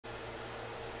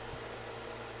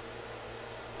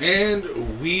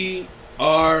And we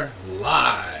are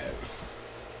live.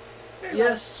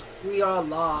 Yes, we are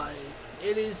live.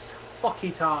 It is hockey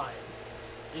time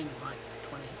in like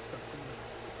 20-something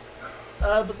minutes.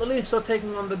 But the Leafs are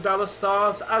taking on the Dallas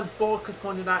Stars. As Bork has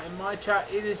pointed out in my chat,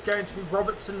 it is going to be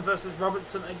Robertson versus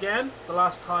Robertson again. The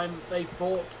last time they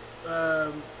fought,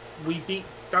 we beat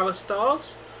Dallas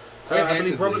Stars. I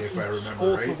believe Robertson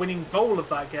scored the winning goal of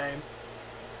that game.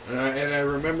 And I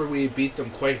remember we beat them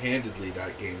quite handedly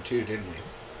that game too, didn't we?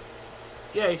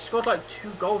 Yeah, he scored like 2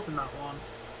 goals in that one.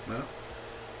 No.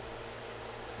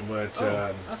 But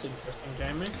that's interesting,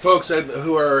 Jamie. Folks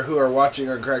who are watching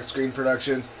on Crack Screen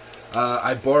Productions,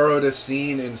 I borrowed a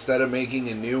scene instead of making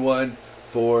a new one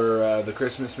for the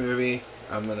Christmas movie.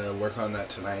 I'm gonna work on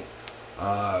that tonight.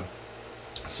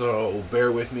 So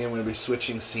bear with me. I'm gonna be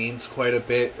switching scenes quite a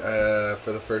bit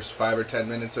for the first 5 or 10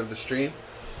 minutes of the stream.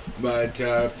 But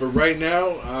for right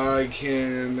now, I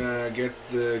can get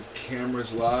the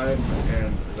cameras live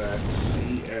and that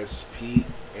C.S.P.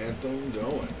 anthem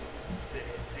going.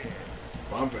 This is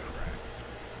Bumping. Crack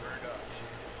Screen Production.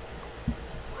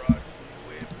 Brought to you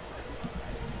with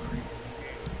Crazy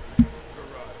Game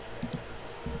Garage Band.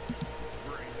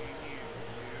 Bringing you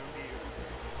new music.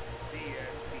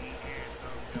 C.S.P.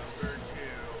 Anthem number 2,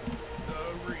 the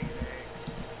remix.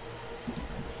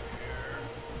 Here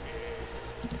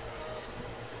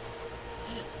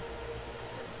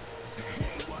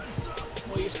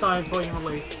What are you saying for your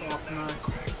Leafs last night?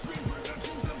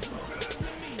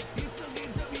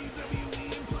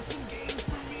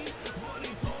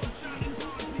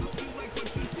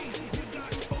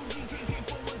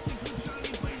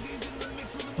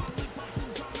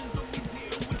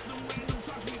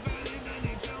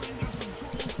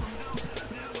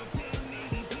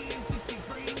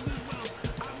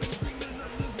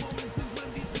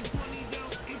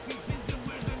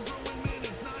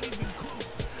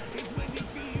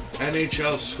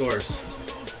 NHL scores.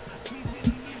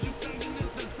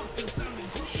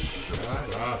 Shut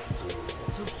up.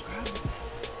 Subscribe.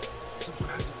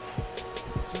 Subscribe.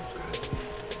 Subscribe.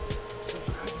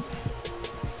 Subscribe.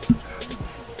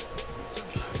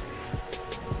 Subscribe.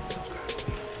 Subscribe.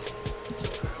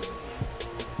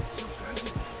 Subscribe.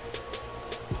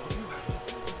 All you have to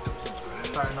do is come subscribe.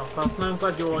 Fair enough, Carlson. I'm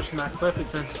glad you're watching that clip.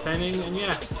 It's entertaining, and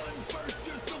yes.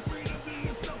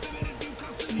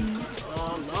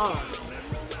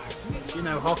 You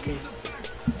know, hockey.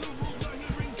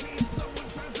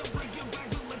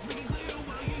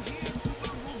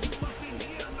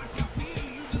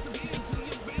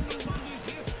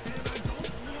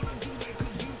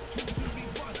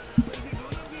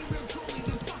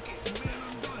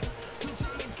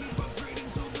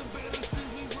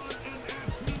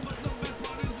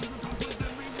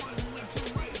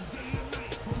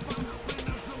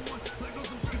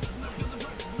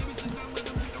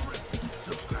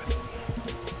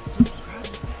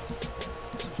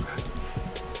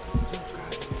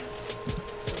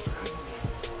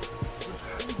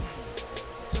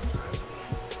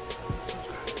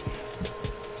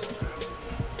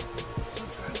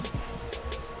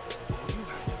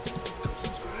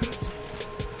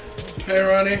 Hey,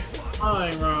 Ronnie.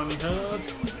 Hi, Ronnie Hood.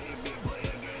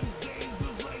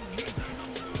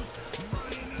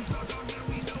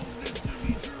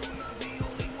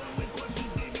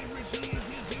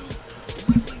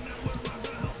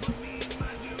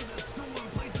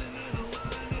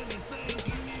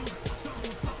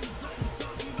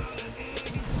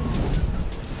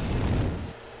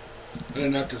 I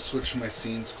didn't have to switch my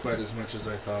scenes quite as much as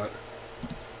I thought.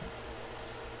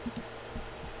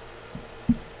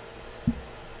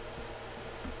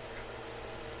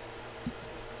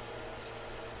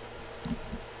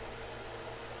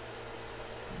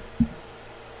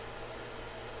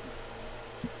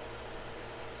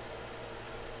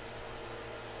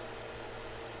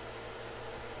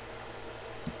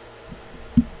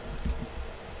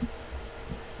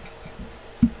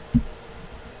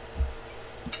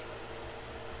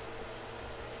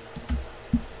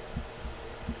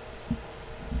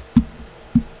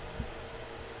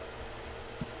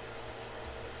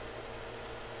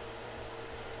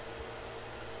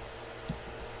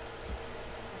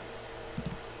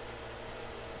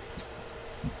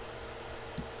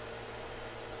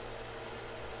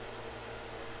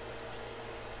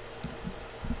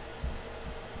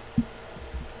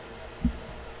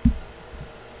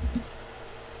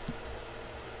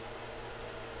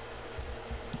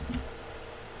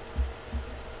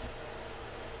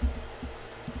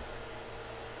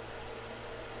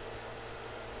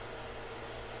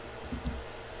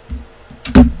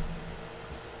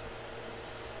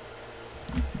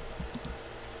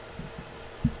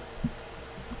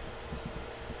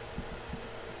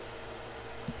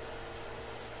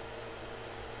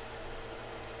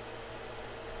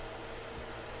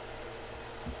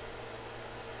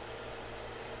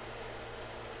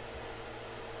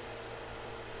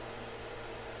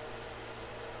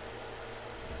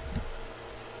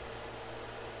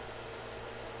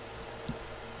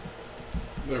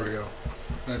 There we go.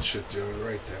 That should do it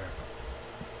right there.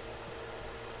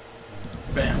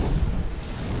 Bam.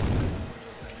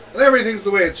 And everything's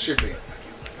the way it should be.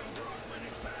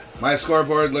 My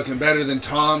scoreboard looking better than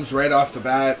Tom's right off the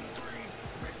bat.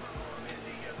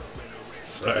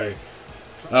 Sorry.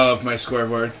 I love my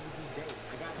scoreboard.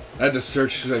 I had to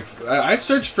search, like, I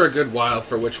searched for a good while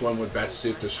for which one would best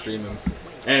suit the stream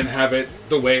and have it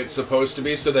the way it's supposed to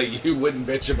be so that you wouldn't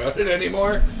bitch about it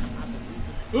anymore.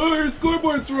 Oh, your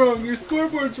scoreboard's wrong. Your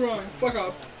scoreboard's wrong. Fuck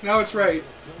off. Now it's right.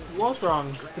 What's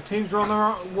wrong? The teams were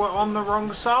on the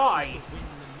wrong side.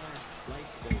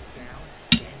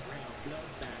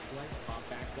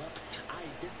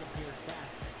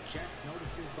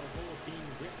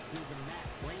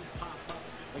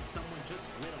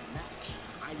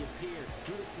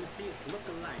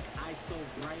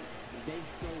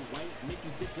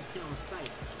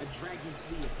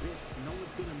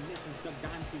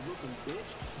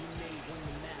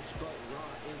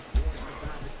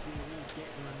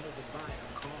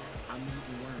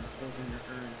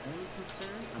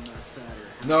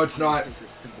 No, it's not.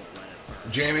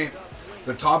 Jamie,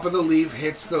 the top of the leaf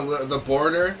hits the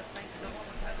border,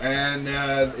 and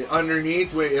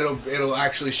underneath it'll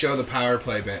actually show the power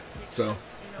play bit. So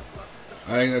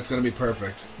I think that's going to be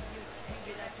perfect.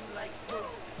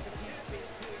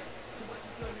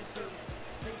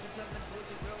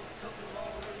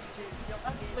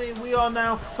 We are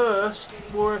now first.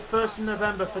 We're first in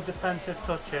November for defensive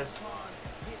touches.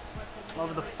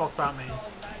 Whatever the fuck that means.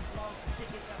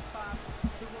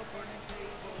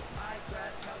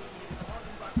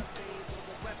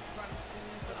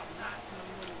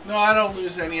 No, I don't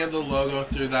lose any of the logo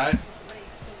through that.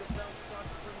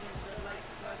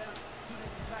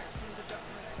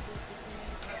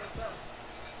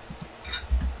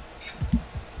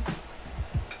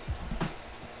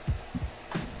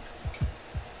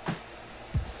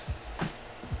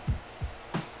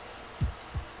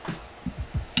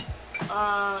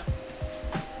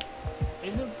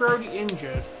 Isn't Brody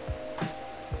injured?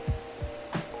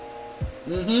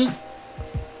 Mm-hmm.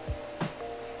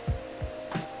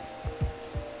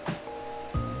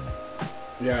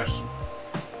 Yes.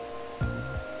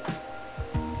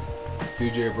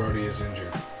 TJ Brody is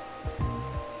injured.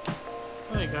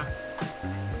 There you go.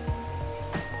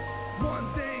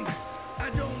 One thing, I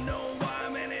don't know why,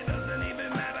 man, it doesn't even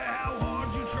matter how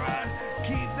hard you try.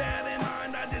 Keep that in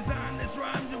mind, I designed this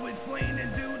rhyme to explain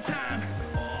in due time.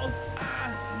 All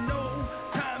I know,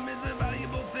 time is a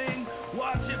valuable thing.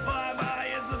 Watch it fly by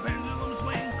as the pendulum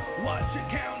swings. Watch it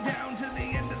count down to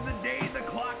the end of the day. The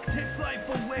clock ticks life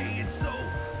away, it's so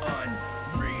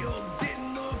unreal.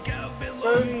 Didn't look out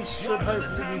below. Brody should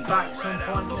hopefully be back some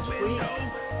point this week.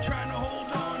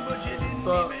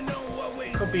 But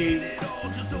could be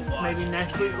maybe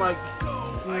next week. Like,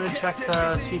 I'm going to check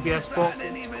CBS Sports.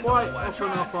 It's quite up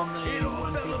and up on the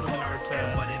when people are going to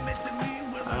return.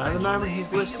 At the moment,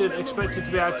 he's listed, expected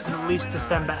to be out until at least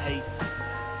December 8th.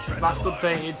 Last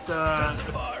updated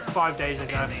 5 days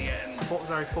ago.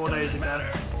 4 days ago.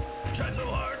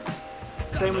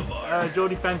 Same with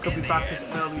Jordy Ben could be back as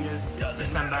early as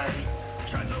December 8th.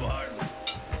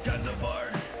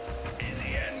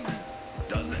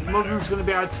 Muddin's going to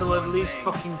be out till at least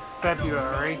fucking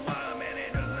February.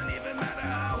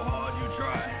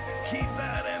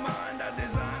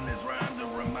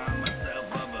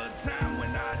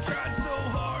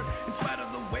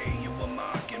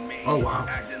 Oh wow.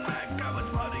 Acting like I was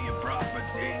part of your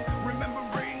property.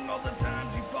 Remembering all the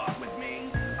times you fought with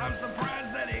me. I'm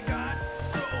surprised that it got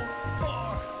so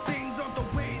far. Things aren't the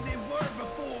way they were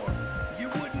before. You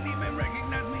wouldn't even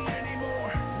recognize me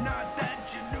anymore. Not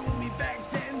that you knew me back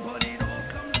then, but it all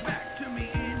comes back to me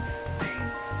in the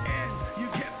end. You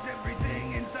kept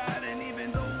everything inside, and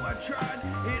even though I tried,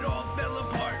 it all fell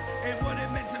apart. And what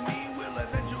it meant to me will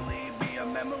eventually be a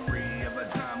memory of a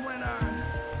time when I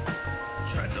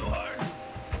tried so hard,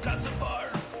 got so far,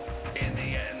 in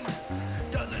the end,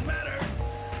 doesn't matter.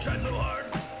 Tried so hard,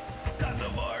 got so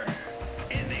far,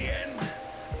 in the end,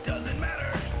 doesn't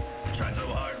matter. Tried so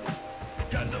hard,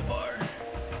 got so far,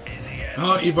 in the end.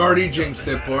 Oh, you've already jinxed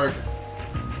it, Borg.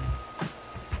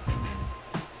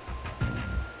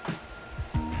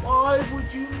 Why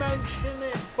would you mention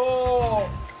it, Borg?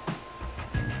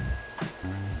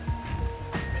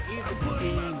 Either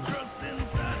team. Trust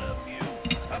inside of you.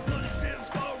 I pushed as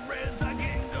far as I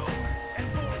can go.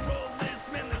 And for all this,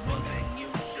 man, there's one thing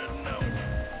you should know.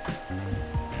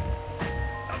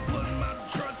 I put my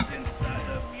trust inside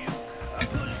of you. I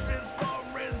pushed as far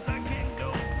as I can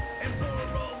go. And for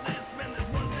all this, man, there's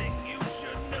one thing you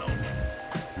should know.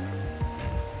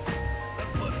 I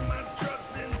put my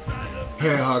trust inside of you.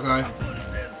 Hey, Hawkeye. I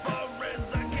pushed as far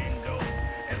as I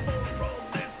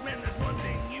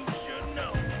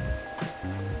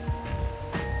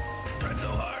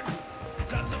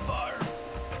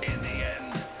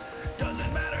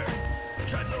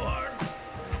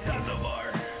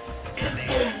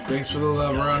Thanks for the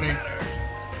love, Ronnie.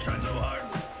 Tried so hard,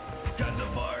 got so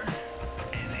far.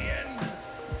 In the end,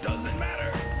 doesn't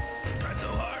matter. Tried so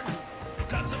hard,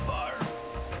 got so far.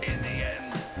 In the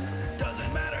end,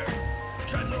 doesn't matter.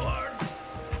 Tried so hard,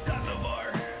 got so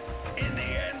far. In the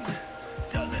end,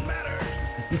 doesn't matter.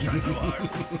 Tried so hard,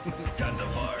 got so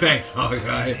far. Thanks,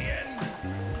 Hawkeye. In the end,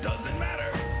 doesn't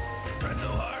matter. Tried so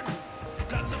hard,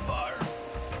 got so far.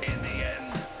 In the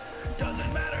end,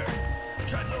 doesn't matter.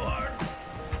 Tried so hard,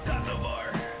 got so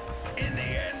far. In the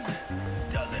end,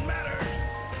 doesn't matter.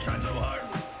 Tried so hard,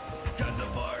 got so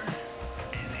far.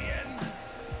 In the end,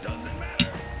 doesn't matter.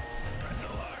 Tried so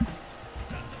hard,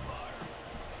 got so far.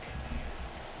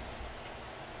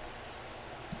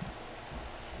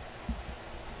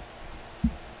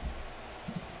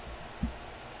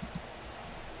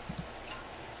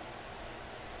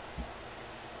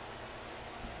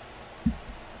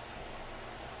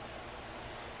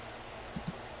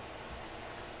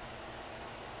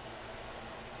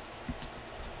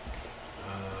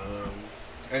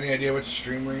 Any idea what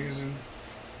stream we're using?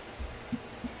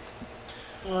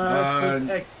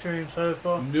 Extreme so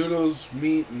far. Noodles,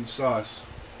 meat, and sauce.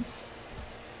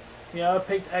 Yeah, I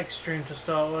picked Extreme to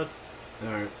start with.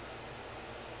 Alright.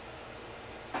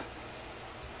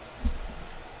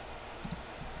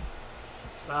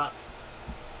 What's that?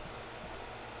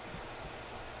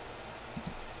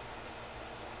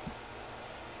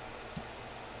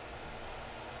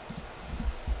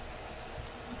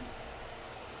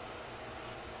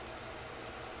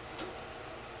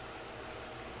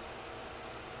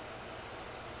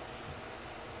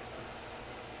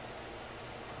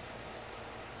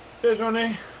 Cheers,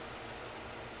 Ronnie.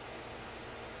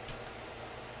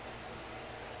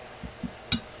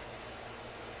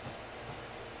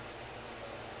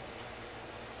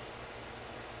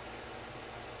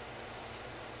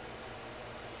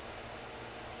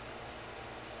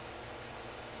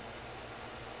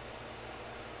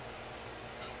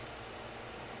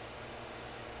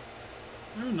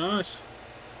 Oh, nice.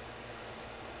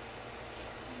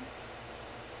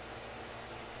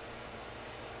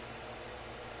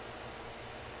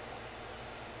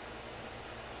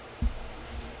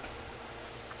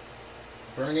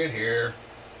 Bring it here.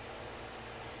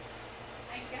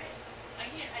 I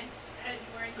had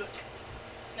where I go.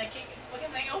 I can't get the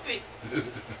fucking thing open.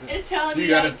 It's telling me. You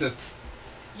got I- it. To...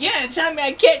 Yeah, it's telling me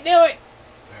I can't do it.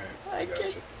 Alright, I got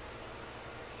can't-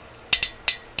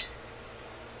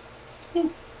 you.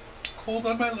 Ooh, cold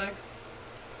on my leg.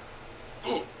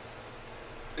 Ooh.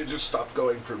 It just stopped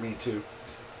going for me, too.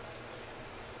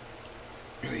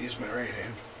 I'm gonna use my right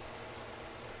hand.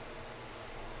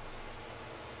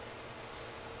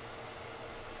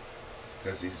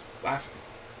 Because he's laughing.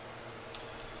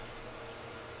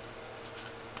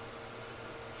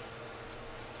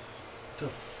 The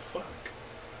fuck?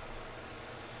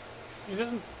 He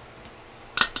doesn't.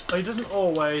 Oh, he doesn't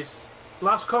always.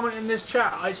 Last comment in this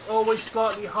chat. It's always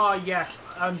slightly high. Yes,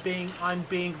 I'm being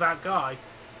that guy.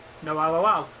 No,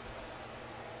 lol.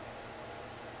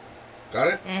 Got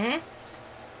it? Mm-hmm.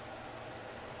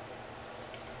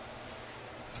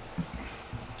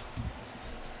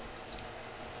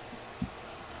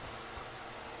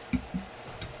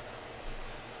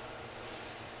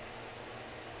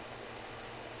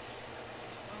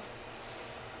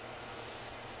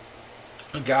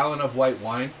 A gallon of white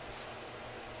wine.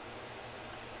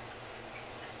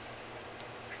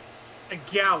 A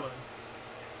gallon.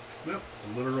 Yep.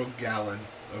 A literal gallon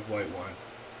of white wine.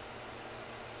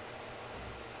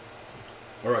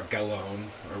 Or a gallon,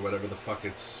 or whatever the fuck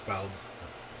it's spelled.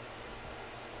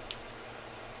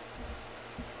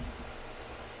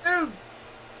 Dude,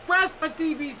 where's my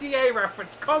DVCA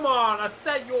reference? Come on, I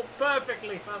set you up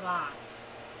perfectly for that.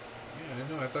 Yeah, I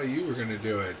know. I thought you were gonna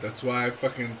do it. That's why I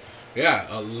fucking... Yeah,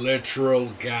 a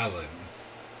literal gallon.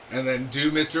 And then do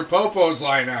Mr. Popo's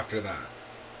line after that.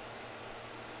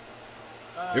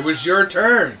 It was your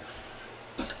turn.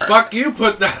 Fuck you,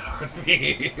 put that on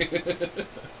me. Think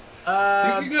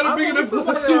you got a big enough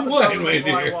glass of wine, my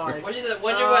dear. What do you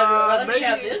rather me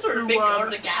have this or a big or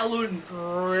the gallon?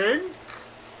 Drink?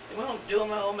 Do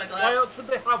them all my Why glass. else would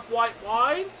they have white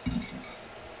wine?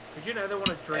 Because you know they want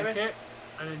to drink it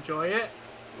and enjoy it.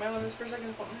 Am I on this for a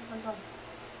second? Put my hands on.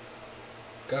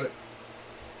 Got it.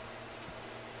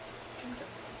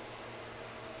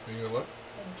 Thank You go what?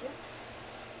 you.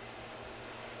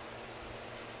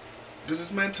 Because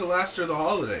it's meant to last through the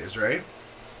holidays, right?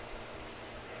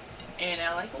 And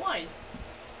I like wine.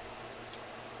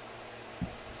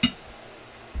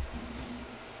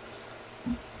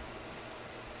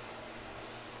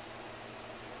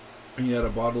 And you had a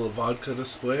bottle of vodka to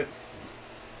split.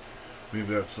 We've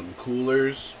got some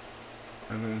coolers.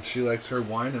 And then she likes her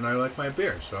wine, and I like my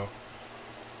beer. So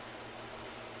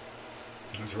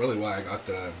that's really why I got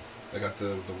the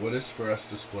Woodis for us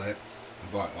to split.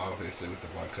 Obviously with the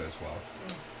vodka as well.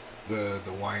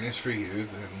 The wine is for you,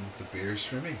 then the beer is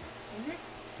for me.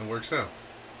 It works out.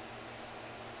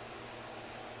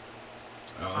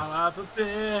 I'll have a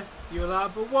beer, you'll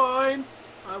have a wine.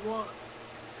 I want.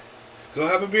 Go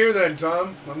have a beer then,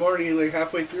 Tom. I'm already like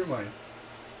halfway through mine.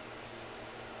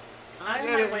 I'll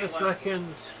get it in a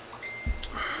second.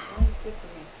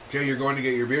 Okay, you're going to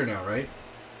get your beer now, right?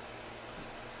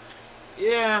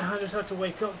 Yeah, I just had to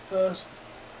wake up first.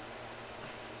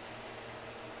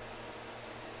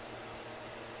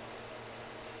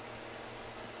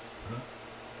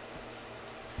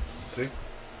 See?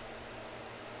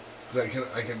 Because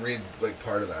I can read like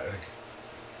part of that.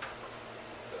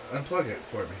 Unplug it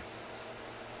for me.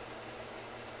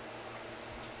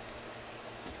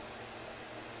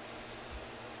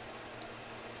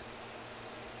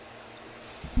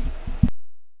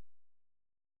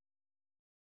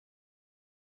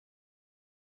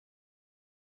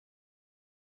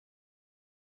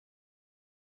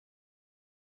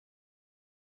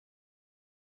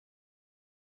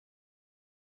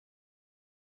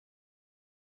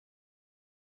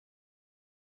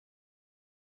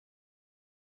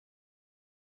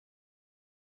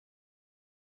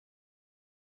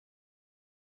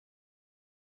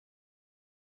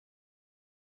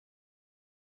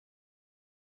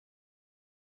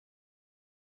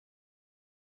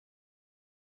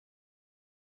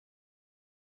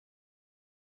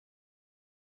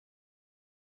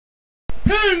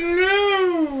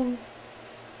 Hello! Old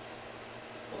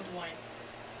wine.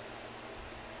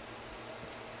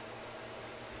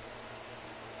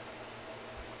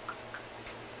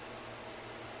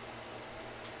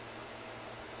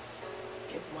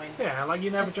 Give wine. Yeah, like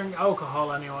you never drink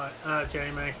alcohol anyway,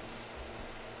 Jamie.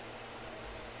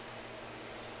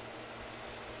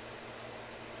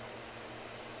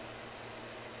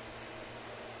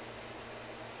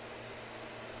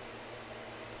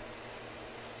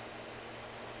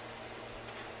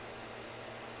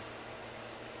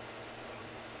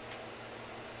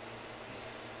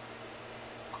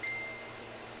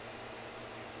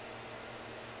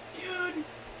 Dude,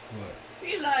 What?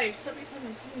 be live. Somebody send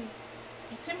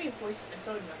me a voice.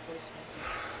 Sorry, my voice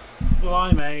message. Well,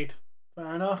 I made.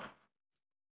 Fair enough.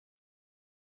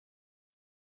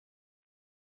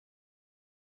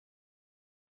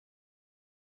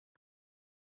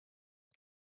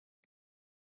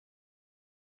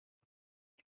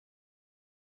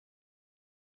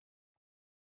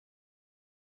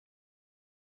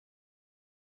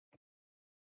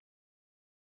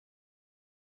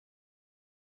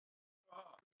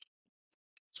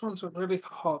 This one's a really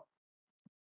hot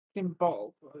in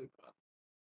bottle.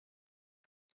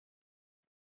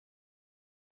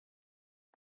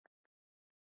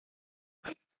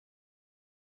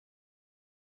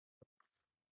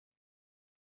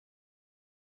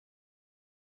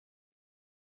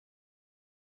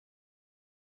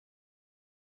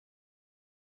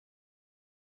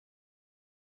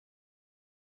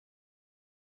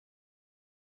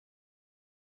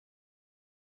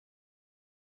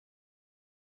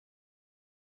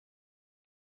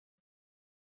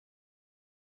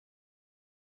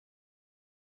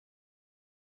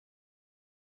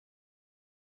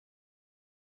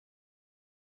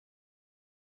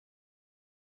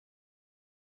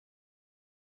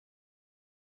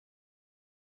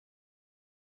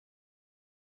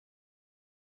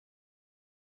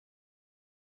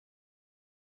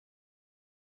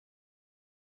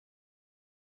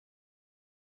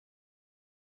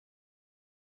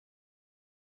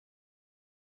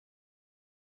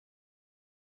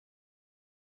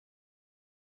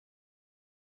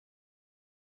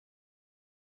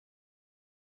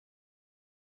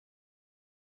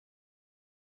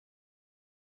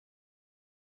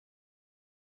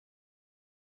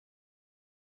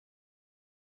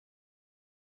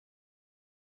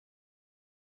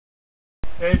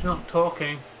 Dave's not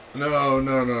talking. No.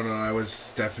 I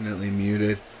was definitely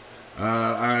muted.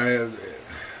 I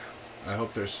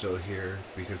hope they're still here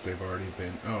because they've already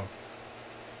been. Oh.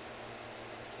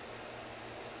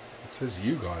 It says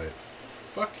you got it.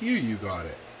 Fuck you, you got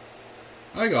it.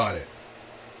 I got it.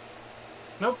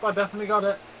 Nope, I definitely got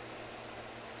it.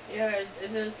 Yeah,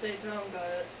 it does say Tom got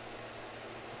it.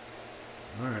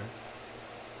 Alright.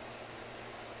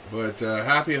 But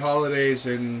happy holidays,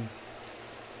 and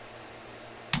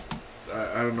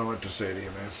I don't know what to say to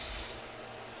you,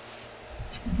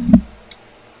 man.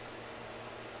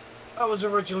 That was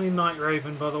originally Night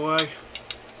Raven, by the way.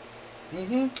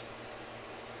 Mm-hmm.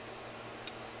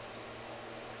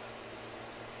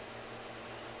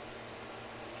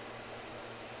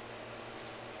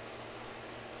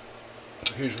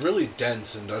 He's really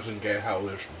dense and doesn't get how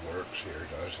this works here,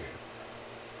 does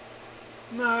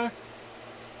he? No.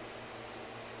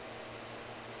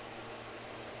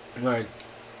 Like,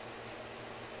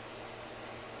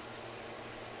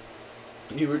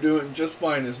 you were doing just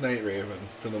fine as Night Raven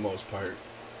for the most part,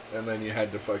 and then you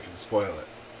had to fucking spoil it.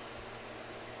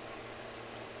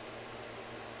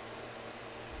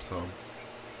 So.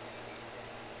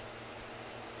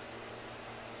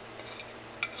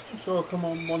 So I'll come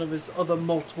on one of his other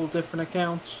multiple different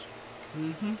accounts.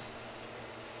 Mm-hmm.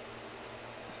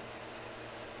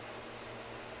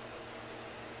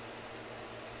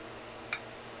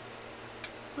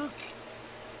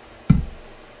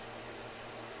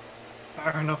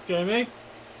 Fair enough, Jamie.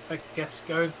 I guess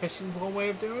going fishing's one way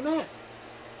of doing it.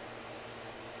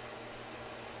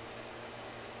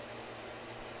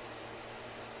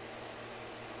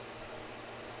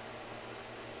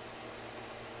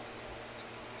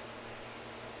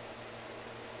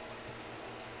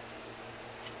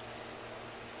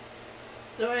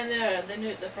 So in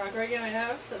the Frog Ray game I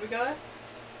have that we got,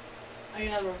 I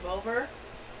got a revolver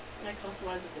and I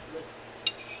customized it to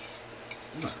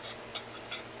blue.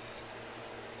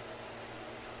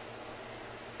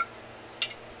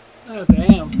 Oh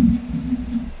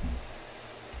damn.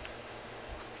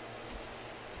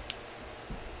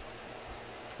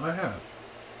 I have.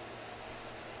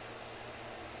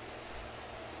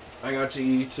 I got to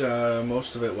eat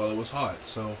most of it while it was hot,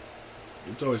 so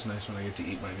it's always nice when I get to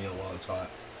eat my meal while it's hot.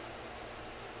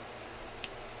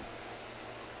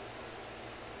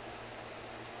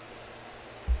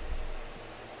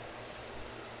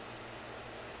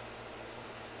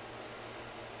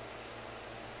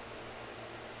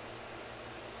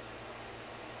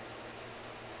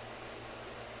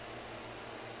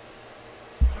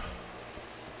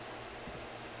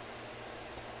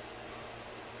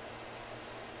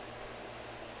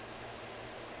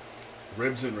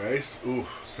 Ribs and rice? Ooh,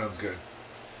 sounds good.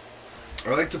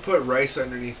 I like to put rice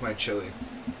underneath my chili.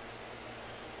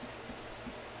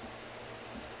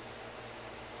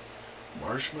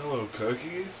 Marshmallow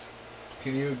cookies?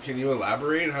 Can you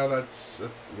elaborate how that's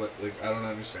what, like, I don't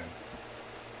understand.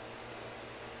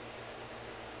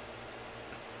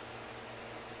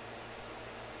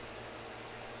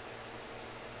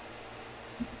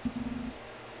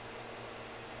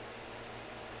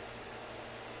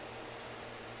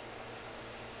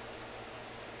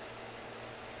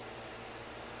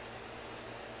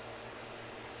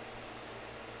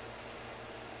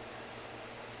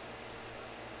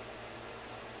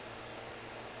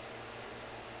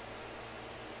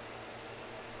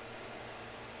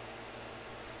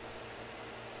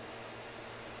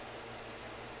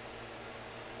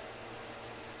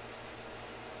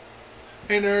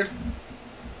 Hey, nerd.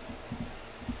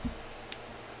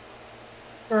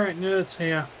 Alright, nerds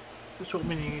here. That's what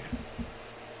we need.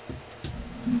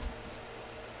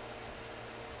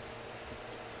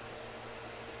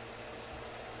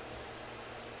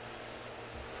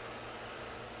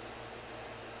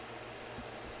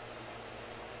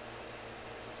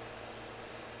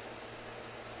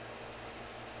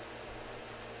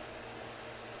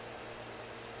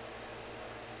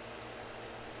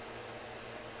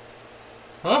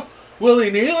 Huh? Willie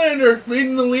Nylander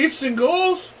leading the Leafs in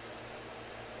goals?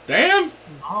 Damn!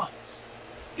 Nice.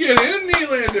 Get in,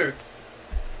 Nylander!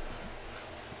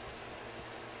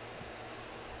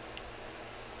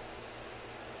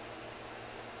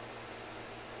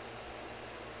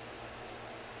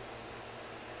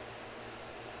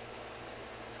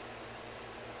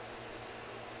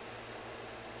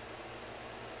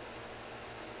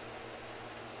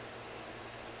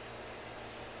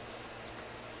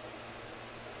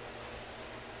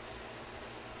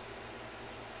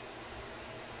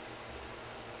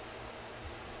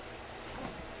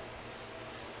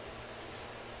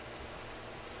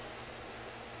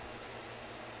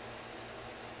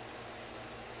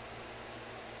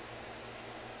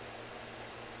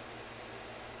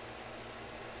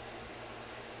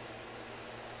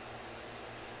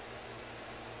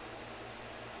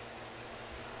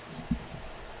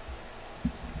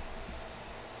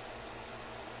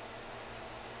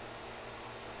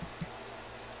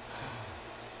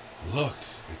 Look,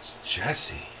 it's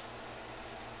Jesse.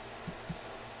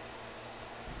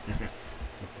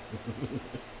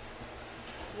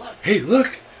 Look. Hey,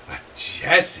 look! A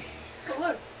Jesse! Oh,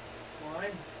 look.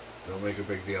 Wine. Don't make a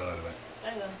big deal out of it.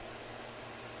 I know.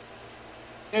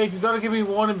 Hey, you've got to give me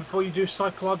warning before you do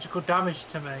psychological damage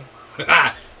to me.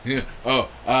 Yeah. Oh,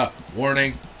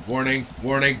 warning, warning,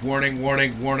 warning, warning,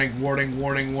 warning, warning, warning, warning,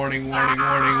 warning, warning,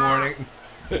 warning,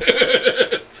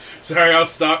 warning. Sorry, I'll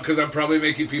stop because I'm probably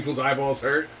making people's eyeballs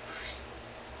hurt.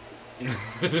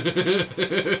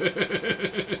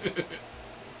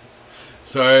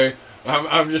 Sorry,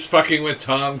 I'm just fucking with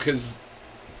Tom because.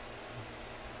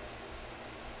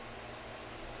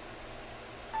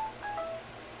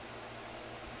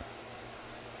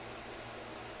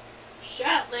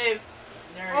 Shut, Liv.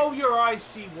 Nerd. Oh, your eyes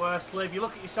see worse, Liv. You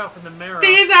look at yourself in the mirror.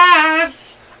 These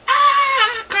eyes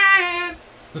are crying.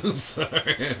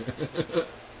 Sorry.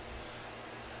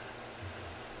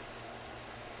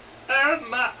 Oh,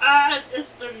 my eyes, it's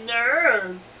the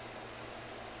nerd.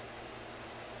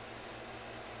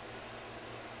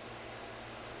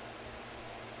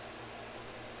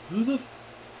 Who the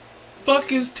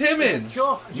fuck is Timmins?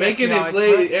 Making his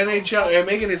NHL,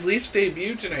 making his Leafs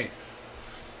debut tonight.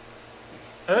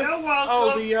 You're welcome.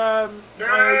 Oh, the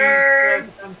Nerd.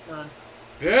 defenseman.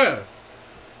 Yeah.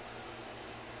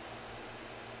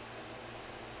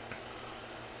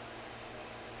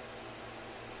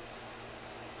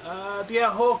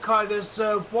 Yeah, Hawkeye, there's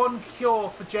one cure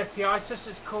for jettiitis.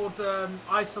 It's called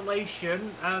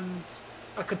isolation, and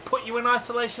I could put you in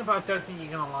isolation, but I don't think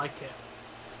you're going to like it.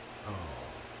 Oh.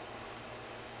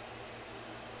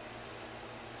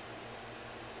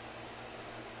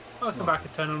 Welcome back,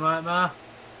 Eternal Nightmare.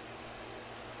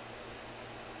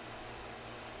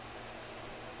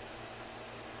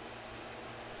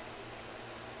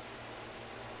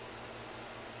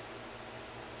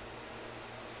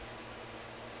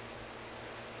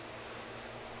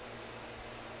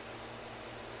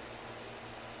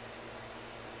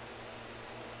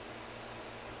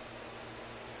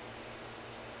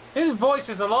 His voice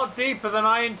is a lot deeper than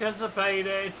I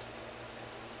anticipated.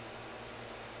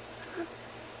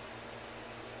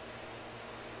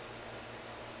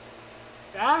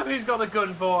 Damn, he's got a good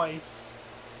voice.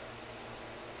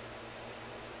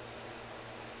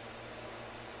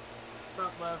 What's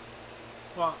up, Lev?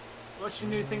 What? What's your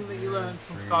new thing that you learned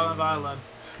from Skyland Island?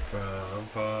 From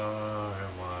far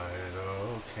and wide,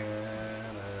 oh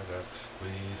Canada,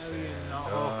 we stand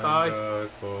not on Hawkeye. guard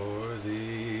for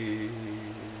thee.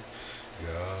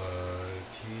 God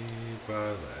keep our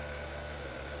land.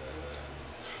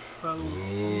 Well,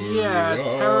 yeah,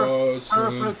 Terra glorious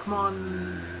and Pokemon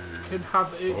free. can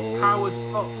have it powers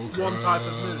up Oh, one type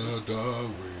of move. Canada,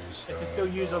 we They can still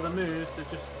use other moves, they're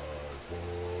just... for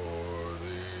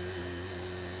thee.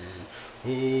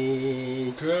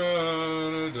 Oh,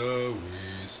 Canada,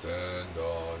 we stand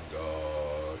on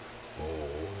guard for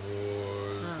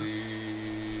thee.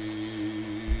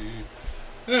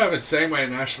 I haven't sang my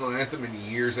national anthem in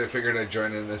years. I figured I'd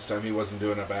join in this time. He wasn't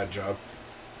doing a bad job.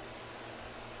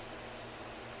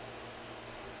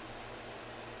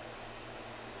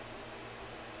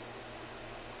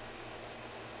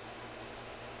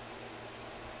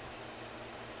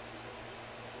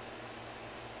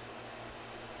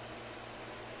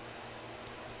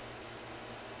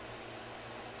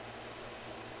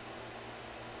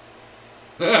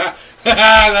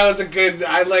 That was a good.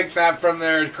 I like that from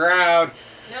their crowd.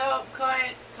 No,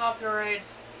 client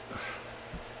copyrights.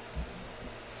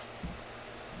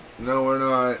 No, we're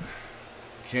not.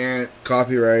 Can't.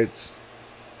 Copyrights.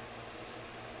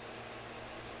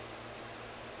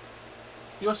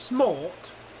 You're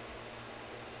smart.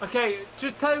 Okay,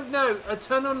 just don't know.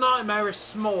 Eternal Nightmare is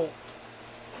smart.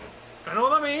 Don't know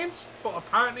what that means, but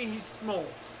apparently he's smart.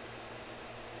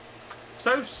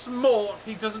 So smart,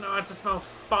 he doesn't know how to spell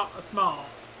smart.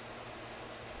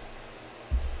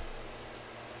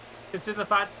 Consider the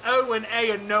fact O and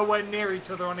A are nowhere near each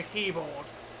other on a keyboard.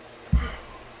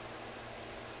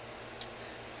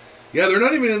 Yeah, they're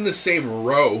not even in the same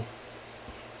row.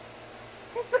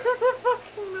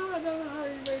 Fucking no, I don't know how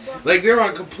you made that. Like they're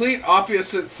on complete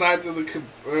opposite sides of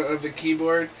the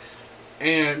keyboard,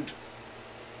 and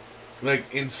like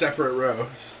in separate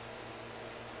rows.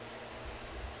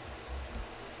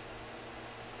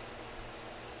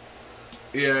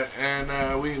 Yeah,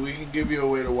 and we can give you a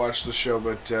way to watch the show,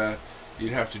 but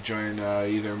you'd have to join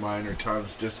either mine or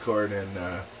Tom's Discord,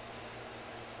 and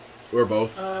or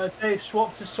both. Dave,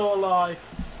 swap to Saw Live.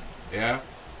 Yeah,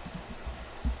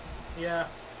 Yeah,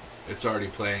 it's already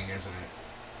playing, isn't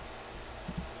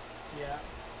it? yeah,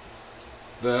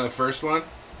 The first one.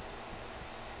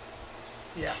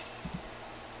 yeah.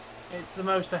 It's the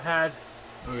most ahead.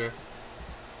 Okay.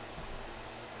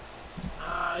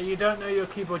 You don't know your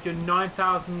keyboard. You're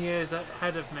 9,000 years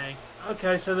ahead of me.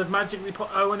 Okay, so they've magically put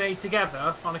O and A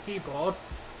together on a keyboard.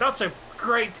 That's a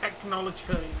great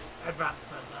technological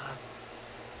advancement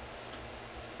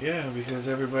there. Yeah, because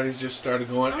everybody's just started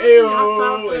going Oh, you have to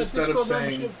 "Ayo" have a instead of Discord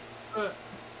saying. membership for-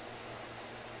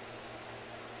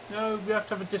 No, we have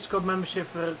to have a Discord membership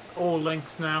for all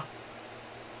links now.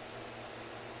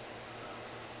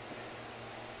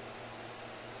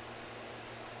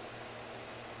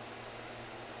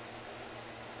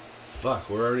 fuck,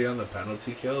 we're already on the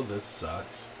penalty kill? This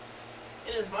sucks.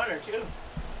 It is Marner, too.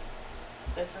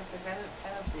 They took the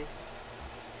penalty.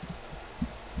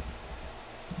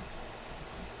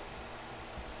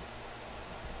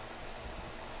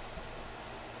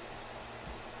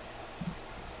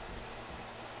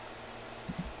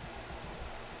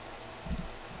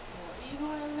 What are you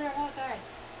going over there, Hawkeye?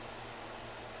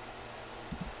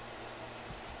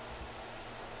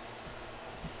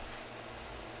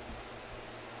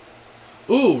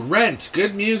 Ooh, Rent.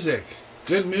 Good music.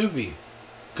 Good movie.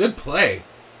 Good play.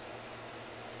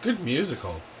 Good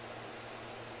musical.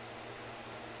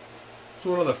 It's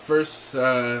one of the first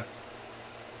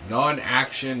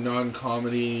non-action,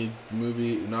 non-comedy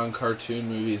movie, non-cartoon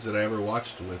movies that I ever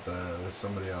watched with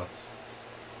somebody else.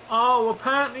 Oh,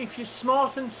 apparently if you're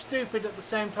smart and stupid at the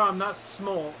same time, that's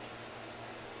smart.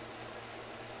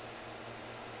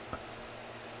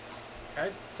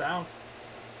 Okay, down.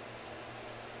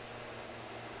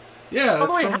 Yeah,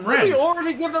 that's wait, from how did we Rent.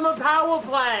 already give them a power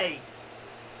play?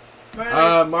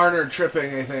 Marner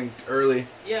tripping, I think, early.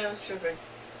 Yeah, I was tripping.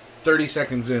 30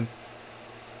 seconds in.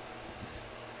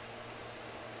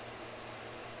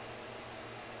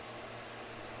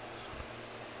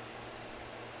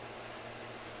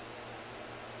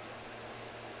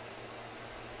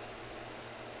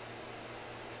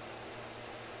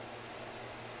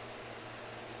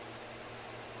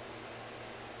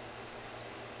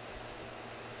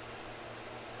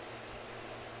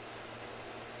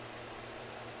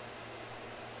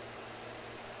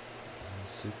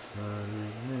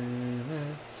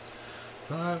 Minutes,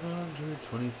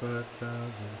 525,000.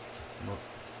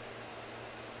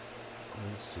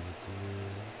 Let's see,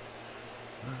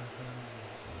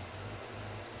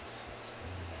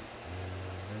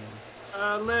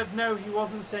 Liv, no, he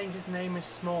wasn't saying his name is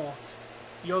Smart.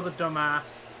 You're the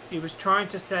dumbass. He was trying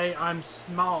to say I'm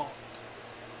smart.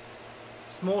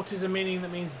 Smart is a meaning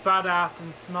that means badass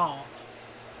and smart.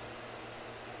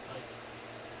 Like,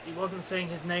 he wasn't saying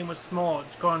his name was Smart.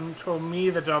 Go on, call me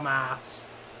the dumbass.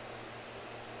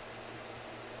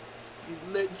 He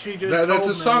literally just That's told a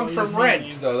me song what he from was Rent,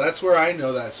 meaning. though. That's where I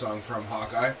know that song from,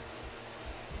 Hawkeye.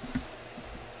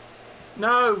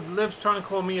 No, Liv's trying to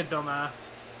call me a dumbass.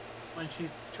 When she's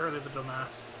truly the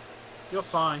dumbass. You're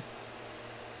fine.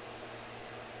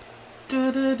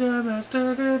 Dumbass,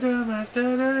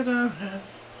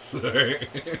 dumbass. Sorry.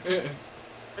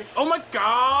 Like, oh my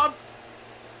god!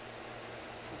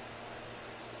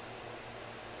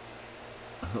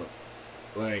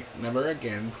 Like, never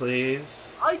again,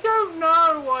 please. I don't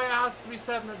know why it has to be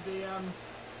said in a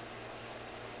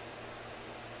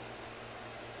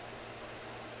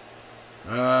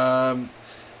DM.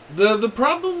 The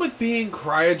problem with being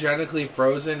cryogenically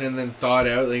frozen and then thawed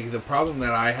out, like the problem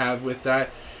that I have with that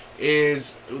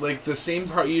is like the same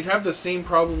you'd have the same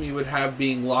problem you would have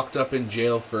being locked up in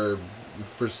jail for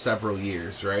several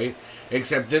years, right?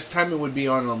 Except this time it would be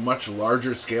on a much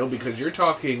larger scale because you're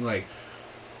talking like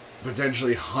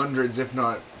potentially hundreds, if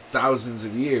not thousands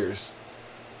of years.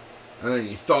 And then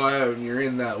you thaw out and you're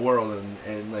in that world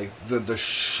and like the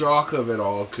shock of it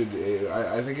all could,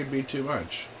 I think it'd be too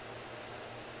much.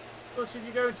 But if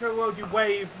you go into a world you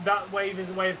wave, that wave is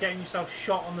a way of getting yourself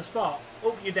shot on the spot.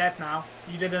 Oh, you're dead now.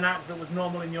 You did an act that was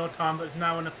normal in your time but is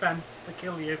now an offence to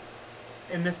kill you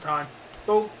in this time.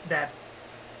 Oh, dead.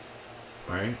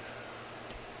 Right?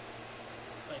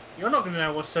 Like, you're not going to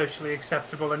know what's socially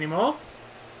acceptable anymore.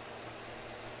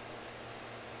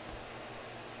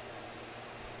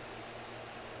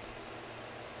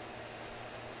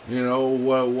 You know,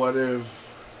 what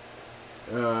if,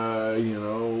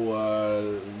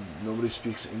 nobody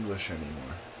speaks English anymore?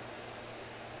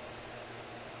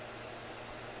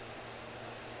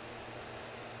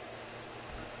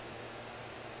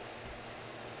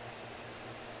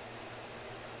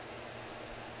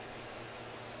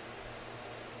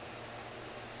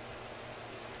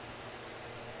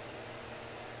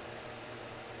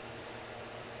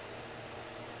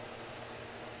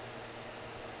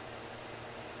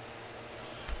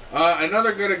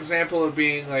 Another good example of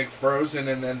being like frozen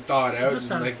and then thawed out,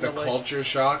 and like the culture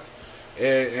shock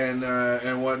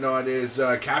and whatnot is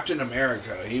Captain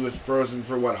America. He was frozen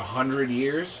for what, 100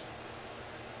 years?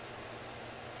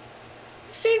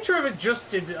 He seemed to have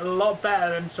adjusted a lot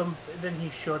better than he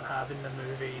should have in the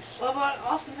movies. What about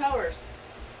Austin Powers?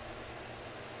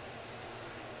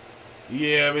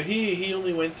 Yeah, but he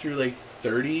only went through like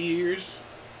 30 years.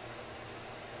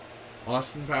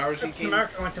 Austin Powers, Captain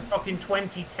America went to fucking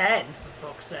 2010, for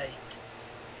fuck's sake.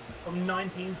 From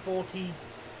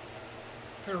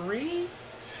 1943?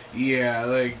 Yeah,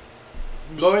 like,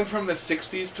 going from the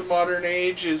 60s to modern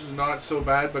age is not so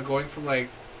bad, but going from, like,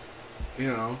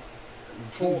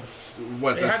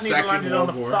 what, They the hadn't even Second landed on World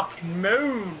the War. fucking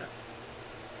moon.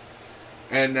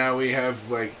 And now we have,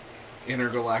 like,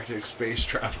 intergalactic space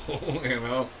travel, you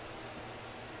know?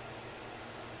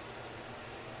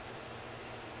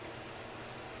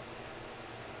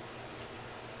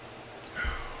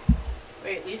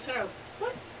 Wait, Leafs are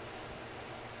what?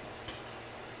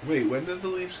 Wait, when did the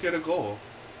Leafs get a goal?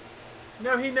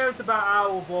 No, he knows about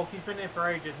Owlborg. He's been here for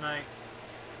ages, mate.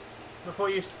 Before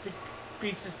you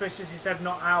be suspicious, he said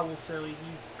not Owl silly.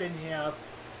 He's been here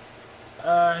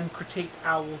and critiqued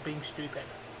Owl being stupid.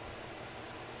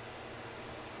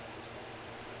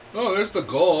 Oh, there's the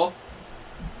goal.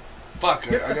 Fuck,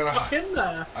 Get I the gotta... fuck in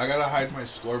there. I gotta hide my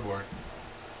scoreboard.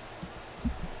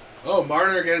 Oh,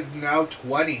 Marner gets now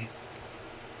 20.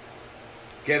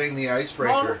 Getting the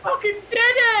icebreaker. Marner fucking did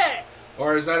it!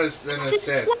 Or is that an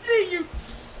assist? 20, you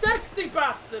sexy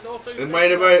bastard! Also, It might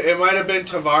have been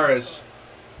Tavares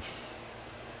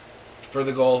for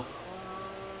the goal.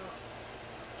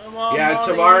 Come on, Yeah,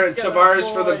 Marner, get Tavares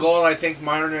that for the boy. goal. I think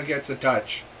Marner gets a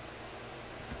touch.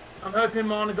 I'm hoping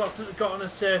Marner got an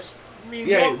assist. I mean,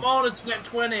 Yeah. want Marner to get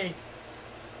 20.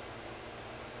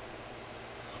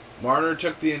 Marner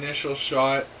took the initial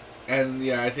shot, and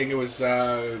yeah, I think it was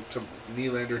to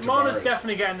Nylander. Marner's Tavares.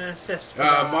 definitely getting an assist. For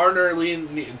that.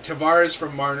 Tavares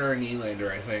from Marner and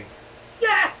Nylander, I think.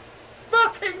 Yes!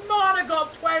 Fucking Marner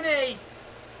got 20!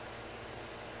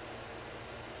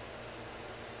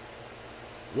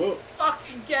 Whoa.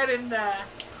 Fucking get in there!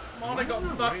 Marner got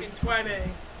Marner, fucking right?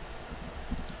 20.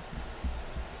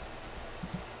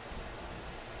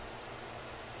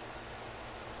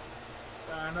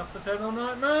 Fair enough for Total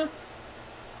Nightmare.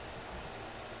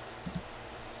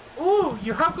 Ooh,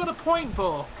 you have got a point,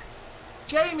 Bork.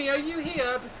 Jamie, are you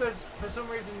here? Because for some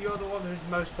reason you're the one who's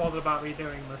most bothered about me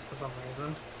doing this for some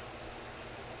reason.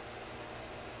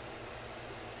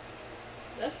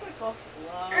 That's gonna cost a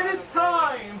lot. It is of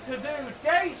money. time to do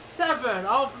day 7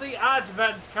 of the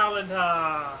Advent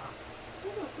Calendar.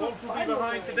 What will be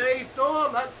behind today's door?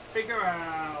 Let's figure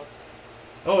out.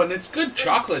 Oh, and it's good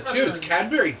chocolate too. It's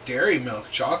Cadbury Dairy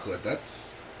Milk chocolate.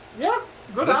 That's Yeah,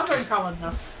 good That's Advent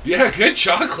Calendar. yeah, good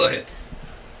chocolate.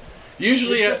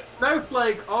 Usually, It's a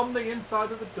snowflake on the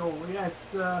inside of the door. Yeah,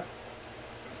 it's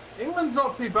England's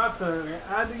not too bad for it,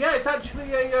 and yeah, it's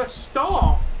actually a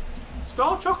star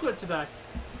chocolate today.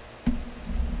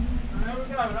 And there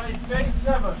we go. That is day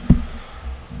 7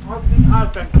 of the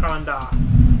Advent Calendar.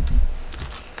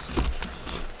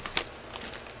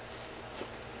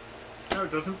 No,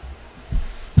 it doesn't.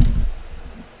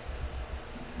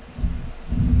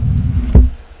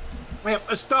 We have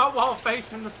a star while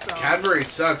facing the stars. Cadbury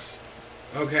sucks.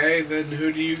 Okay, then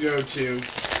who do you go to,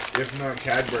 if not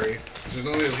Cadbury? 'Cause there's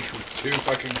only like 2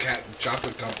 fucking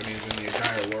chocolate companies in the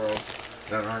entire world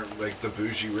that aren't like the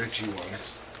bougie richy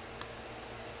ones.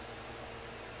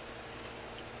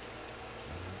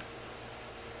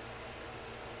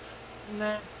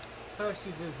 Nah.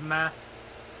 Hershey's is meh.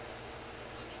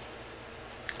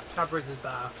 Cadbury's is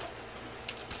better.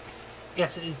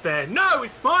 Yes, it is beer. No,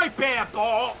 it's my beer,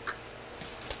 Bork!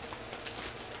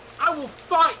 I will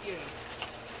fight you!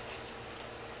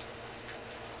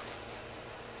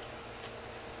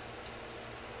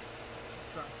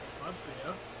 Try to take my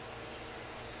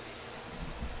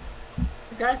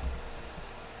beer. Okay.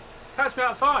 Catch me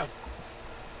outside.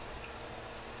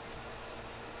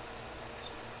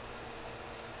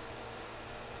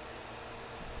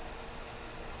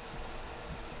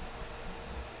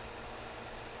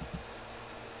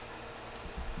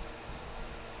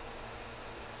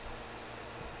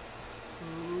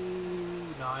 Ooh,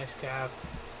 nice Cav.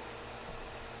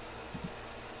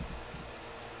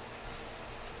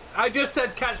 I just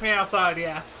said catch me outside,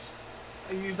 yes.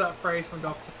 I used that phrase from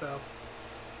Dr. Phil.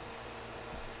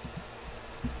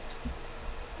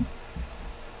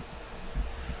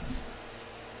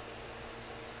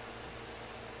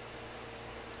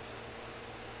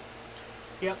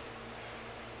 Yep.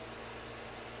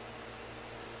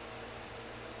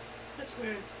 That's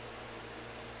weird.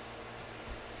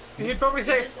 He'd probably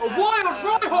say, Just a wild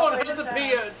Rhyhorn has just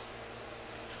appeared!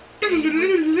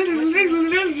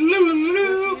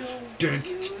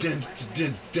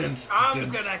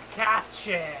 I'm gonna catch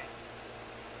it!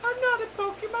 I'm not a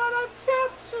Pokemon, I'm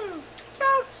Chaozu!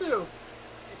 Chaozu!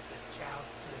 It's a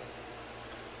Chaozu.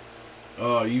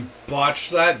 Oh, you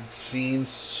botched that scene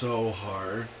so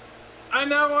hard. I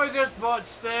know I just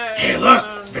botched it. Hey, look,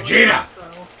 I don't know Vegeta.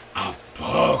 myself. A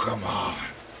Pokemon.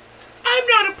 I'm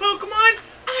not a Pokemon.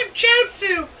 I'm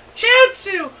Chaozu.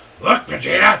 Chaozu. Look,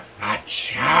 Vegeta, a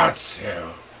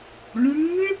Chaozu.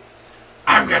 Bloop.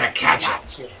 I'm gonna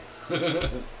catch it.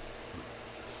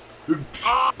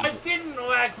 Oh, it didn't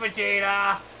work,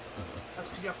 Vegeta! That's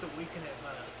because you have to weaken it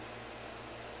first.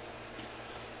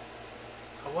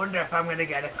 I wonder if I'm gonna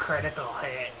get a critical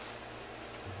hit.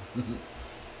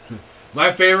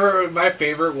 My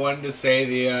favorite one to say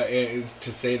is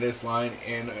to say this line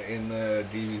in the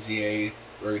DBZA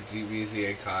or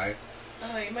DBZA Kai.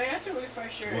 Oh, you might have to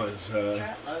refresh your Was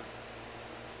chat, love.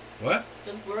 what?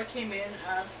 Because Bora came in and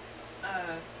asked,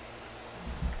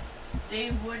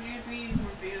 Dave, would you be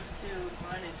reviews to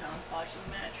mine and Tom's boxing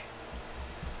match?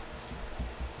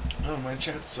 Oh, my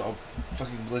chat's all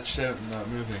fucking glitched out and not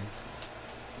moving.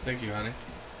 Thank you, honey.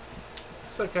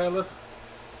 It's okay, love.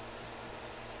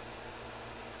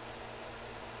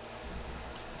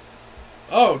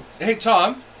 Oh, hey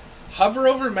Tom, hover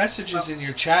over messages in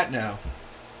your chat now.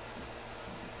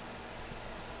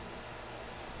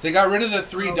 They got rid of the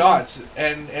 3 dots,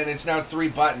 and it's now 3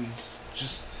 buttons.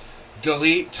 Just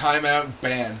delete, timeout,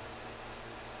 ban.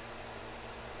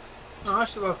 Oh, I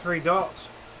still have 3 dots.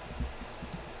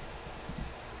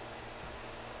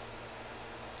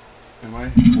 Am I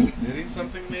hitting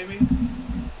something, maybe? Hold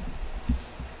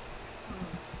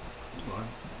on.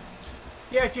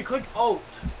 Yeah, if you click Alt,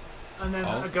 and then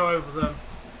Alt? go over them.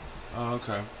 Oh,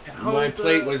 okay. Yeah, My hold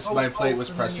plate the- was hold my plate Alt was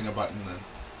and pressing then a button then.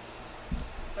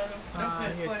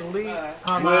 Yeah, delete. Would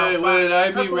I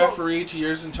be That's a lot. referee to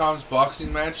yours and Tom's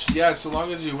boxing match? Yeah, so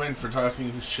long as you win for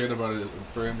talking shit about it,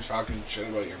 for him talking shit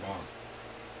about your mom.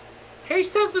 He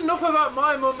says enough about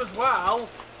my mum as well.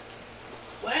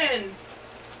 When?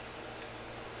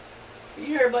 You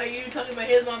hear about you talking about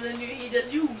his mom, then he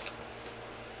does you.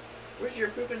 Where's your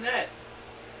proof in that?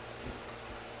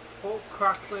 Pork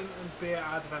crackling and beer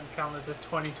advent calendar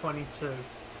 2022.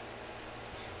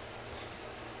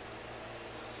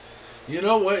 You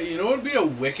know what? You know what would be a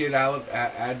wicked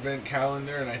advent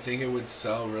calendar, and I think it would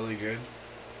sell really good?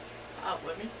 Hot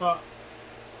women. But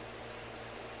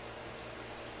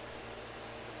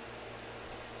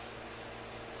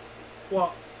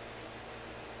what?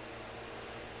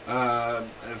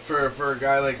 For a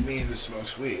guy like me who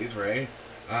smokes weed, right?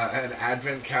 An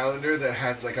advent calendar that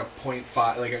has like a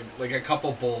 0.5, like a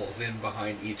couple bowls in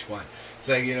behind each one. It's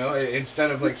like, you know,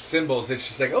 instead of like symbols, it's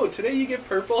just like, oh, today you get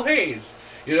purple haze.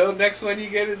 You know, next one you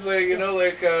get is like, you know,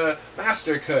 like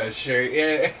Master Kush, or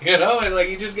you know, and like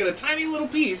you just get a tiny little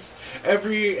piece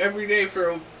every day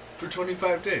for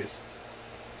 25 days.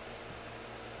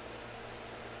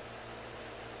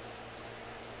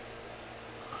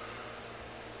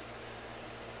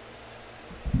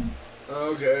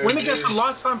 Okay. Winner gets a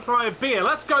lifetime supply of beer.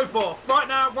 Let's go, Bork. Right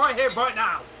now, right here, right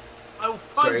now. I will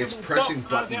find Sorry, you it's the pressing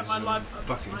box and I'll get buttons my and lifetime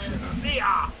fucking supply shit of up.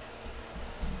 beer.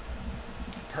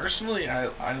 Personally, I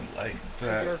like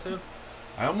that. Yes, sir.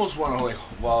 I almost want to, like,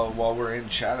 while we're in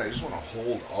chat, I just want to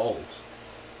hold Alt.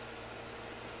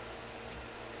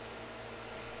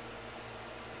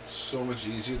 It's so much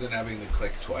easier than having to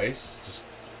click twice. Just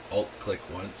Alt click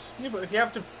once. Yeah, but if you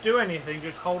have to do anything,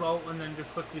 just hold Alt and then just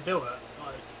quickly do it.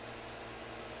 Like,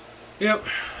 Yep.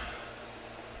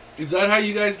 Is that how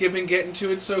you guys been getting to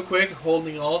it so quick?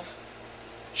 Holding Alt?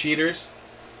 Cheaters?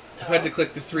 I've had to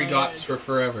click the 3 dots for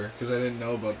forever because I didn't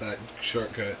know about that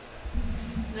shortcut.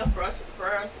 No, for us,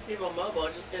 the people on mobile,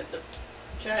 just get the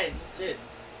chat and just hit.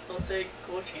 Don't say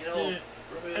cool channel. Yeah.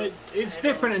 Remove. it's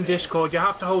different in Discord. You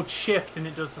have to hold Shift and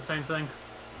it does the same thing.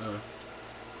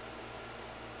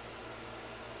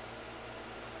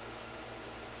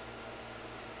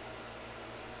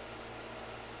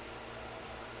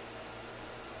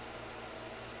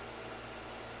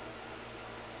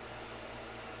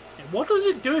 What does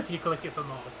it do if you click it for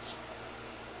mods?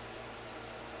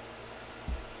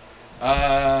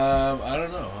 I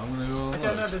don't know. I'm gonna go. I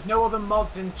don't know. There's no other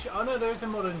mods in. Oh no, there's a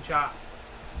mod in chat.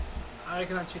 I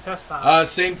can actually test that.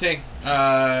 Same thing.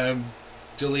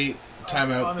 Delete,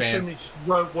 timeout, I'm ban. assuming it just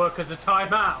won't work as a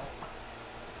timeout.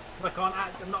 I can't.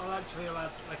 I'm not actually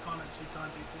allowed. I can't actually time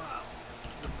people out.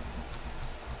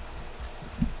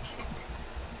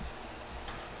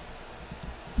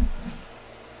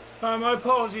 My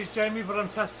apologies, Jamie, but I'm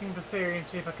testing the theory and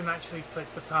see if I can actually click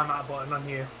the timeout button on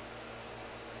you.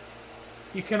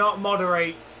 You cannot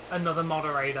moderate another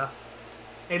moderator.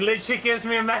 It literally gives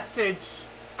me a message.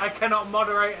 I cannot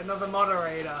moderate another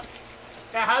moderator.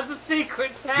 It has a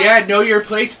secret text. Yeah, know your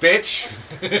place, bitch.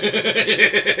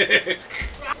 It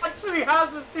actually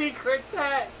has a secret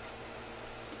text.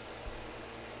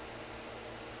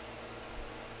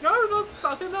 No,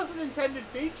 I think that's an intended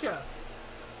feature.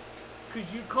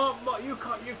 Because you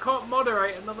can't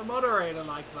moderate another moderator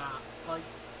like that. Like,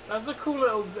 that's a cool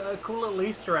little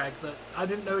Easter egg that I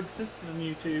didn't know existed on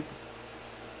YouTube.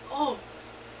 Oh,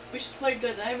 we should play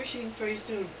the Night Machine very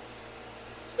soon.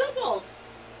 Snowballs.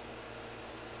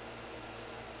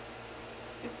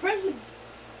 The presents.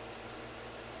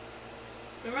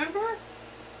 Remember?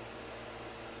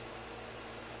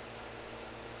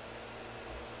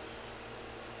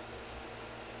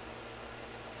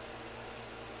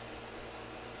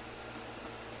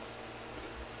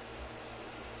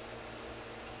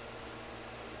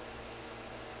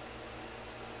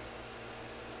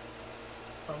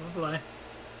 Probably.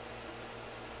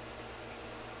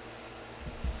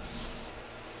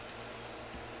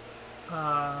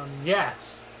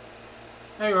 Yes.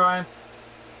 Hey Ryan,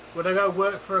 would I go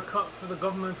work for the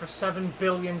government for $7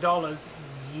 billion?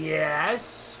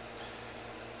 Yes.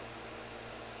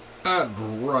 I'd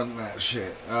run that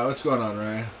shit. What's going on,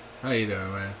 Ryan? How you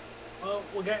doing, man? Well,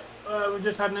 we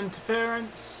just had an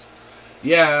interference.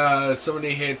 Yeah,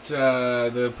 somebody hit,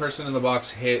 the person in the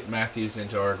box hit Matthews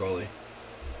into our goalie.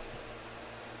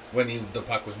 When the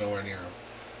puck was nowhere near him.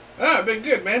 I've been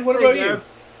good, man. What about you?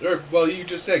 Or, well, you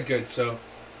just said good, so.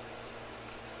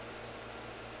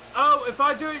 Oh, if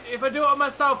I do it on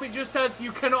myself, it just says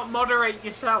you cannot moderate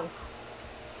yourself.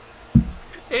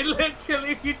 It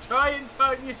literally, if you try and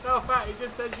tone yourself out, it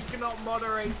just says you cannot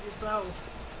moderate yourself.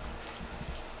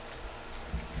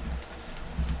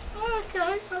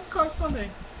 Okay, that's quite funny.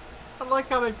 I like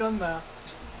how they've done that.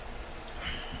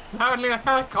 Apparently, I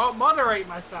can't moderate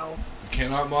myself. You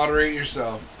cannot moderate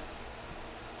yourself.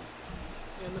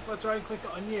 And if I try and click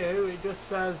it on you, it just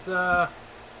says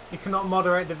you cannot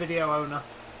moderate the video owner.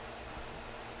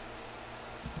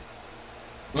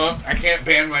 Well, I can't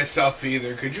ban myself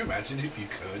either. Could you imagine if you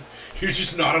could? You're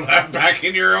just not allowed back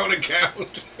in your own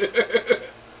account.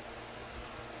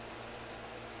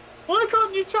 Why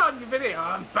can't you chat on your video?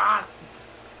 I'm banned.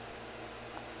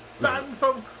 Banned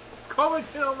from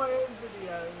commenting on my own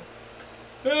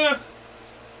videos.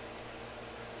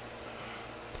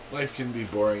 Life can be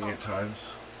boring at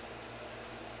times.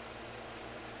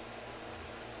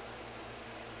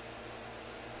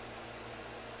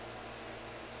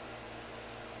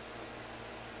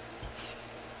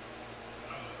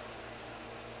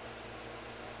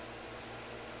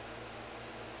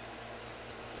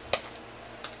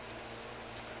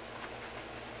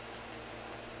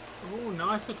 Oh,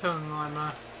 nice tone line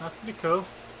there. That's pretty cool.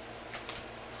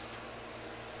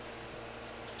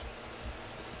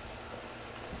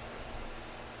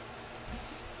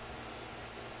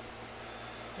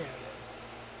 Yeah, it is.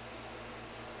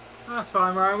 That's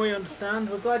fine, Ryan. We understand.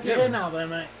 We're glad you're here now, though,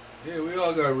 mate. Yeah, we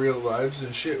all got real lives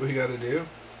and shit we gotta do.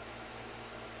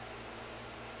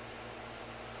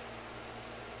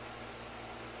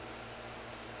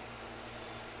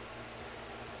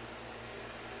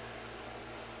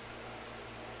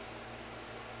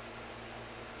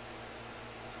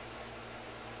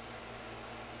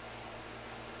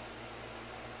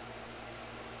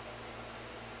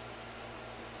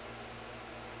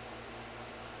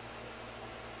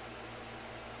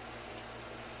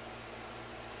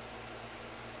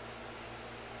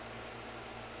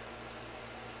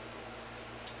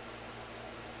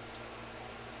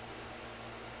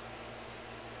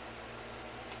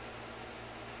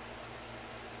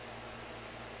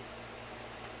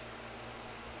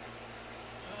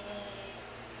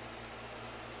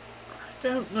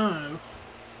 Don't know.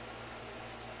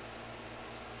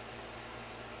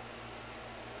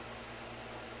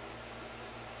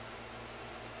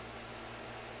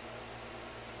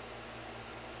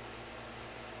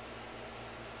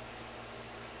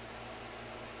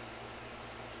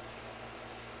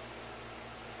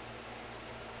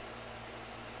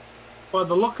 By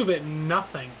the look of it,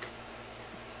 nothing.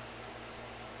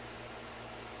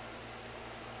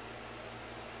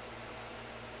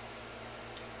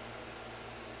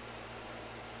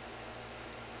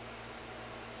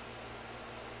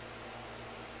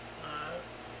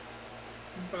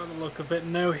 By the look of it,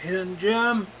 no hidden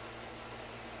gem.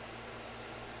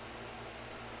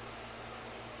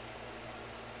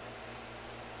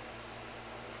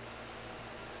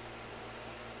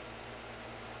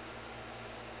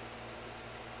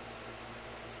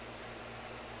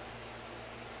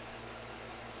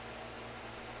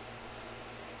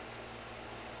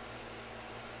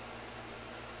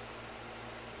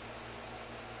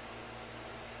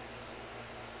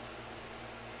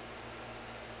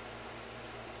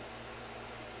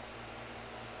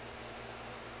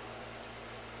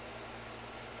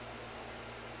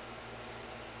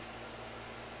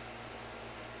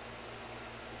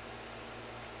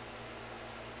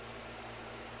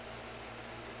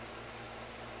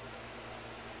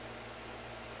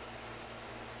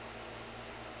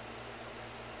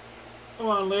 Come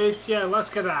on, Leafs. Yeah,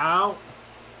 let's get it out.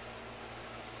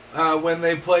 When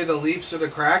they play the Leafs or the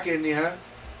Kraken, yeah.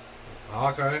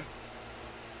 Okay.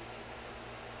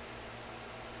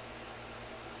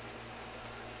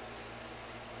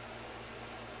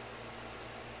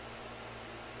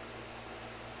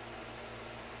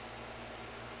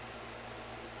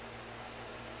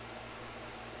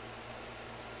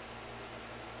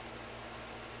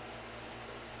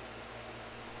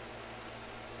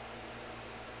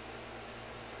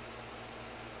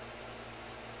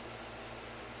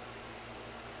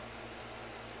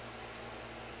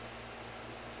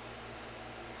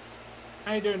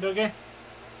 How you doing, Dougie?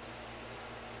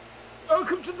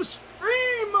 Welcome to the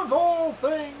stream of all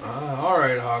things.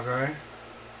 Alright, Hawkeye.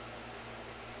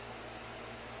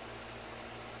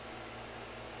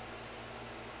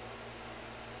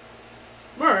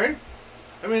 Alright.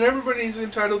 I mean, everybody's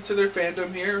entitled to their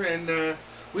fandom here, and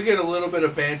we get a little bit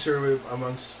of banter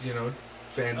amongst,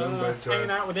 fandom, but...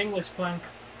 Hanging out with English Plank.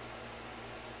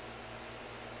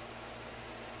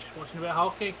 Just watching a bit of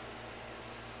hockey.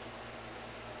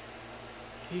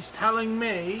 He's telling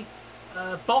me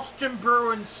Boston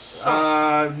Bruins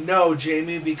suck. No,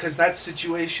 Jamie, because that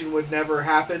situation would never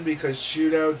happen because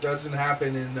shootout doesn't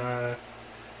happen in the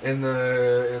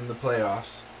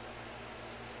playoffs.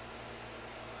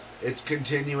 It's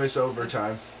continuous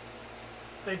overtime.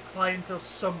 They play until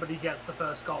somebody gets the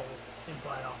first goal in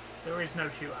playoffs. There is no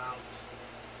shootouts.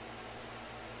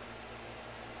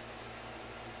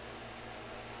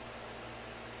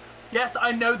 Yes,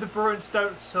 I know the Bruins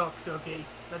don't suck, Dougie.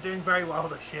 They're doing very well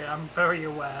this year. I'm very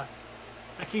aware.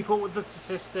 I keep up with the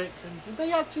statistics. And did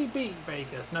they actually beat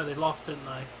Vegas? No, they lost, didn't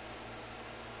they?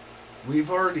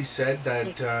 We've already said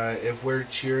that if we're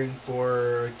cheering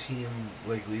for a team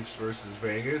like Leafs versus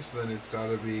Vegas, then it's got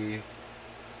to be...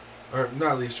 Or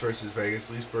not Leafs versus Vegas,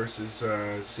 Leafs versus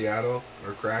Seattle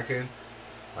or Kraken.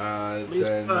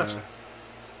 Then first.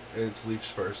 It's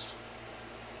Leafs first.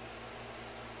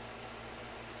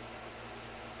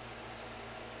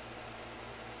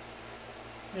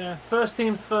 Yeah, first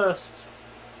team's first.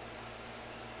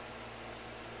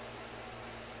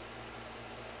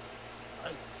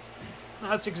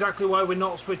 That's exactly why we're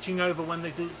not switching over when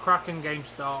the Kraken game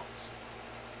starts.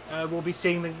 We'll be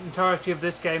seeing the entirety of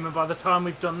this game, and by the time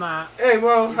we've done that... Hey,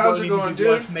 well, how's it going,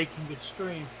 dude? Making a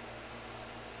stream.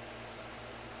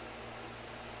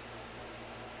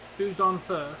 Who's on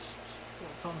first?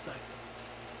 What's on second?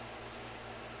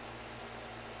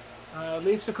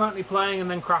 Leafs are currently playing, and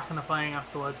then Kraken are playing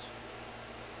afterwards.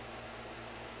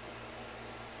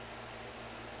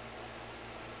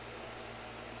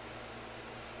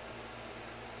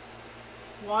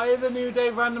 Why are the New Day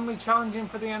randomly challenging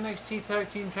for the NXT Tag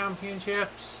Team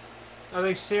Championships? Are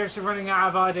they seriously running out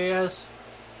of ideas?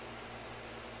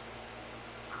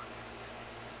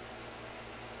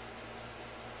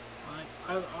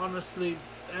 I honestly,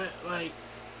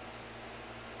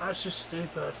 that's just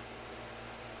stupid.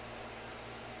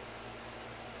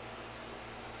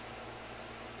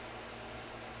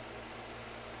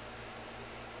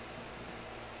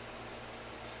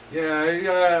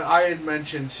 Yeah, I had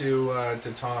mentioned to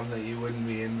Tom that you wouldn't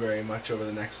be in very much over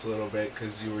the next little bit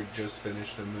because you were just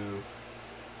finished a move.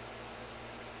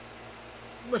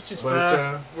 Which is but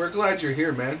fair. We're glad you're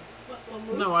here, man.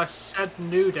 No, I said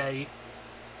New Day.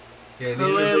 Yeah, need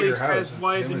a bigger house. Says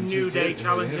why the New Day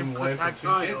challenging for tag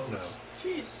titles.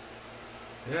 Jeez.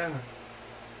 Yeah.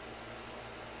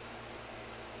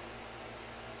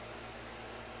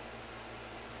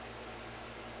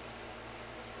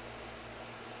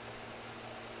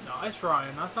 Nice,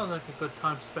 Ryan. That sounds like a good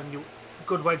time to spend a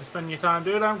good way to spend your time,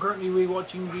 dude. I'm currently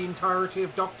rewatching the entirety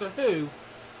of Doctor Who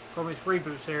from its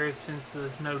reboot series, since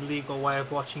there's no legal way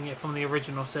of watching it from the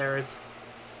original series.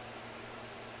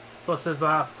 Plus, there's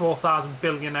about 4,000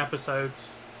 billion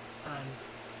episodes, and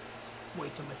it's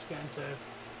way too much to get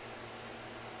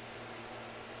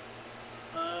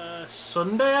into.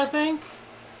 Sunday, I think.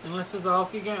 Unless there's a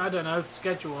hockey game, I don't know.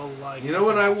 Schedule like. You know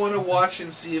what I want to watch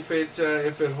and see if it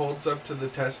holds up to the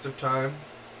test of time.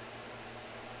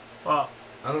 What?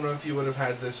 I don't know if you would have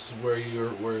had this where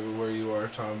you are,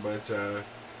 Tom, but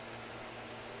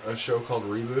a show called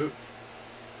Reboot.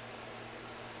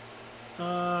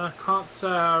 Can't say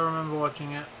I remember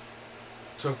watching it.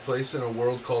 Took place in a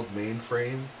world called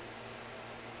Mainframe.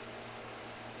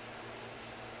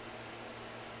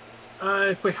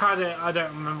 If we had it, I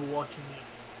don't remember watching it.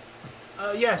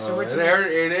 Yes, originally.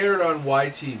 It aired on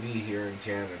YTV here in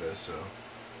Canada, so.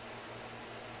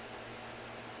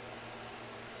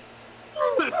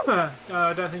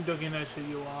 I don't think Dougie knows who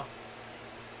you are.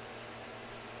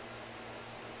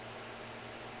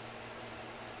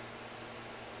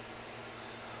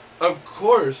 Of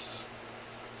course,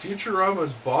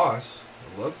 Futurama's boss.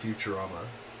 I love Futurama.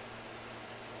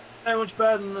 So much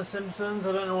better than The Simpsons.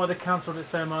 I don't know why they cancelled it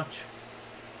so much.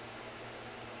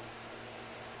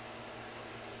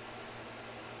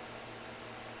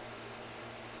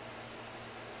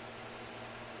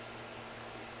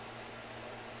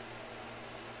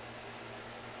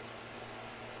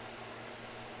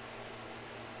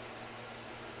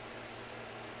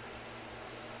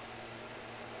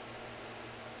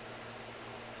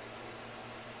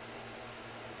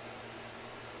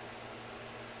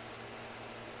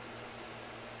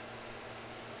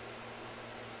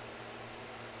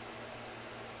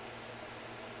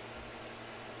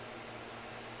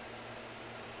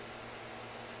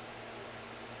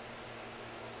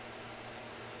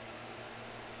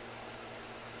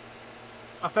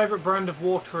 My favourite brand of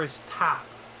water is Tap.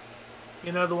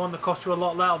 You know, the one that costs you a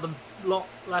lot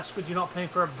less because you're not paying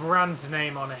for a brand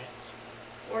name on it.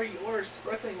 Or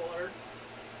sparkling water.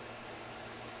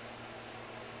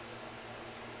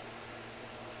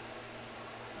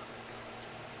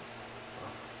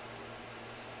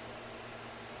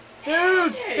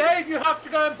 Dude, Hey! Dave, you have to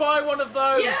go and buy one of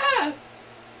those. Yeah!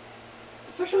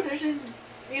 Special edition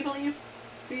Maple Leaf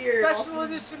beer. Special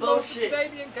edition Northern bullshit.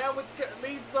 Canadian can with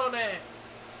leaves on it.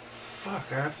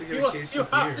 Fuck, I have to get You, a case you of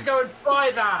beer. have to go and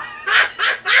buy that.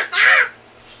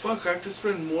 Fuck, I have to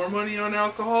spend more money on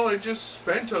alcohol? I just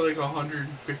spent like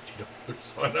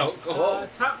 $150 on alcohol.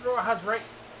 Tap Water has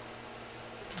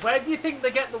Where do you think they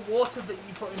get the water that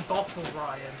you put in bottles,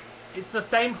 Ryan? It's the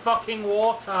same fucking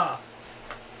water.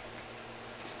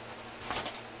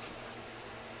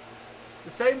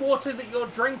 The same water that you're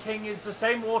drinking is the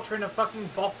same water in a fucking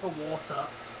bottle of water.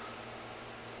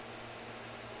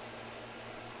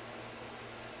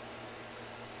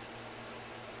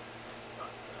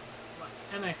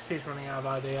 NXT's running out of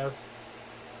ideas.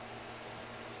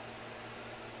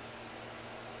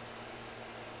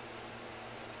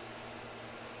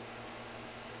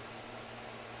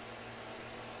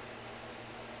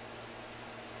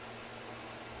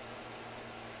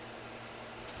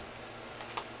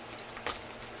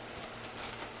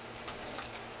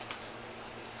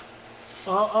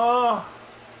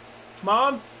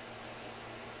 Mom?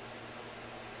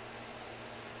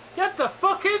 Get the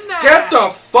fuck in there! Get the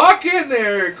fuck in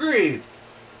there! Agreed!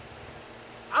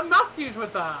 I'm Matthews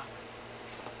with that.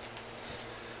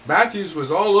 Matthews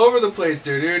was all over the place.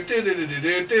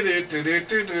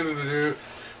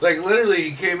 Like literally,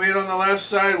 he came in on the left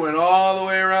side, went all the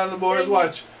way around the boards.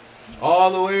 Watch,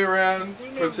 all the way around,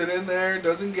 puts it in there,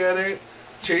 doesn't get it,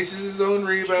 chases his own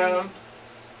rebound.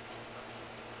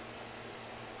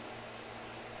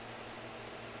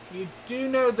 You do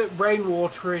know that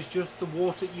rainwater is just the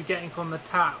water you're getting from the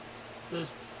tap that's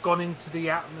gone into the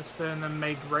atmosphere and then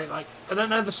made rain. Like, I don't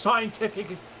know the scientific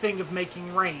thing of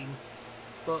making rain,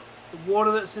 but the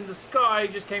water that's in the sky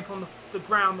just came from the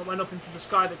ground that went up into the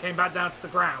sky that came back down to the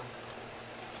ground.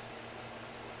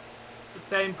 It's the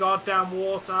same goddamn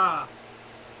water.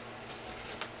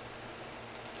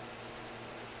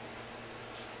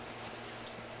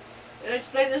 And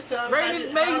explain this to him. Rain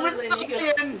is made with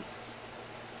science.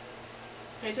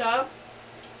 Hey Tom,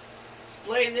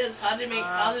 explain this. How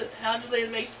do they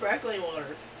make sparkling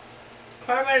water?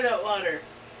 Carbonated water.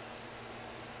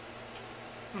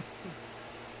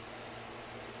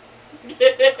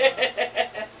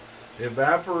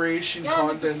 Evaporation,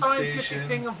 Yeah, there's a scientific condensation,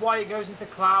 thing of why it goes into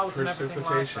clouds and everything like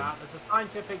precipitation. that. There's a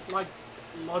scientific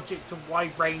logic to why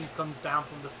rain comes down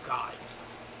from the sky.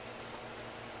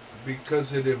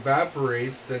 because it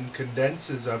evaporates, then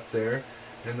condenses up there,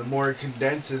 and the more it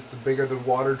condenses, the bigger the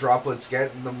water droplets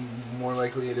get, and the more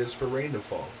likely it is for rain to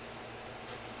fall.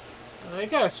 Well, there you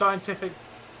go, scientific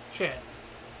shit.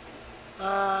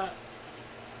 And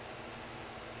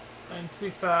to be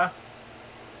fair,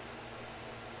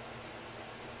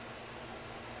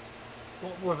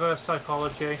 what reverse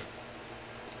psychology?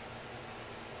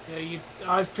 Yeah,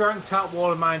 I've drank tap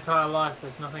water my entire life.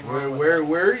 There's nothing wrong with it.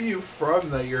 Where are you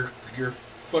from that your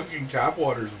fucking tap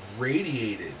water's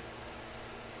radiated?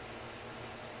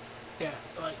 Yeah,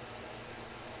 like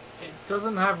it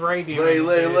doesn't have radium.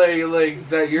 Like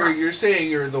that you're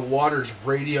saying the water's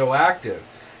radioactive.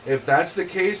 If that's the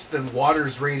case, then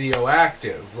water's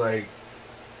radioactive. Like,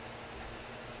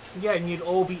 yeah, and you'd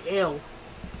all be ill.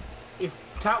 If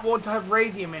tap water had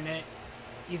radium in it,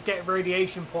 you'd get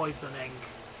radiation poisoning,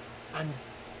 and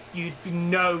you'd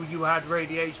know you had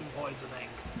radiation poisoning.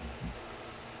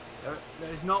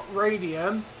 There's not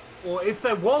radium, or if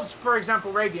there was, for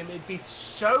example, radium, it'd be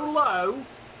so low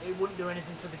it wouldn't do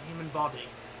anything to the human body.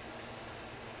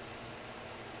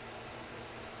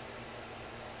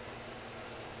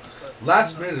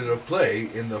 last minute of play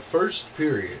in the first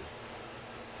period.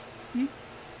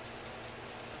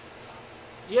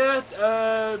 Yeah,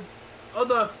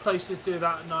 other places do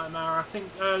that at Nightmare. I think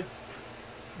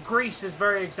Greece is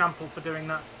very example for doing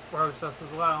that process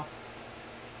as well.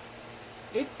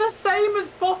 It's the same as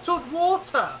bottled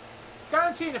water.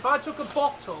 Guaranteed, if I took a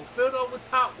bottle, filled up with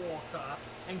tap water,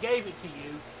 and gave it to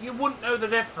you, you wouldn't know the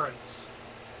difference.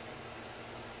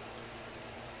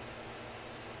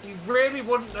 You really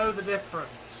wouldn't know the difference.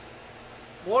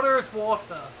 Water is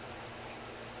water.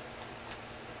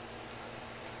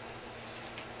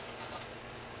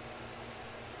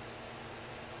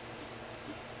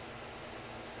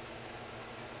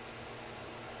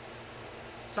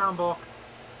 Soundbook.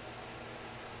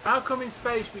 How come in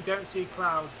space we don't see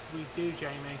clouds? We do,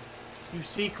 Jamie. You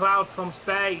see clouds from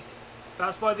space.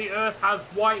 That's why the Earth has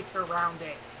white around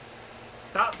it.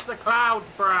 That's the clouds,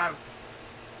 bro.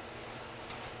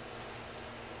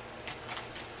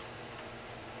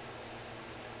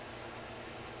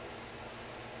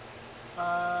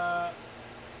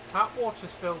 Tap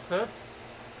water's filtered.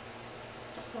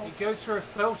 It goes through a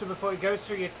filter before it goes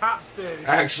through your taps, dude.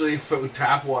 Actually,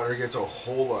 tap water gets a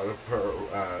whole lot of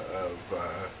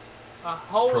a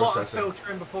whole lot of processing.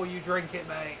 filtering before you drink it,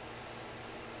 mate.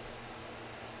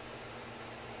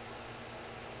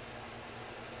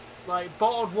 Like,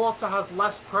 bottled water has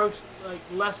less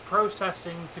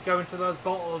processing to go into those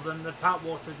bottles than the tap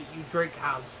water that you drink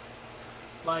has.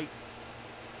 Like,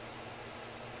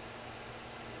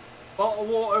 bottled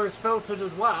water is filtered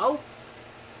as well,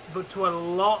 but to a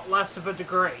lot less of a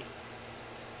degree.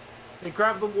 They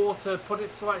grab the water, put it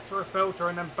through a filter,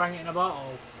 and then bang it in a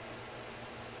bottle.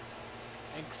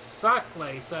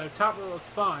 Exactly. So tap water's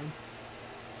fine.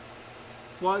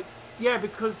 Why? Yeah,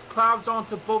 because clouds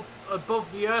aren't above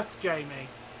the Earth, Jamie.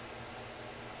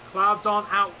 Clouds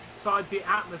aren't outside the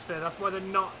atmosphere. That's why they're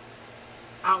not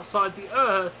outside the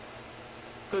Earth,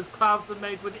 because clouds are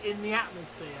made within the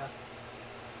atmosphere.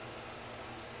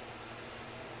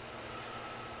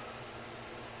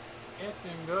 It's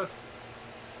doing good.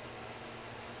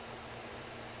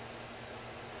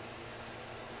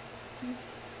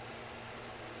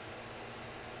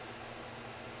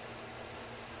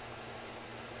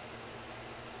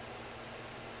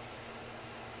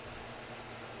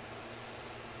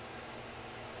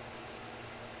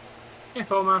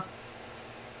 Info, man.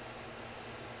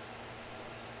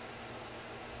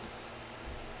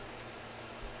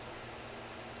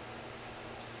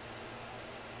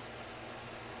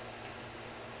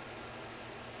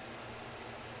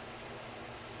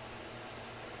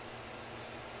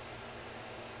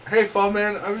 Hey, Fall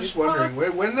Man, I was just wondering,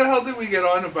 when the hell did we get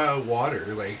on about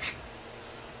water? Like,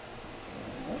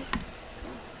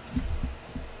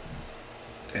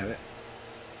 damn it.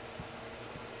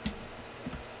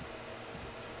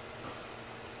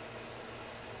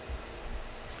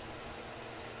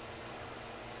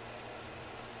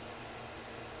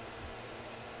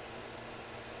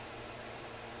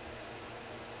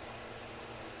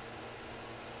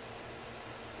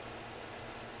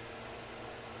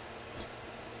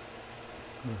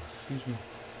 Excuse me.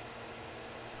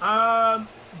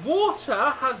 Water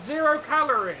has 0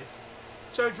 calories,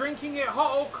 so drinking it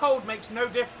hot or cold makes no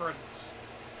difference.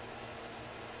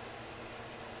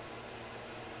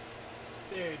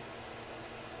 Dude.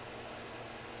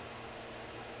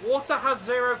 Water has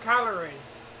 0 calories.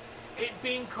 It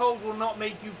being cold will not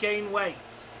make you gain weight.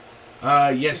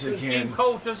 Yes, it Because can. being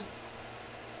cold doesn't...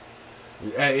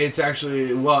 It's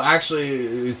actually, well,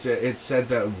 actually, it's said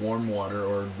that warm water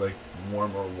or like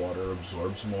warmer water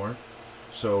absorbs more,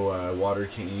 so water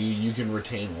can you can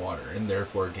retain water and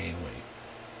therefore gain weight.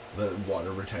 The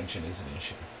water retention is an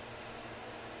issue.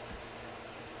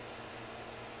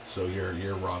 So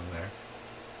you're wrong there.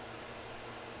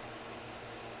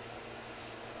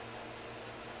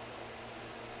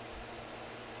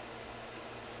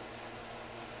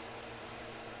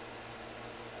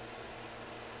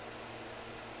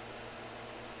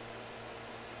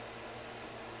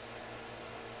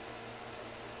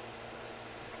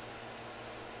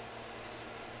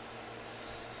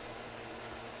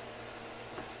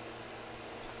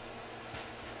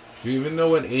 Do you even know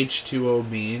what H2O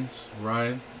means,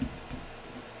 Ryan?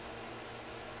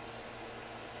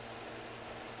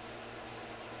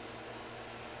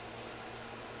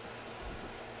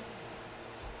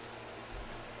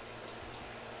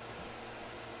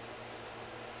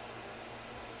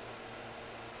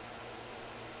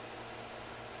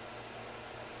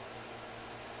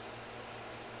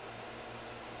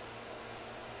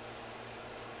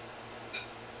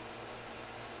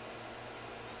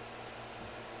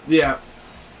 Yeah,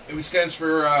 it stands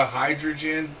for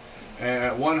hydrogen,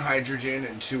 1 hydrogen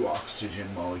and 2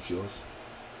 oxygen molecules.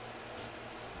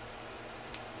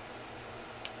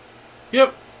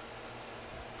 Yep.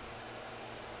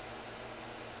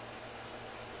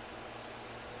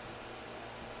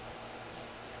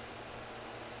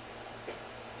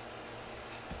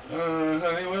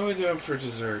 Honey, what are we doing for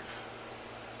dessert?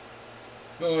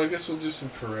 Oh, I guess we'll do some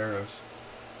Ferreros.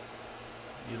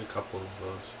 Eat a couple of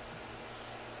those.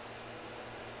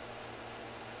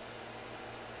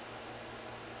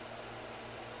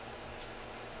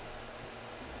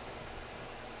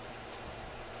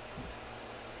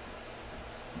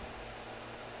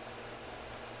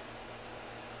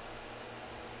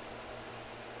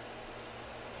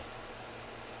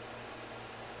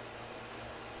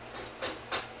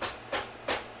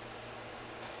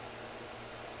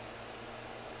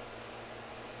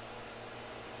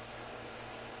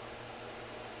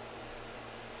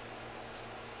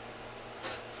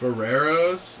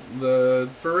 Ferrero's, the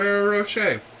Ferrero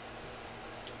Rocher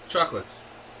chocolates.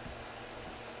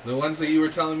 The ones that you were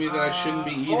telling me that I shouldn't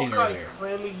be eating Hawkeye earlier.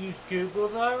 clearly used Google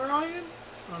there, Ryan.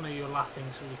 I know you're laughing,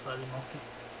 so you're clearly mocking.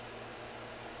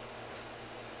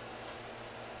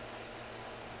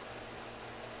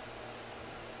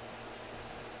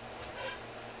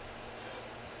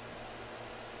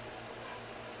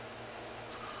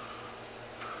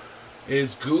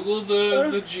 Is Google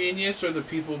the genius or the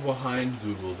people behind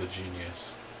Google the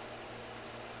genius?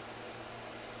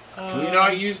 Can we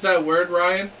not use that word,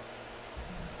 Ryan?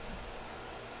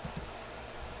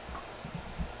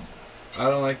 I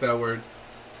don't like that word.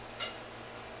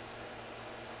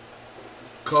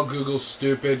 Call Google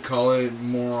stupid, call it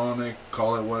moronic,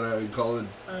 call it whatever,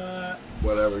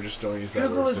 just don't use that word.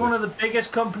 Google is one of the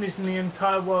biggest companies in the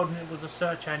entire world, and it was a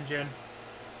search engine.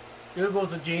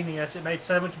 Google's a genius. It made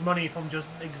so much money from just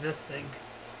existing.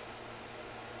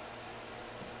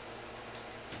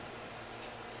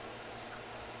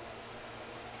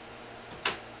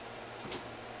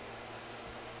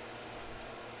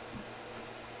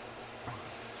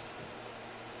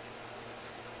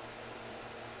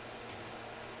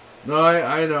 No,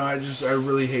 I know. I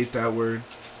really hate that word.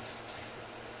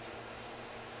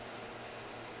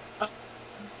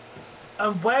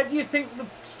 And where do you think the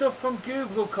stuff from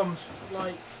Google comes from?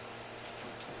 Like,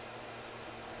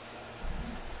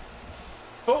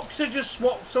 books are just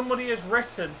what somebody has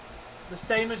written, the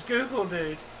same as Google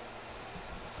did.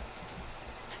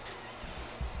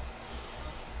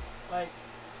 Like,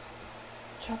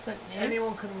 Chocolate nibs?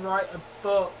 anyone can write a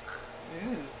book.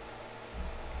 Ooh.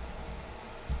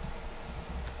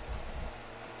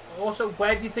 Also,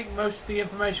 where do you think most of the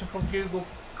information from Google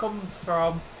comes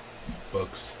from?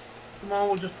 Books. Someone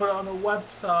will just put it on a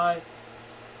website.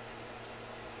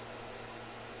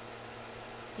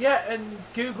 Yeah, and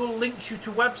Google links you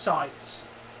to websites.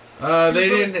 They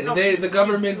Google didn't. itself The links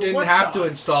government you to a didn't have to website.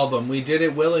 install them. We did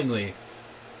it willingly.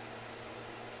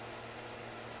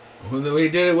 We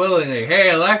did it willingly. Hey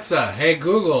Alexa. Hey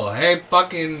Google. Hey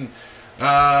fucking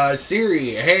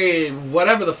Siri. Hey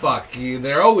whatever the fuck.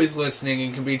 They're always listening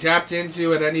and can be tapped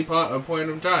into at any point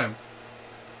in time.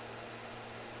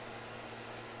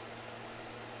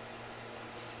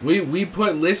 We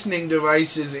put listening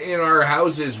devices in our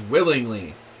houses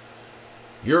willingly.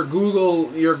 Your Google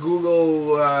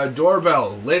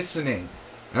doorbell listening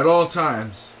at all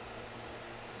times.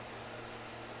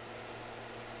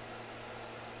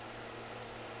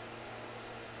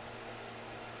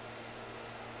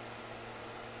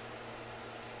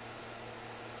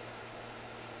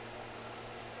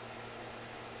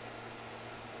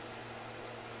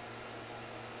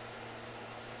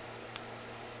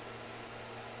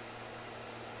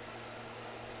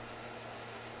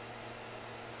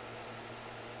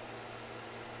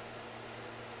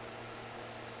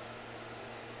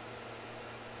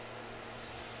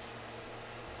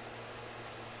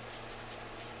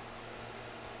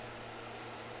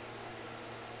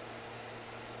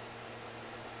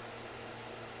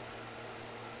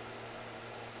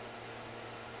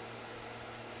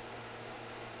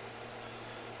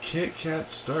 Kit Kat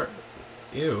start.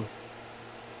 Ew.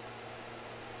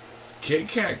 Kit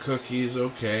Kat cookies,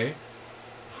 okay.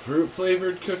 Fruit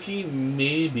flavored cookie,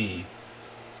 maybe.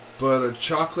 But a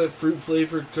chocolate fruit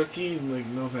flavored cookie, like,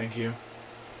 no thank you.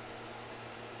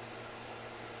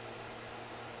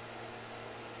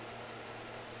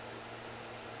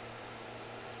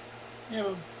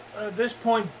 Yeah, but at this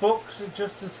point, books are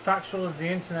just as factual as the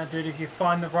internet, dude, if you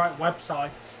find the right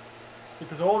websites.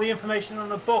 Because all the information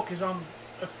on a book is on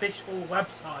official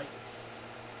websites.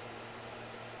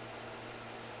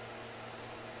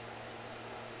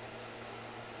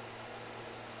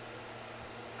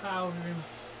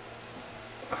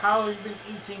 How have you been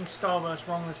eating Starburst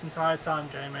wrong this entire time,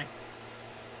 Jamie?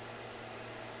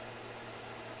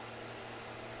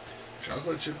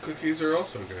 Chocolate chip cookies are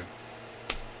also good.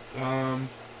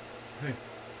 Hey.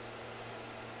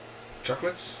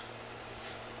 Chocolates?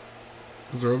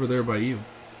 Those are over there by you.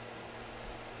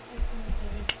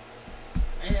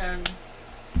 And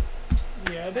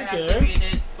Yeah, I they're have to good. read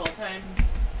it full-time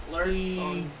alerts The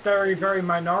on... very, very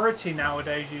minority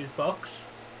nowadays use books.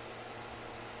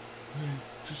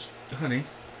 Just, honey.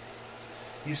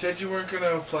 You said you weren't going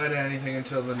to apply to anything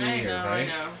until the new year, right? I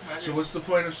know. So what's the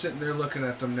point of sitting there looking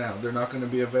at them now? They're not going to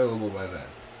be available by then.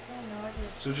 I know.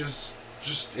 So just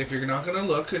if you're not going to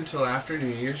look until after New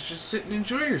Year's, just sit and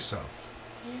enjoy yourself.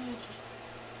 Yeah,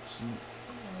 It's-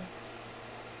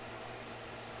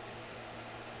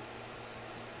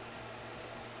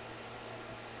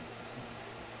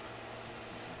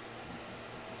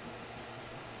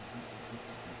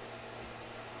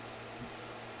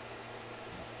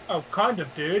 Oh, kind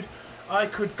of, dude. I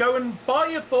could go and buy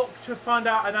a book to find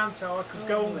out an answer. Or I could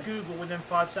go on Google within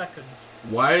 5 seconds.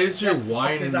 Why is your Yes,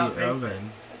 wine in the that big.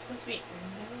 oven? That's supposed to be.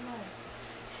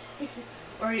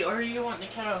 Never mind. or you want the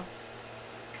cow?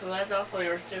 Cause that's also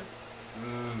yours too.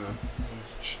 No.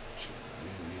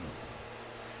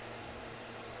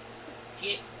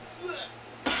 Get.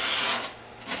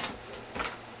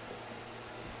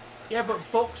 Yeah, but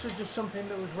books are just something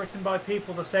that was written by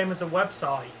people the same as a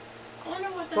website. I wonder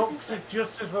what that Books is. are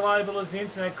just as reliable as the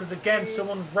internet because, again,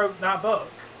 someone wrote that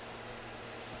book.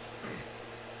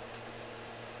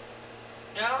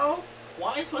 No,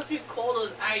 wine's supposed to be cold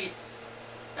with ice,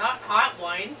 not hot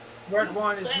wine. Red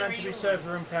wine is Plain meant to be real. served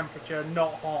room temperature,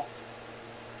 not hot.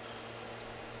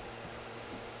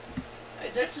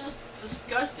 That's just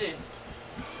disgusting.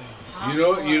 You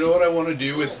know what I want to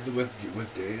do with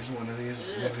Days one of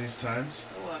these times?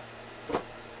 What?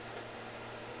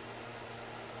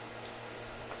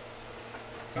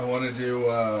 I want to do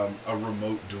a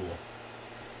remote duel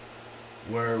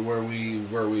where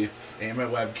we aim a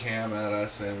webcam at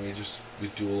us and we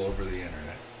duel over the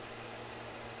internet.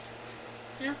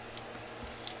 Yeah.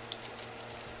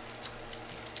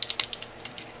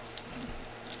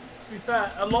 To be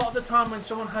fair, a lot of the time when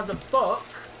someone has a book,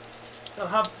 they'll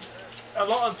have. A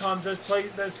lot of times, those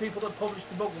people that publish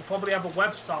the book will probably have a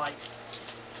website.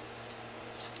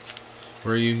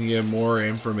 Where you can get more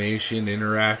information,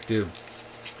 interactive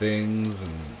things,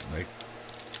 and like.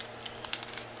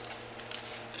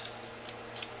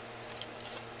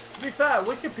 To be fair,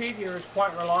 Wikipedia is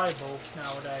quite reliable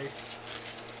nowadays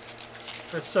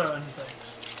for certain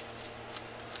things.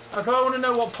 Like, if I want to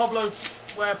know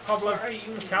where Pablo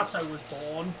Picasso was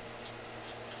born,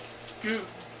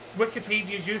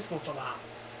 Wikipedia is useful for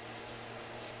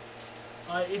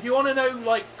that. If you want to know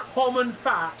like common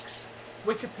facts,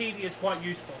 Wikipedia is quite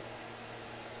useful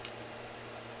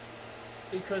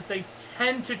because they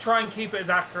tend to try and keep it as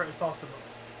accurate as possible.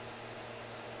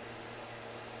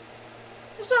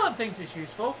 There's certain things it's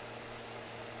useful.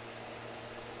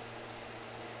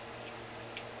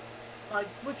 Like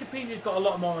Wikipedia's got a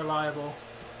lot more reliable.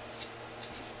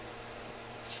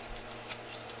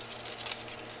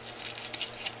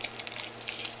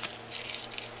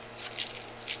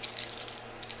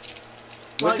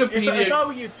 Like, if I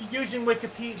were using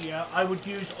Wikipedia, I would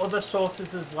use other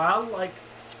sources as well. Like,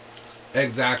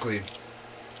 exactly.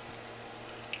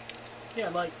 Yeah,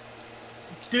 like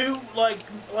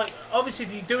obviously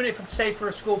if you're doing it for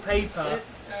a school paper,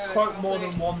 quote more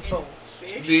than one source.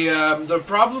 The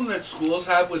problem that schools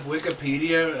have with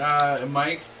Wikipedia,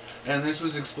 Mike, and this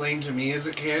was explained to me as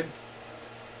a kid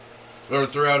or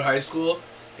throughout high school,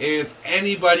 is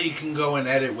anybody can go and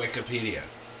edit Wikipedia.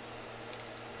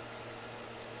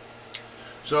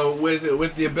 So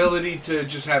with the ability to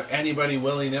just have anybody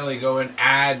willy-nilly go and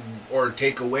add or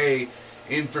take away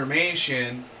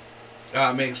information,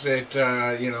 makes it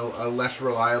a less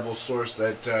reliable source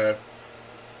that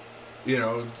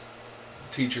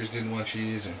teachers didn't want you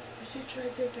using.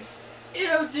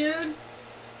 Ew, dude.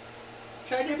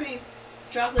 Try dipping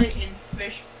chocolate in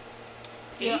fish.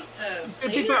 Yeah. To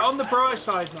be fair, on the bright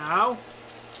side now.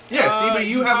 Yeah, see, but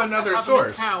you have another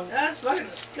source. That's fucking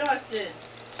disgusting.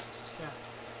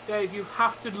 Dave, you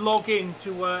have to log in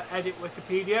to edit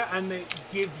Wikipedia, and it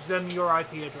gives them your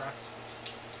IP address.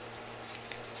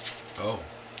 Oh.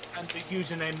 And the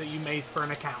username that you made for an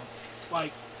account.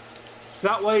 Like,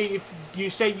 that way, if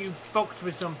you say you fucked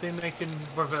with something, they can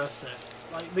reverse it.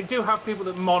 Like, they do have people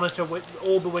that monitor with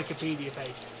all the Wikipedia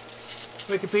pages.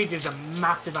 Wikipedia is a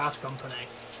massive ass company.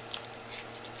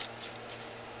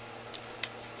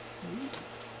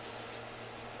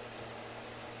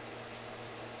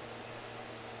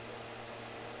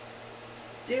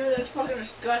 Dude, that's fucking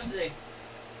disgusting.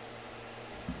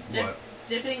 What?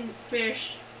 Dipping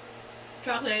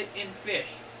chocolate in fish.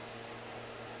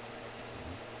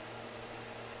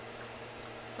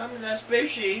 Something that's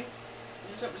fishy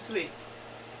is something sweet.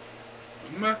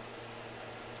 Meh.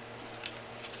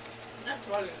 That's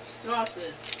fucking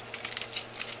disgusting.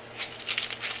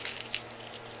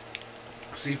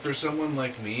 See, for someone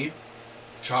like me,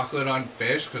 chocolate on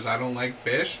fish, because I don't like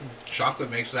fish, chocolate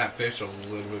makes that fish a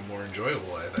little bit more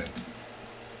enjoyable, I think.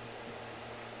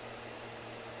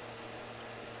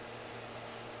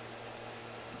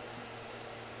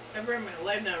 Ever in my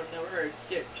life never heard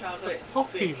dip chocolate in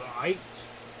Copyright. fish.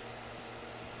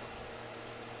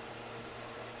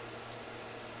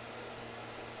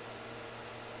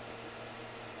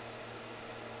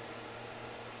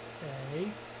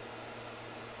 Okay.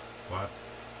 What?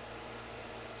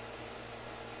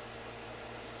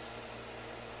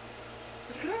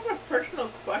 It's kind of a personal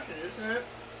question, isn't it?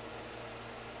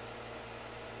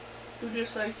 Who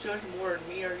dislikes children more,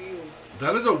 me or you?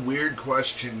 That is a weird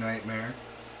question, Nightmare.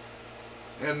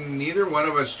 And neither one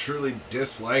of us truly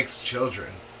dislikes children.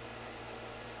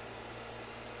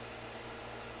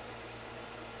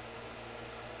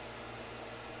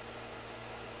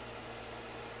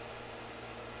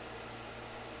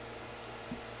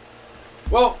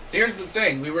 Well, here's the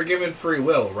thing. We were given free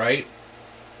will, right?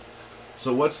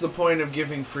 So what's the point of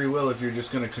giving free will if you're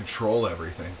just going to control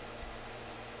everything?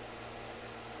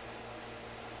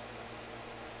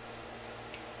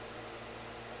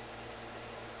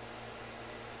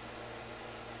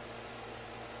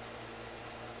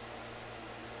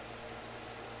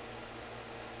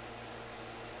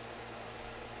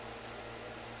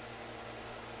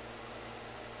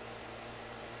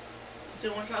 Is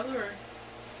it one chocolate or?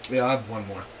 Yeah, I'll have one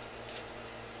more.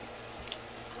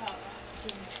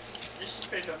 Just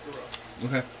finish up the roast.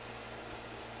 Okay.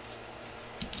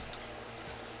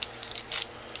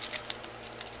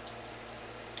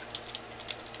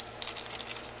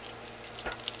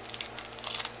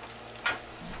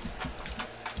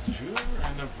 Did you ever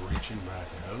end up reaching back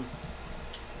out?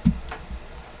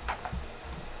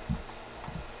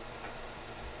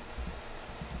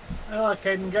 Oh,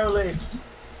 Caden, go Leafs.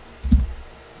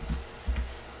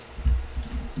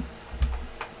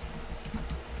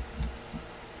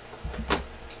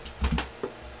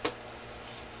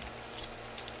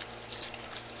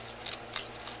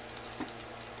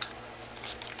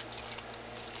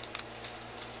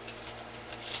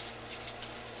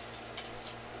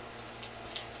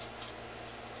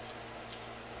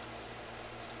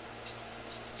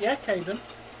 Yeah, Caden.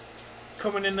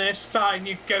 Coming in there, spouting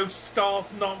your ghost stars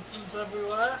nonsense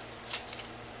everywhere.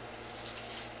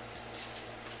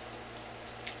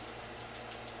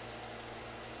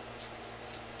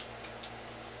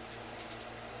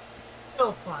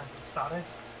 You'll find them,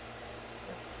 status.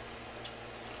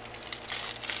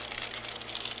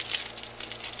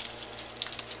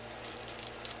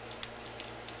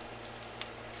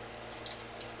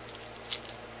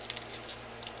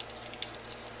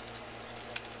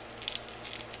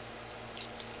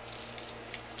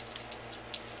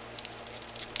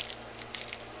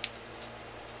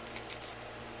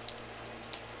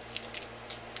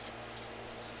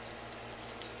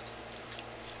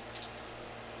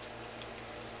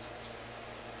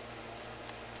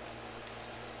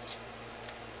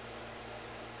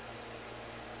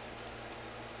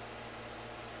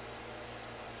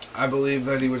 I believe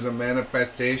that he was a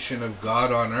manifestation of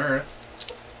God on earth.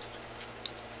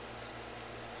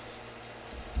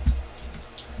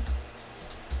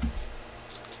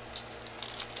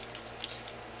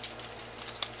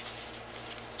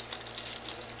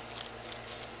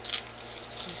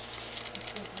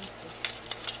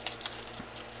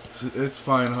 It's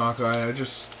fine, Hawkeye.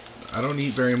 I don't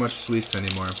eat very much sweets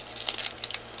anymore.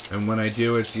 And when I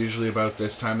do, it's usually about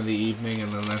this time of the evening,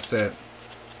 and then that's it.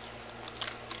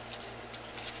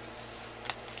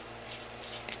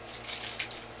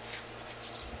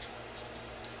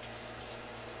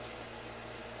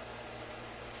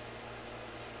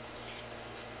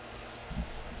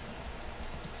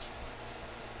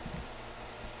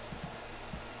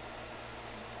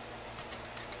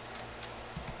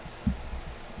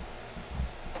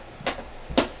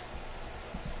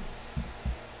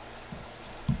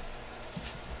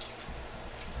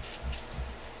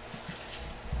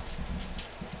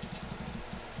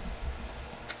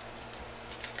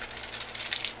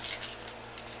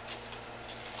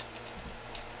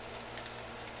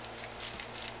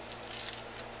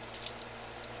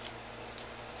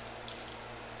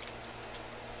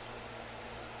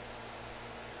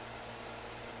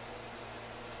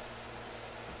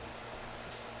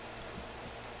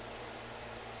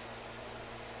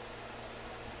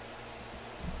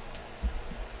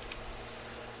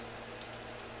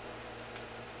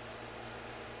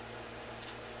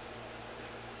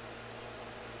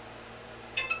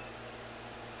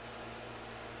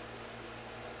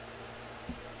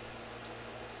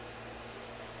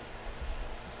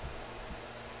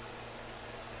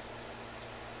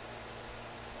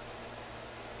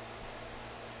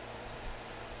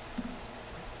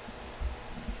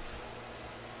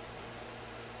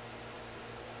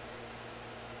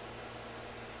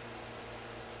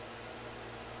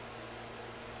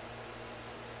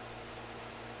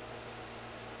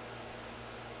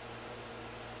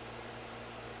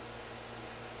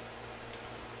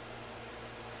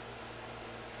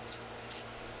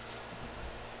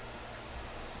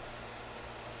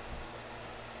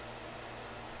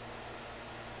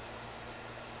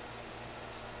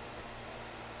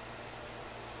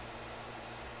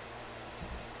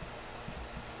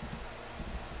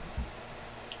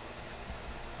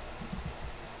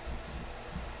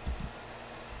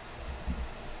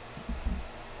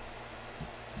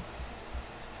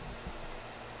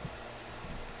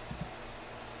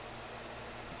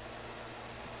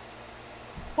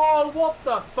 Paul, what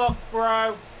the fuck,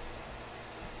 bro?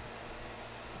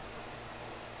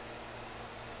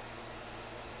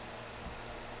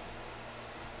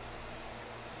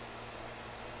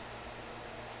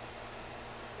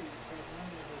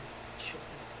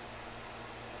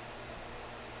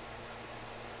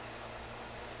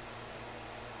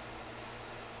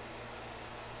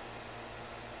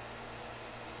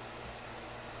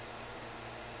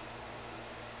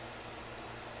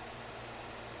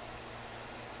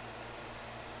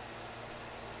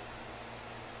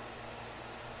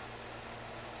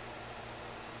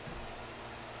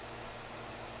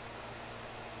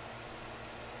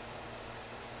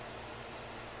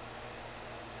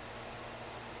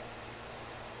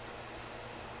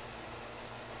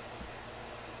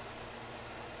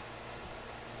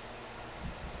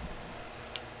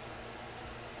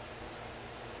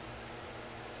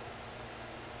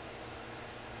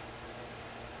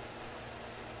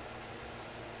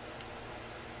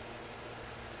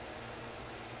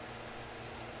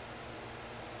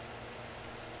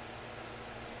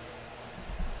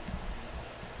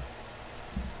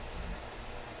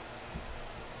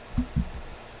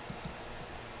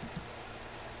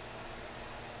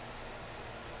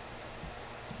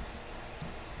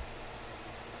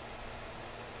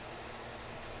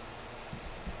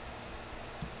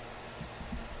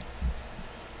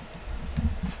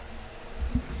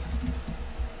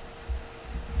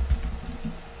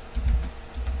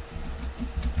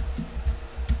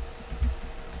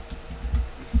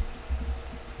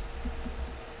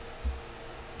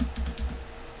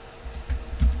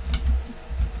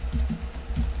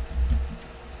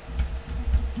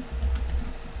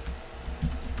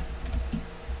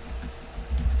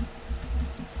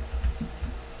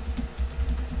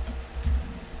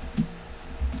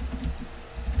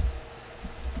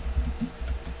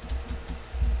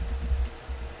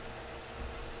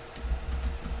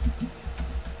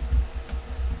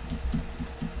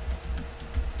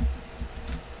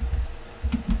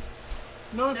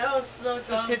 No, No, it's no just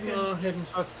Tom. hidden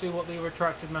so I could see what the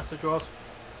retracted message was.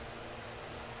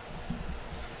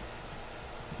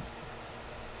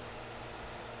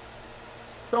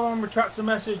 Someone retracts a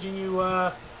message and you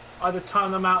either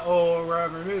time them out or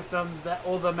remove them, that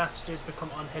all the messages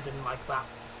become unhidden like that.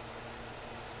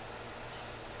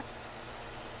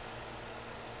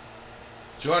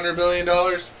 $200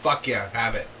 billion? Fuck yeah,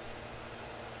 have it.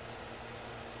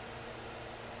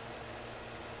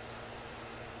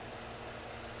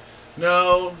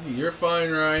 No, you're fine,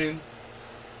 Ryan.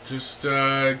 Just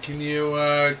can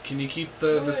you keep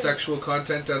the sexual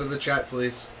content out of the chat,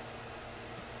 please?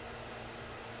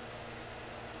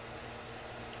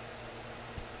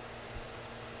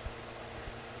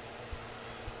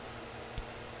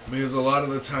 Because a lot of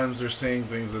the times they're saying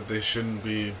things that they shouldn't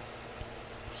be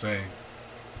saying.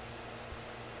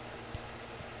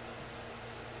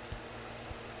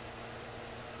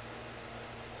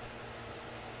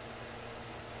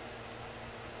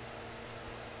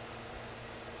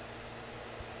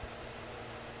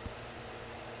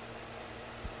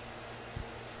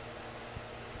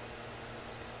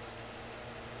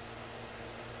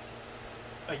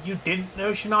 You didn't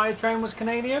know Shania Twain was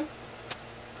Canadian?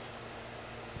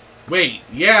 Wait,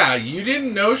 yeah, you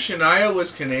didn't know Shania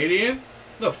was Canadian?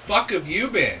 The fuck have you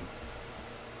been?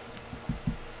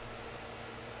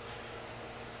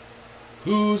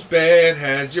 Whose bed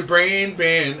has your brain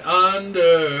been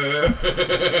under?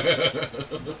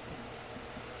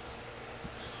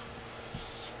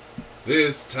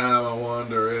 This time I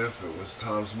wonder if it was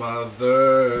Tom's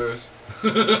mother's.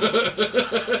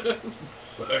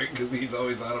 Sorry, because he's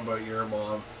always on about your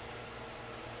mom.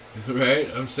 Right?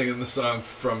 I'm singing the song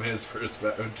from his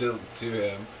perspective to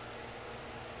him.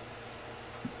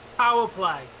 Power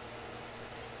play.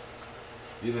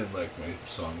 You didn't like my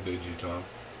song, did you, Tom?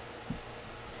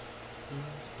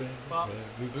 Well,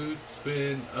 Heavy boots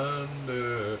been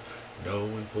under.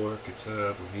 Knowing pork, it's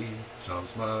I believe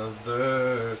Tom's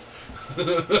mother's.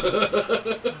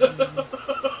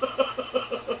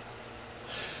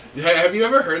 Have you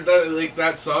ever heard that, like,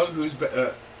 that song?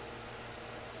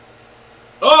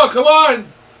 Oh, come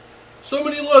on! So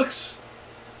many looks!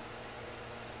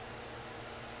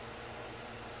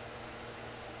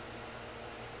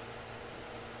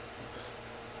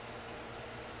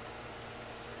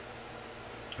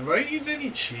 Have I eaten any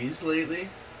cheese lately?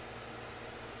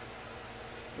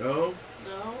 No?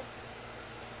 No.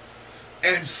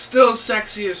 And still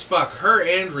sexy as fuck. Her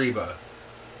and Reba.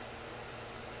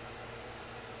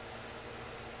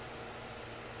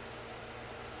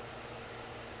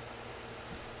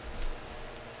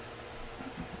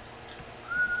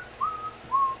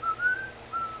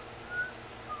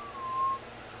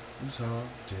 whose heart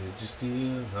did you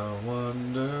steal? I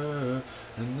wonder.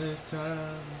 And this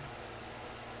time.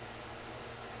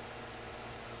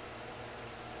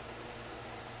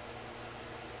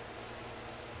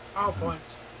 PowerPoint.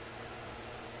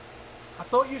 I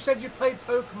thought you said you played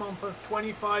Pokemon for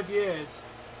 25 years.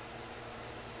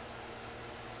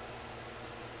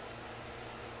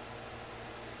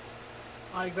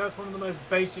 Like, that's one of the most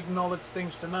basic knowledge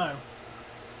things to know.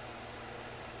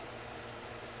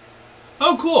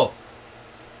 Oh, cool.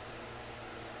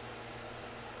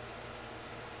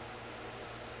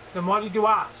 Then why did you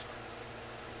ask?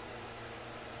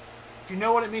 Do you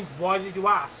know what it means? Why did you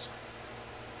ask?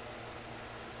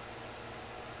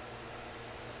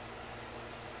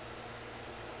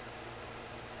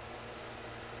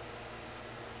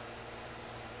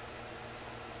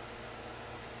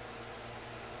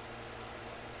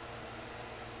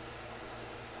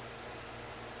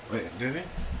 Wait, did he?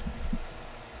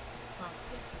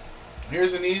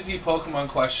 Here's an easy Pokemon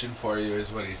question for you,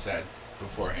 is what he said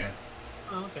beforehand.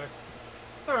 Oh, okay.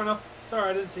 Fair enough. Sorry,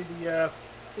 I didn't see the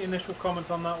initial comment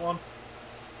on that one.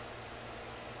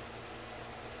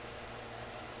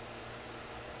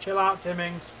 Chill out,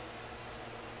 Timmings.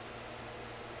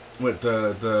 What,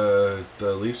 the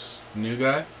Leafs new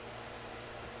guy?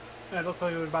 Yeah, it looked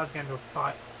like he was about to get into a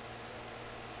fight.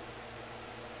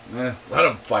 Let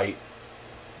him fight.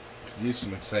 Could use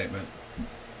some excitement.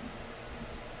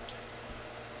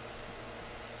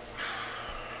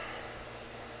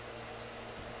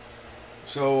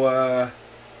 So,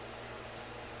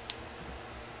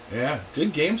 yeah,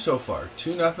 good game so far.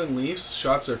 2-0 Leafs.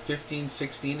 Shots are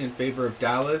 15-16 in favor of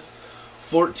Dallas.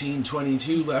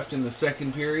 14-22 left in the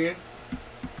second period.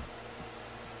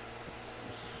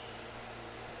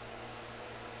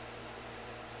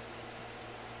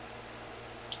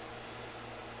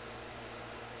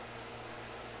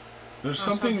 There's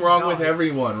something wrong with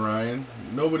everyone, Ryan.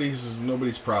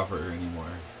 Nobody's proper anymore.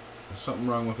 There's something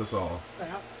wrong with us all.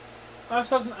 Yeah. Us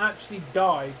hasn't actually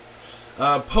died.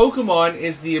 Pokemon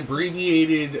is the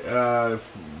abbreviated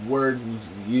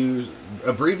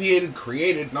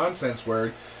created nonsense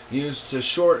word used to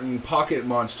shorten pocket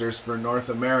monsters for North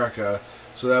America,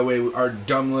 so that way our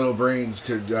dumb little brains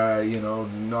could,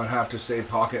 not have to say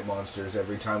pocket monsters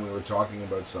every time we were talking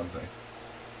about something.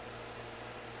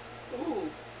 Ooh.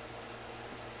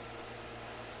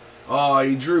 Oh,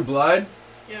 you drew blood?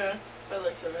 Yeah, by the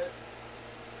looks of it.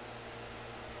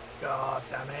 God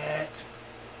damn it.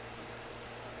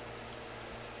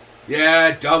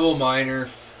 Yeah, double minor.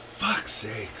 Fuck's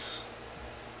sakes.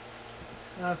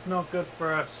 That's not good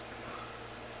for us.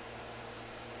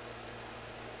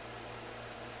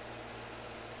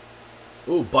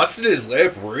 Ooh, busted his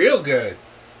lip real good.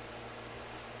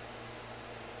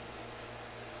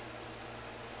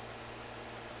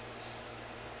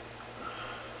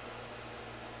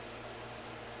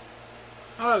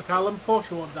 Hello, Callum. Of course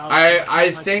you want that.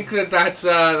 I think that's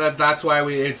why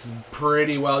it's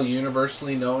pretty well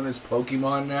universally known as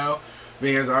Pokemon now,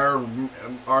 because our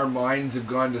minds have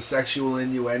gone to sexual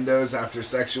innuendos after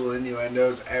sexual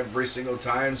innuendos every single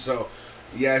time. So,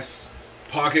 yes,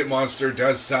 Pocket Monsters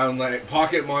does sound like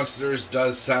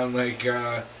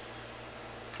a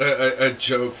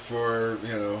joke for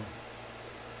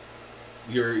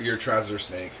your trouser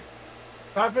snake.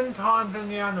 7 times in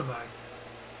the anime.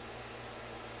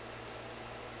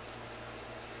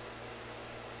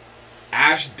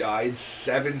 Ash died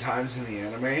 7 times in the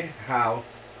anime? How?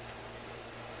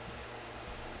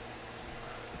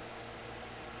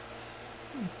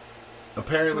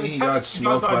 Apparently he got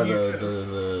smoked by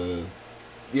the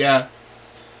yeah.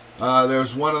 There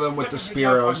was one of them with the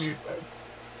Spearows.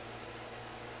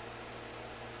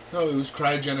 No, he was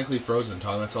cryogenically frozen,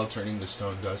 Tom. That's all turning to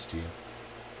stone dust to you.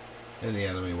 In the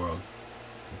anime world.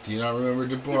 Do you not remember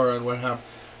Deborah and what happened?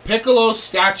 Piccolo's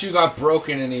statue got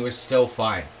broken and he was still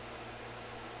fine.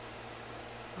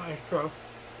 That is true.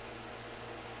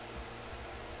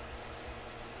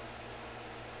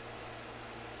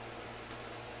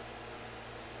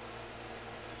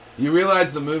 You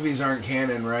realize the movies aren't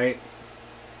canon, right?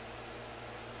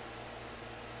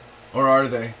 Or are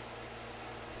they?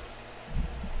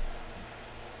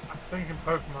 I think in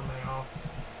Pokemon they are.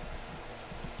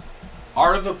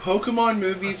 Are the Pokemon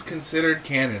movies considered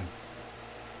canon?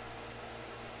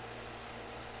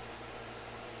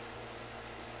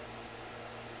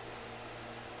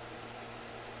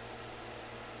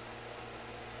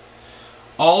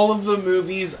 All of the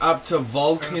movies up to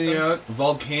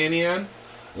Volcanion,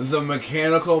 the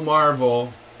Mechanical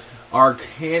Marvel, are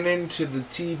canon to the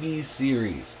TV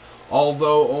series,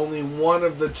 although only one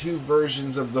of the 2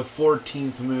 versions of the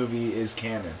 14th movie is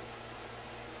canon.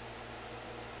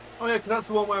 Oh yeah, 'cause that's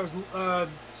the one where it was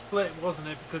split, wasn't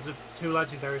it? Because of two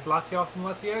legendaries, Latios and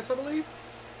Latios, I believe.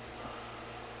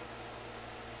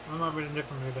 I might be in a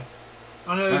different movie.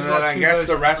 I know. And There's then like I two guess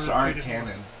the versions rest of aren't two different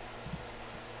canon.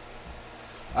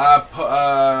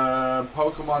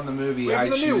 Pokemon the movie, Maybe I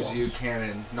the new Choose You ones.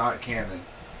 canon, not canon.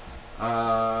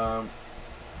 Oh.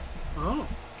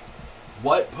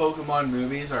 What Pokemon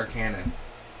movies are canon?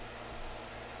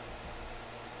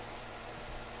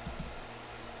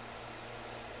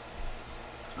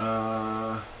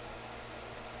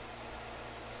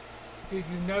 Did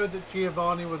you know that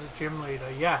Giovanni was a gym leader?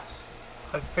 Yes.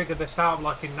 I figured this out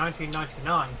like in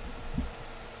 1999.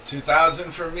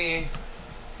 2000 for me.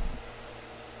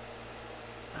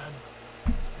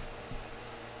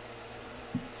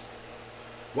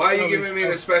 Why are you giving me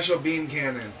the special beam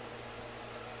cannon?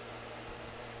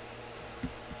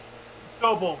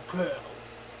 Double kill.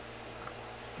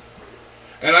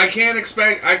 And I can't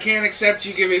accept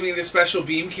you giving me the special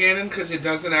beam cannon because it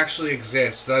doesn't actually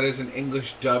exist. That is an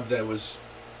English dub that was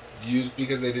used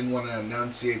because they didn't want to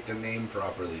enunciate the name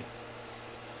properly.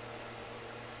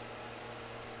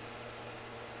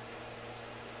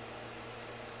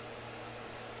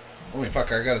 Oh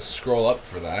fuck, I gotta scroll up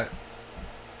for that.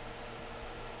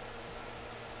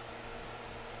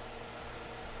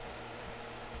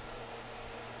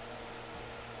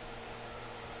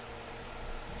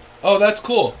 Oh, that's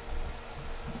cool.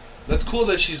 That's cool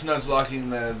that she's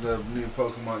nuzlocking the new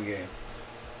Pokemon game.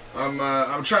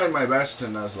 I'm trying my best to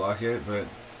nuzlock it, but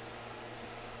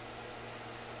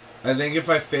I think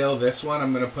if I fail this one,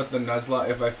 I'm gonna put the nuzlocke.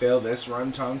 If I fail this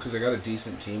run, Tom, because I got a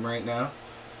decent team right now.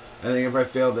 I think if I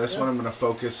fail this one, I'm gonna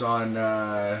focus on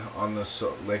the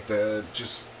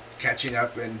just catching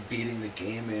up and beating the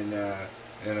game in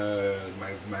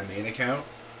my main account.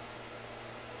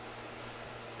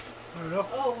 I don't know.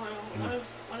 Oh,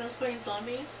 when I was playing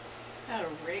zombies, I had a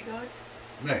ray gun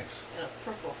Nice. and a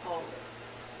purple hauler.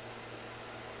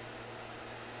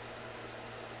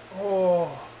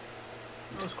 Oh,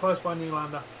 that was close by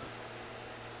Nylander.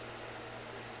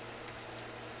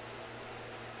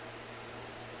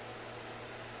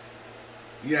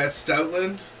 Yeah,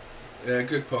 Stoutland. Yeah,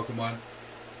 good Pokemon.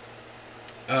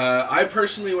 I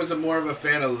personally was more of a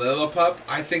fan of Lillipup.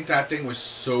 I think that thing was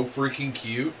so freaking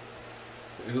cute.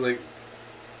 Like,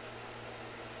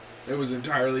 it was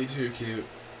entirely too cute.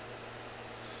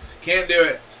 Can't do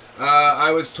it. I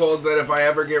was told that if I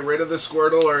ever get rid of the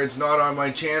Squirtle or it's not on